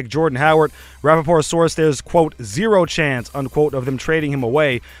running back Jordan Howard. Rappaport's source says, quote, zero chance, unquote, of them trading him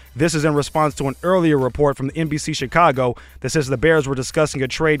away. This is in response to an earlier report from the NBC Chicago that says the Bears were discussing a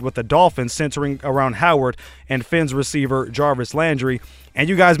trade with the Dolphins centering around Howard and Fins receiver Jarvis Landry. And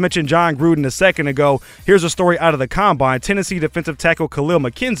you guys mentioned John Gruden a second ago. Here's a story out of the Combine. Tennessee defensive tackle Khalil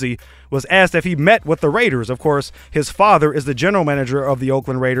McKenzie was asked if he met with the Raiders. Of course, his father is the general manager of the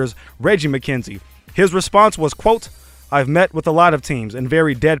Oakland Raiders, Reggie McKenzie. His response was, quote, I've met with a lot of teams in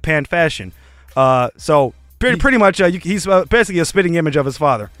very deadpan fashion. So pretty much he's basically a spitting image of his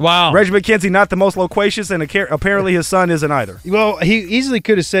father. Wow. Reggie McKenzie, not the most loquacious, and apparently his son isn't either. Well, he easily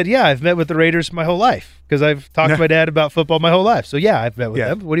could have said, yeah, I've met with the Raiders my whole life because I've talked to my dad about football my whole life. So, yeah, I've met with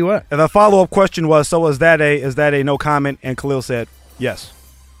them. What do you want? And the follow-up question was, so is that a no comment? And Khalil said, yes.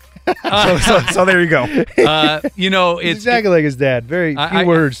 So there you go. It's exactly like his dad. Very few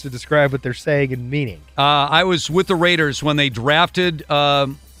words to describe what they're saying and meaning. I was with the Raiders when they drafted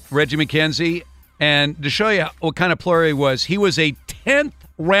Reggie McKenzie, and to show you what kind of player he was a 10th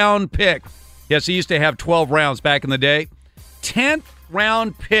round pick. Yes, he used to have 12 rounds back in the day. 10th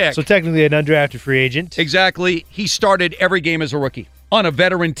round pick. So technically an undrafted free agent. Exactly. He started every game as a rookie on a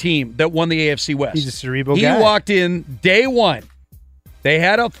veteran team that won the AFC West. He's a cerebral guy. He walked in day one. They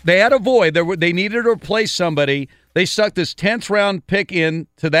had a void. They needed to replace somebody. They stuck this 10th round pick in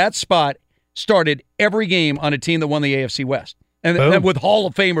to that spot, started every game on a team that won the AFC West. And with Hall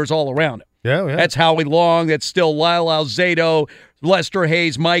of Famers all around him. Yeah. That's Howie Long. That's still Lyle Alzado, Lester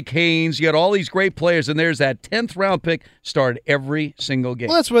Hayes, Mike Haynes. You got all these great players, and there's that 10th round pick started every single game.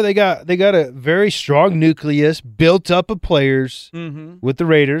 Well, that's where they got a very strong nucleus built up of players with the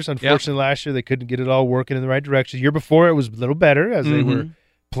Raiders. Unfortunately, last year they couldn't get it all working in the right direction. The year before it was a little better as they were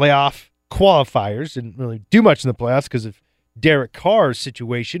playoff qualifiers. Didn't really do much in the playoffs because of Derek Carr's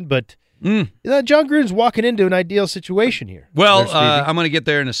situation, but John Gruden's walking into an ideal situation here. Well, I'm going to get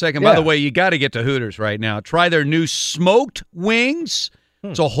there in a second. By the way, you got to get to Hooters right now. Try their new smoked wings.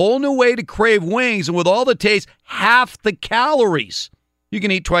 It's a whole new way to crave wings, and with all the taste, half the calories. You can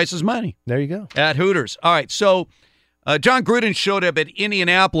eat twice as many. There you go. At Hooters. All right, so John Gruden showed up at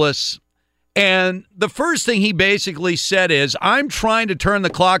Indianapolis, and the first thing he basically said is, I'm trying to turn the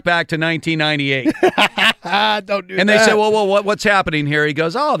clock back to 1998. Don't do that. And they said, well, what's happening here? He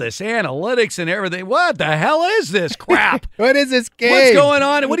goes, this analytics and everything. What the hell is this crap? What is this game? What's going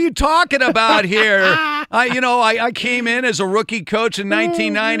on? What are you talking about here? I came in as a rookie coach in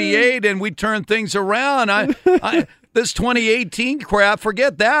 1998, and we turned things around. This 2018 crap,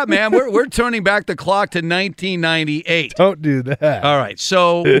 forget that, man. We're turning back the clock to 1998. Don't do that. All right.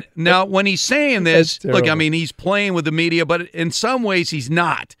 So now when he's saying this, look, I mean, he's playing with the media, but in some ways he's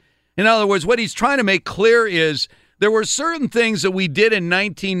not. In other words, what he's trying to make clear is there were certain things that we did in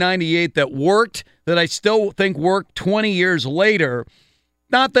 1998 that worked that I still think worked 20 years later.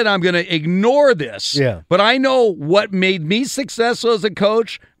 Not that I'm going to ignore this, but I know what made me successful as a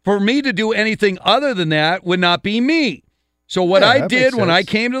coach. For me to do anything other than that would not be me. So what I did when I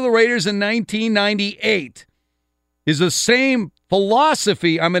came to the Raiders in 1998 is the same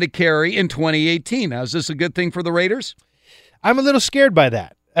philosophy I'm going to carry in 2018. Now, is this a good thing for the Raiders? I'm a little scared by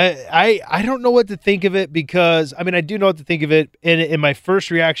that. I don't know what to think of it because, I mean, I do know what to think of it, and my first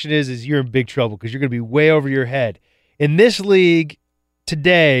reaction is you're in big trouble because you're going to be way over your head. In this league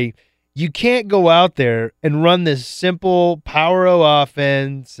today, you can't go out there and run this simple power-o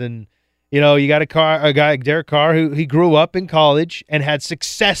offense. And, you got a guy, Derek Carr, who he grew up in college and had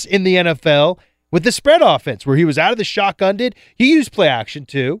success in the NFL with the spread offense where he was out of the shotgun. He used play action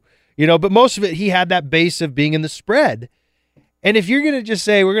too, but most of it he had that base of being in the spread. And if you're going to just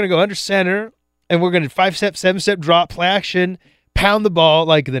say we're going to go under center and we're going to 5-step, 7-step drop, play action, pound the ball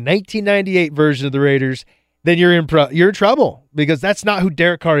like the 1998 version of the Raiders, then you're in trouble because that's not who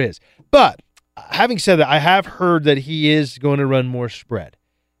Derek Carr is. But having said that, I have heard that he is going to run more spread.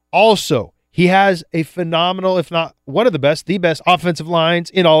 Also, he has a phenomenal, if not one of the best offensive lines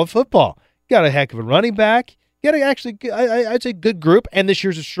in all of football. Got a heck of a running back. Got I'd say good group. And this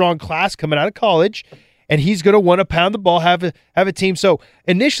year's a strong class coming out of college. And he's going to want to pound the ball, have a team. So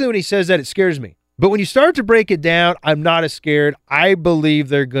initially when he says that, it scares me. But when you start to break it down, I'm not as scared. I believe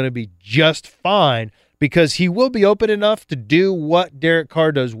they're going to be just fine because he will be open enough to do what Derek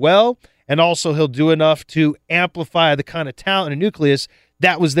Carr does well, and also he'll do enough to amplify the kind of talent and nucleus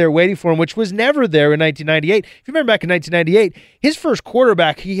that was there waiting for him, which was never there in 1998. If you remember back in 1998, his first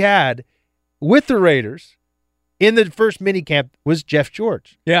quarterback he had with the Raiders in the first minicamp was Jeff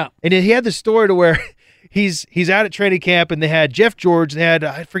George. Yeah. And he had the story to where he's out at training camp, and they had Jeff George, and they had,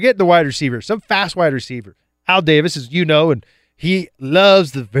 I forget the wide receiver, some fast wide receiver. Al Davis, as you know, and he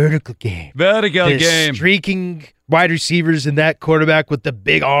loves the vertical game. Streaking wide receivers and that quarterback with the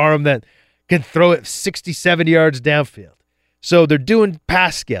big arm that can throw it 60, 70 yards downfield. So they're doing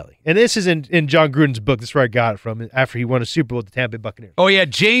pass scaling. And this is in John Gruden's book. That's where I got it from after he won a Super Bowl with the Tampa Bay Buccaneers. Oh, yeah,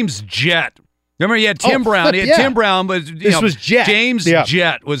 James Jett. Remember, he had Tim Brown. Tim Brown was was Jet. James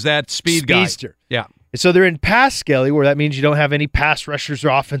Jett was that speedster guy. Yeah. So they're in pass scaling, where that means you don't have any pass rushers or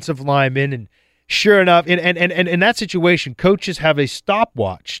offensive linemen. And sure enough, and in that situation, coaches have a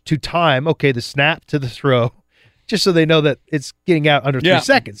stopwatch to time, the snap to the throw, just so they know that it's getting out under 3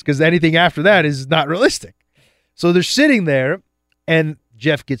 seconds, because anything after that is not realistic. So they're sitting there, and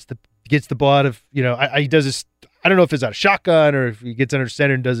Jeff gets the ball out of, he does this, I don't know if it's out of shotgun or if he gets under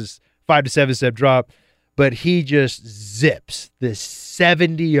center and does this 5 to 7 step drop, but he just zips this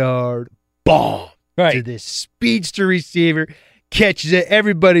 70-yard bomb to this speedster receiver, catches it.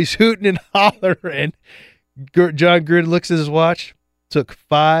 Everybody's hooting and hollering. John Gruden looks at his watch. Took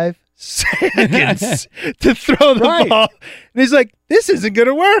 5 seconds to throw the ball. And he's like, this isn't going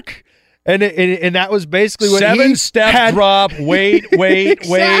to work. And that was basically what 7-step drop, wait,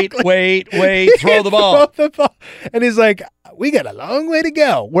 exactly. wait, throw the ball. And he's like, we got a long way to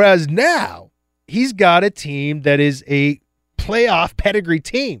go. Whereas now, he's got a team that is a playoff pedigree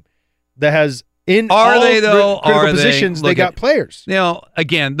team that has critical positions, they got players. Now,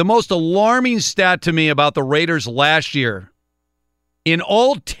 again, the most alarming stat to me about the Raiders last year, in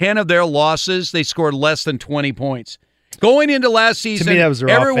all 10 of their losses, they scored less than 20 points. Going into last season, to me, that was their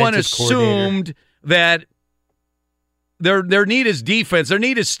everyone assumed that their need is defense. Their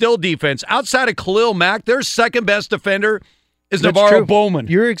need is still defense. Outside of Khalil Mack, their second best defender is Navarro Bowman.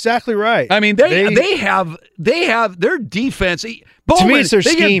 You're exactly right. I mean, they have their defense. Bowman, to me, it's their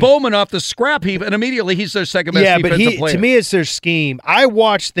scheme. They get Bowman off the scrap heap, and immediately he's their second best defensive player. To me, it's their scheme. I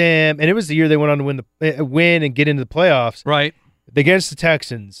watched them, and it was the year they went on to win and get into the playoffs. Right. Against the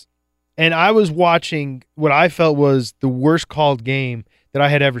Texans. And I was watching what I felt was the worst called game that I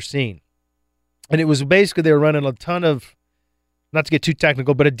had ever seen. And it was basically they were running a ton of, not to get too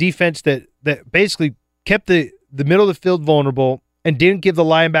technical, but a defense that basically kept the middle of the field vulnerable and didn't give the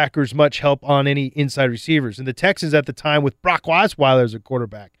linebackers much help on any inside receivers. And the Texans at the time, with Brock Osweiler as a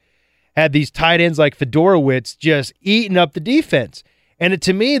quarterback, had these tight ends like Fedorowicz just eating up the defense. And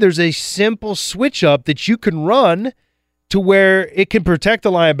to me, there's a simple switch up that you can run to where it can protect the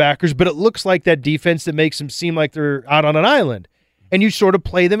linebackers, but it looks like that defense that makes them seem like they're out on an island. And you sort of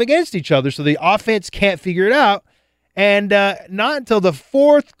play them against each other, so the offense can't figure it out. And not until the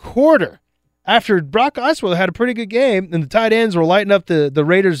fourth quarter, after Brock Osweiler had a pretty good game and the tight ends were lighting up the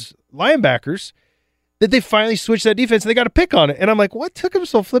Raiders linebackers, that they finally switched that defense and they got a pick on it. And I'm like, what took them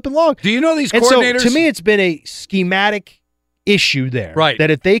so flipping long? Do you know these and coordinators? So, to me, it's been a schematic issue there. Right.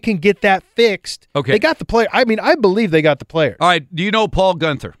 That if they can get that fixed, okay. They got the player. I mean, I believe they got the players. All right. Do you know Paul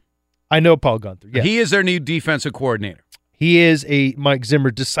Gunther? I know Paul Gunther, yes. He is their new defensive coordinator. He is a Mike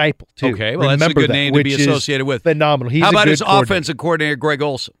Zimmer disciple, too. Okay, well, that's a good name to be associated with. Phenomenal. How about his offensive coordinator, Greg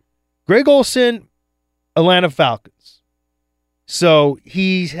Olson? Greg Olson, Atlanta Falcons. So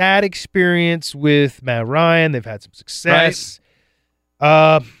he's had experience with Matt Ryan. They've had some success.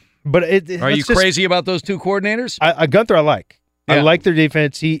 Right. But are you crazy about those two coordinators? Gunther, I like. Yeah. I like their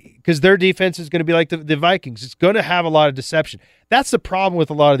defense. Because their defense is going to be like the Vikings. It's going to have a lot of deception. That's the problem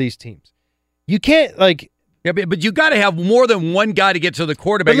with a lot of these teams. You can't Yeah, but you got to have more than one guy to get to the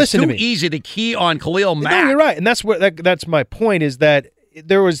quarterback. It's too easy to key on Khalil Mack. No, you're right, and that's my point. Is that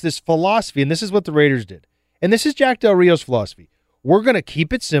there was this philosophy, and this is what the Raiders did, and this is Jack Del Rio's philosophy. We're going to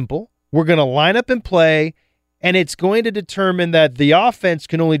keep it simple. We're going to line up and play, and it's going to determine that the offense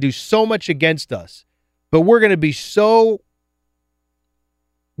can only do so much against us, but we're going to be so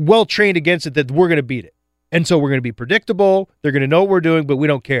well trained against it that we're going to beat it, and so we're going to be predictable. They're going to know what we're doing, but we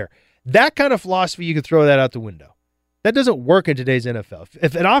don't care. That kind of philosophy, you can throw that out the window. That doesn't work in today's NFL.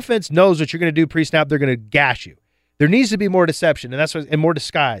 If an offense knows what you're going to do pre-snap, they're going to gash you. There needs to be more deception, and more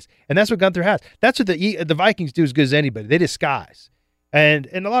disguise, and that's what Gunther has. That's what the Vikings do as good as anybody. They disguise, and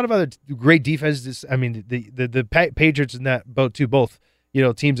a lot of other great defenses. I mean, the Patriots in that boat too. Both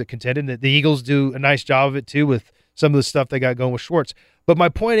teams that contended. The Eagles do a nice job of it too with some of the stuff they got going with Schwartz. But my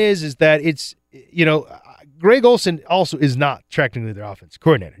point is that it's Greg Olson also is not technically their offense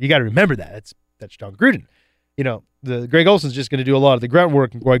coordinator. You got to remember that. That's John Gruden. The Greg Olson's just going to do a lot of the grunt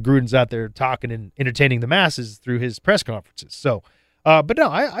work while Gruden's out there talking and entertaining the masses through his press conferences. So, but no,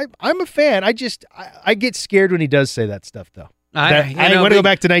 I'm a fan. I get scared when he does say that stuff, though. I want to go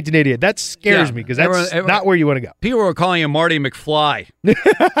back to 1988. That scares me because that's not where you want to go. People were calling him Marty McFly.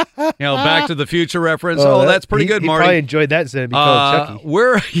 Back to the Future reference. That's pretty good, Marty. He probably enjoyed that instead of being called Chucky.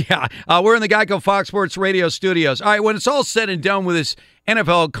 We're in the Geico Fox Sports Radio studios. All right, when it's all said and done with this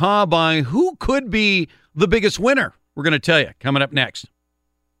NFL Combine, who could be the biggest winner? We're going to tell you coming up next.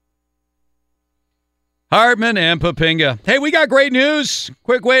 Hartman and Papinga. Hey, we got great news.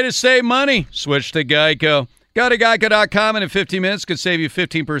 Quick way to save money. Switch to Geico. Go to geico.com and in 15 minutes could save you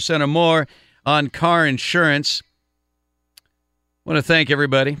 15% or more on car insurance. I want to thank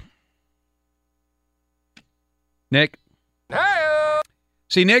everybody. Nick? Hey!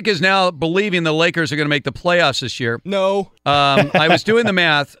 See, Nick is now believing the Lakers are going to make the playoffs this year. No. I was doing the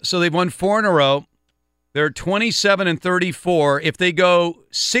math. So they've won 4 in a row. They're 27-34. If they go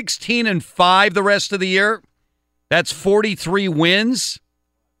 16-5 the rest of the year, that's 43 wins.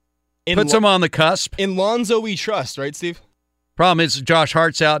 Puts them on the cusp. In Lonzo we trust, right, Steve? Problem is Josh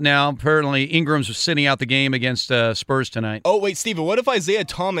Hart's out now. Apparently Ingram's sitting out the game against Spurs tonight. Oh, wait, Steven, what if Isaiah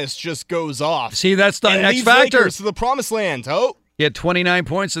Thomas just goes off? See, that's the and X leads factor. Lakers to the promised land. Oh. He had 29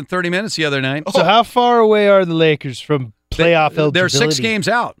 points in 30 minutes the other night. So how far away are the Lakers from playoff eligibility? They're 6 games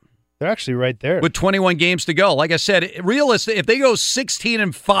out. They're actually right there. With 21 games to go. Like I said, realistic. If they go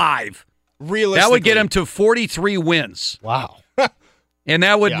 16-5, that would get them to 43 wins. Wow. And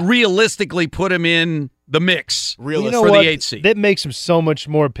that would realistically put him in the mix for the 8th seed. That makes him so much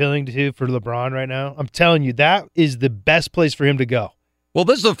more appealing for LeBron right now. I'm telling you, that is the best place for him to go. Well,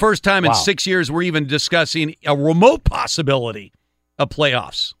 this is the first time in 6 years we're even discussing a remote possibility of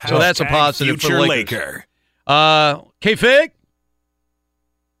playoffs. So that's a positive for the Lakers. K-Fig?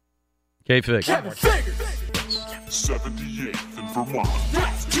 K-Fig. 78th in Vermont.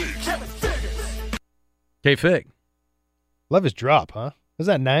 K-Fig. Love his drop, huh? Was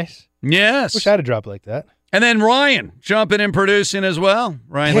that nice? Yes. Wish I had a drop like that. And then Ryan jumping and producing as well.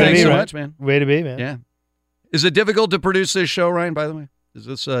 Ryan, thanks so much, man. Way to be, man. Yeah. Is it difficult to produce this show, Ryan, by the way? Is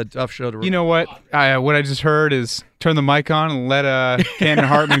this a tough show to run? You know what? What I just heard is turn the mic on and let Cannon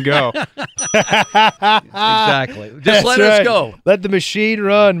Hartman go. Exactly. Just let us go. Let the machine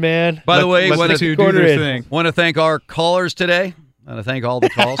run, man. By the way, let the two do their thing. Want to thank our callers today. Want to thank all the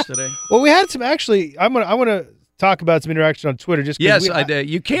calls today. Well, we had some actually. I want to talk about some interaction on Twitter. Just yes,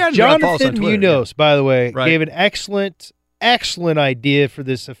 you can. Jonathan Munoz, by the way, right. gave an excellent idea for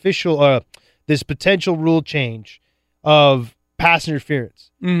this this potential rule change of pass interference.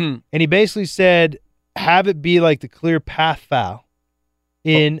 Mm-hmm. And he basically said, have it be like the clear path foul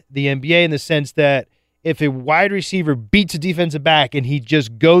in the NBA, in the sense that if a wide receiver beats a defensive back and he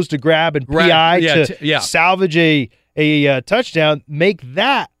just goes to grab and PI to salvage a touchdown, make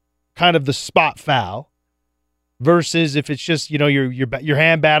that kind of the spot foul. Versus if it's just, your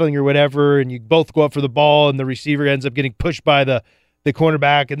hand battling or whatever, and you both go up for the ball and the receiver ends up getting pushed by the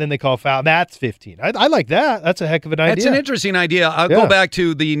cornerback, and then they call foul. That's 15. I like that. That's a heck of an idea. That's an interesting idea. I'll go back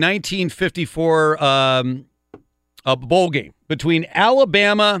to the 1954 bowl game between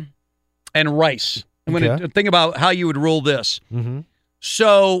Alabama and Rice. I'm going to think about how you would rule this. Mm-hmm.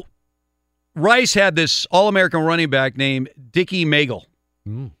 So Rice had this All-American running back named Dickie Magle.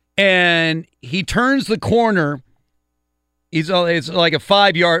 Mm. And he turns the corner. It's like a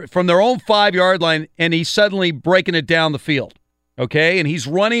 5-yard from their own 5-yard line, and he's suddenly breaking it down the field. Okay, and he's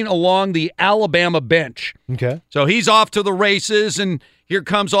running along the Alabama bench. Okay, so he's off to the races, and here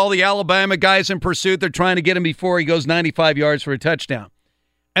comes all the Alabama guys in pursuit. They're trying to get him before he goes 95 yards for a touchdown.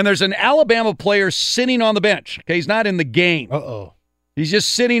 And there's an Alabama player sitting on the bench. Okay, he's not in the game. Uh-oh. He's just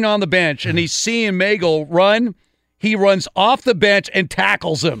sitting on the bench, and he's seeing Magle run. He runs off the bench and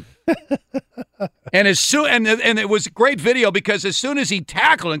tackles him. And it was a great video because as soon as he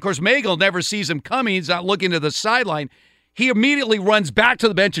tackled, and of course Magle never sees him coming, he's not looking to the sideline. He immediately runs back to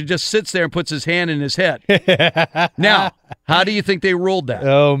the bench and just sits there and puts his hand in his head. Now, how do you think they ruled that?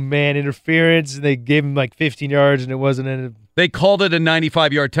 Oh man, interference. They gave him like 15 yards, and it wasn't. They called it a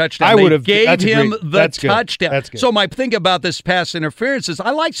 95-yard touchdown. I would have gave him the touchdown. That's good. So my thing about this pass interference is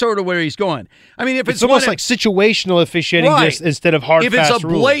I like sort of where he's going. I mean, if it's almost like situational officiating instead of hard. If it's a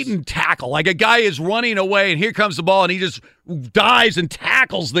blatant tackle, like a guy is running away and here comes the ball and he just dives and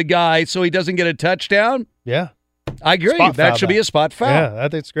tackles the guy so he doesn't get a touchdown. Yeah. I agree. That should be a spot foul. Yeah, I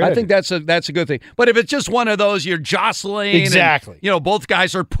think it's great. I think that's a good thing. But if it's just one of those, you're jostling. Exactly. And, both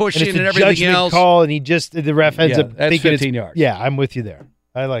guys are pushing and it's everything else. Call and the ref ends up that's thinking 15 yards. Yeah, I'm with you there.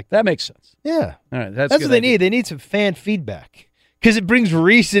 I like that. Makes sense. Yeah. All right. That's what they need. They need some fan feedback because it brings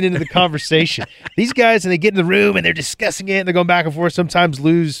reason into the conversation. These guys, and they get in the room and they're discussing it and they're going back and forth, sometimes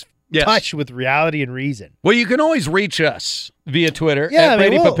lose touch with reality and reason. Well, you can always reach us via Twitter at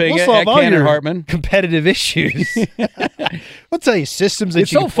Brady Papinga, we'll solve at all Cannon your Hartman. Competitive issues. We'll tell you systems that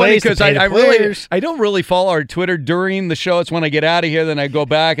it's you so can funny because I don't really follow our Twitter during the show. It's when I get out of here, then I go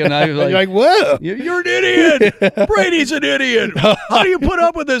back and I'm you're like, whoa, you're an idiot. Brady's an idiot. How do you put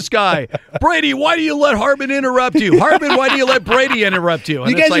up with this guy? Brady, why do you let Hartman interrupt you? Hartman, why do you let Brady interrupt you?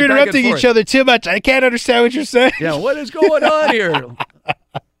 And you guys are interrupting each other too much. I can't understand what you're saying. Yeah, what is going on here?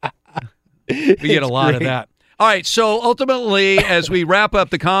 We get a lot of that. All right, so ultimately, as we wrap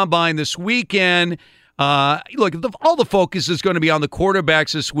up the Combine this weekend, look, all the focus is going to be on the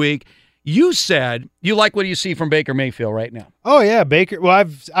quarterbacks this week. You said you like what you see from Baker Mayfield right now. Oh, yeah, Baker. Well,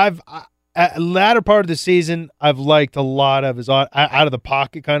 I've latter part of the season, I've liked a lot of his out of the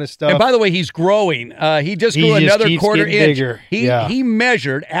pocket kind of stuff. And by the way, he's growing. He just grew another quarter inch. Bigger. He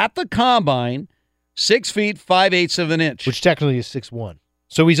measured at the Combine 6 feet 5/8 of an inch, which technically is 6'1".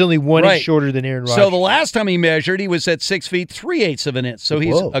 So he's only 1 Right. inch shorter than Aaron Rodgers. So the last time he measured, he was at 6 feet 3/8 of an inch. So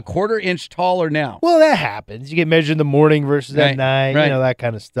he's Whoa. a quarter inch taller now. Well, that happens. You get measured in the morning versus Right, at night, right. that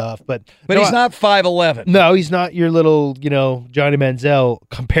kind of stuff. But He's not 5'11". No, he's not your little, Johnny Manziel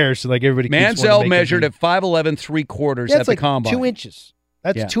comparison like everybody keeps wanting to Manziel make him measured be. at 5'11" 3/4 Yeah, at it's the like combine. 2 inches.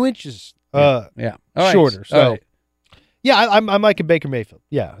 That's Yeah. 2 inches Yeah. All right. shorter. All So, right. yeah, I'm liking Baker Mayfield.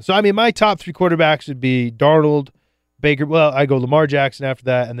 Yeah. So, I mean, my top 3 quarterbacks would be Darnold, Baker. Well, I go Lamar Jackson after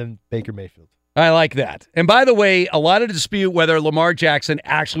that, and then Baker Mayfield. I like that. And by the way, a lot of dispute whether Lamar Jackson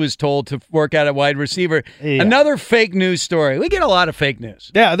actually was told to work out at wide receiver. Yeah. Another fake news story. We get a lot of fake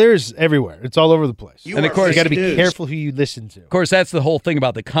news. Yeah, there's everywhere. It's all over the place. And of course, you got to be careful who you listen to. Of course, that's the whole thing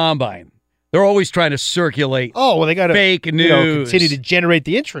about the combine. They're always trying to circulate they got to fake news. continue to generate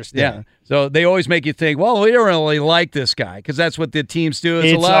the interest. Yeah. There. So they always make you think, well, we don't really like this guy because that's what the teams do.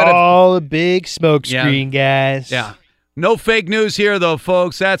 It's a lot all a big smoke Yeah. screen, guys. Yeah. No fake news here, though,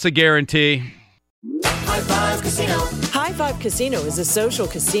 folks. That's a guarantee. High Five Casino. High Five Casino is a social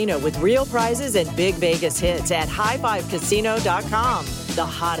casino with real prizes and big Vegas hits at highfivecasino.com. The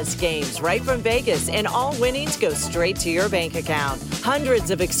hottest games right from Vegas, and all winnings go straight to your bank account.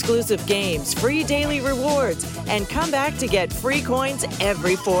 Hundreds of exclusive games, free daily rewards, and come back to get free coins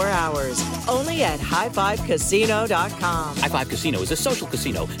every 4 hours. Only at highfivecasino.com. High Five Casino is a social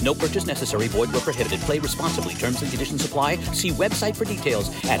casino. No purchase necessary. Void where prohibited. Play responsibly. Terms and conditions apply. See website for details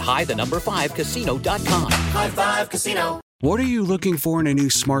at high5casino.com. High Five Casino. What are you looking for in a new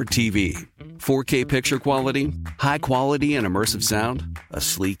smart TV? 4K picture quality? High quality and immersive sound? A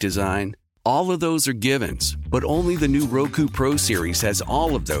sleek design? All of those are givens, but only the new Roku Pro Series has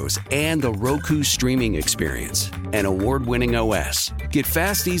all of those and the Roku streaming experience, an award-winning OS. Get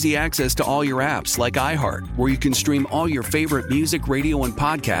fast, easy access to all your apps like iHeart, where you can stream all your favorite music, radio, and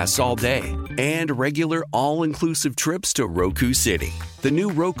podcasts all day, and regular all-inclusive trips to Roku City. The new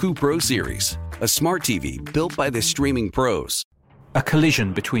Roku Pro Series, a smart TV built by the streaming pros. A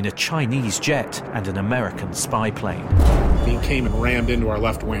collision between a Chinese jet and an American spy plane. He came and rammed into our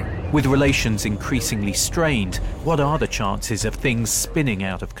left wing. With relations increasingly strained, what are the chances of things spinning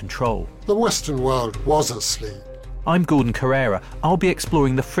out of control? The Western world was asleep. I'm Gordon Carrera. I'll be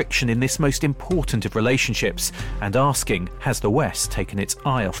exploring the friction in this most important of relationships and asking, has the West taken its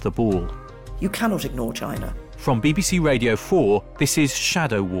eye off the ball? You cannot ignore China. From BBC Radio 4, this is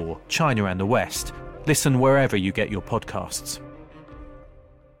Shadow War, China and the West. Listen wherever you get your podcasts.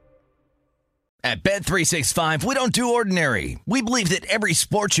 At Bet365, we don't do ordinary. We believe that every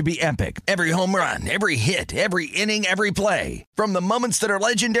sport should be epic. Every home run, every hit, every inning, every play. From the moments that are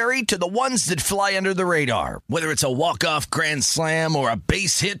legendary to the ones that fly under the radar. Whether it's a walk-off grand slam or a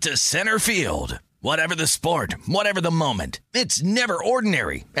base hit to center field. Whatever the sport, whatever the moment, it's never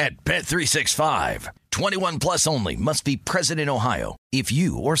ordinary at Bet365. 21 plus only. Must be present in Ohio. If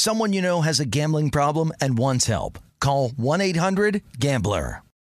you or someone you know has a gambling problem and wants help, call 1-800-GAMBLER.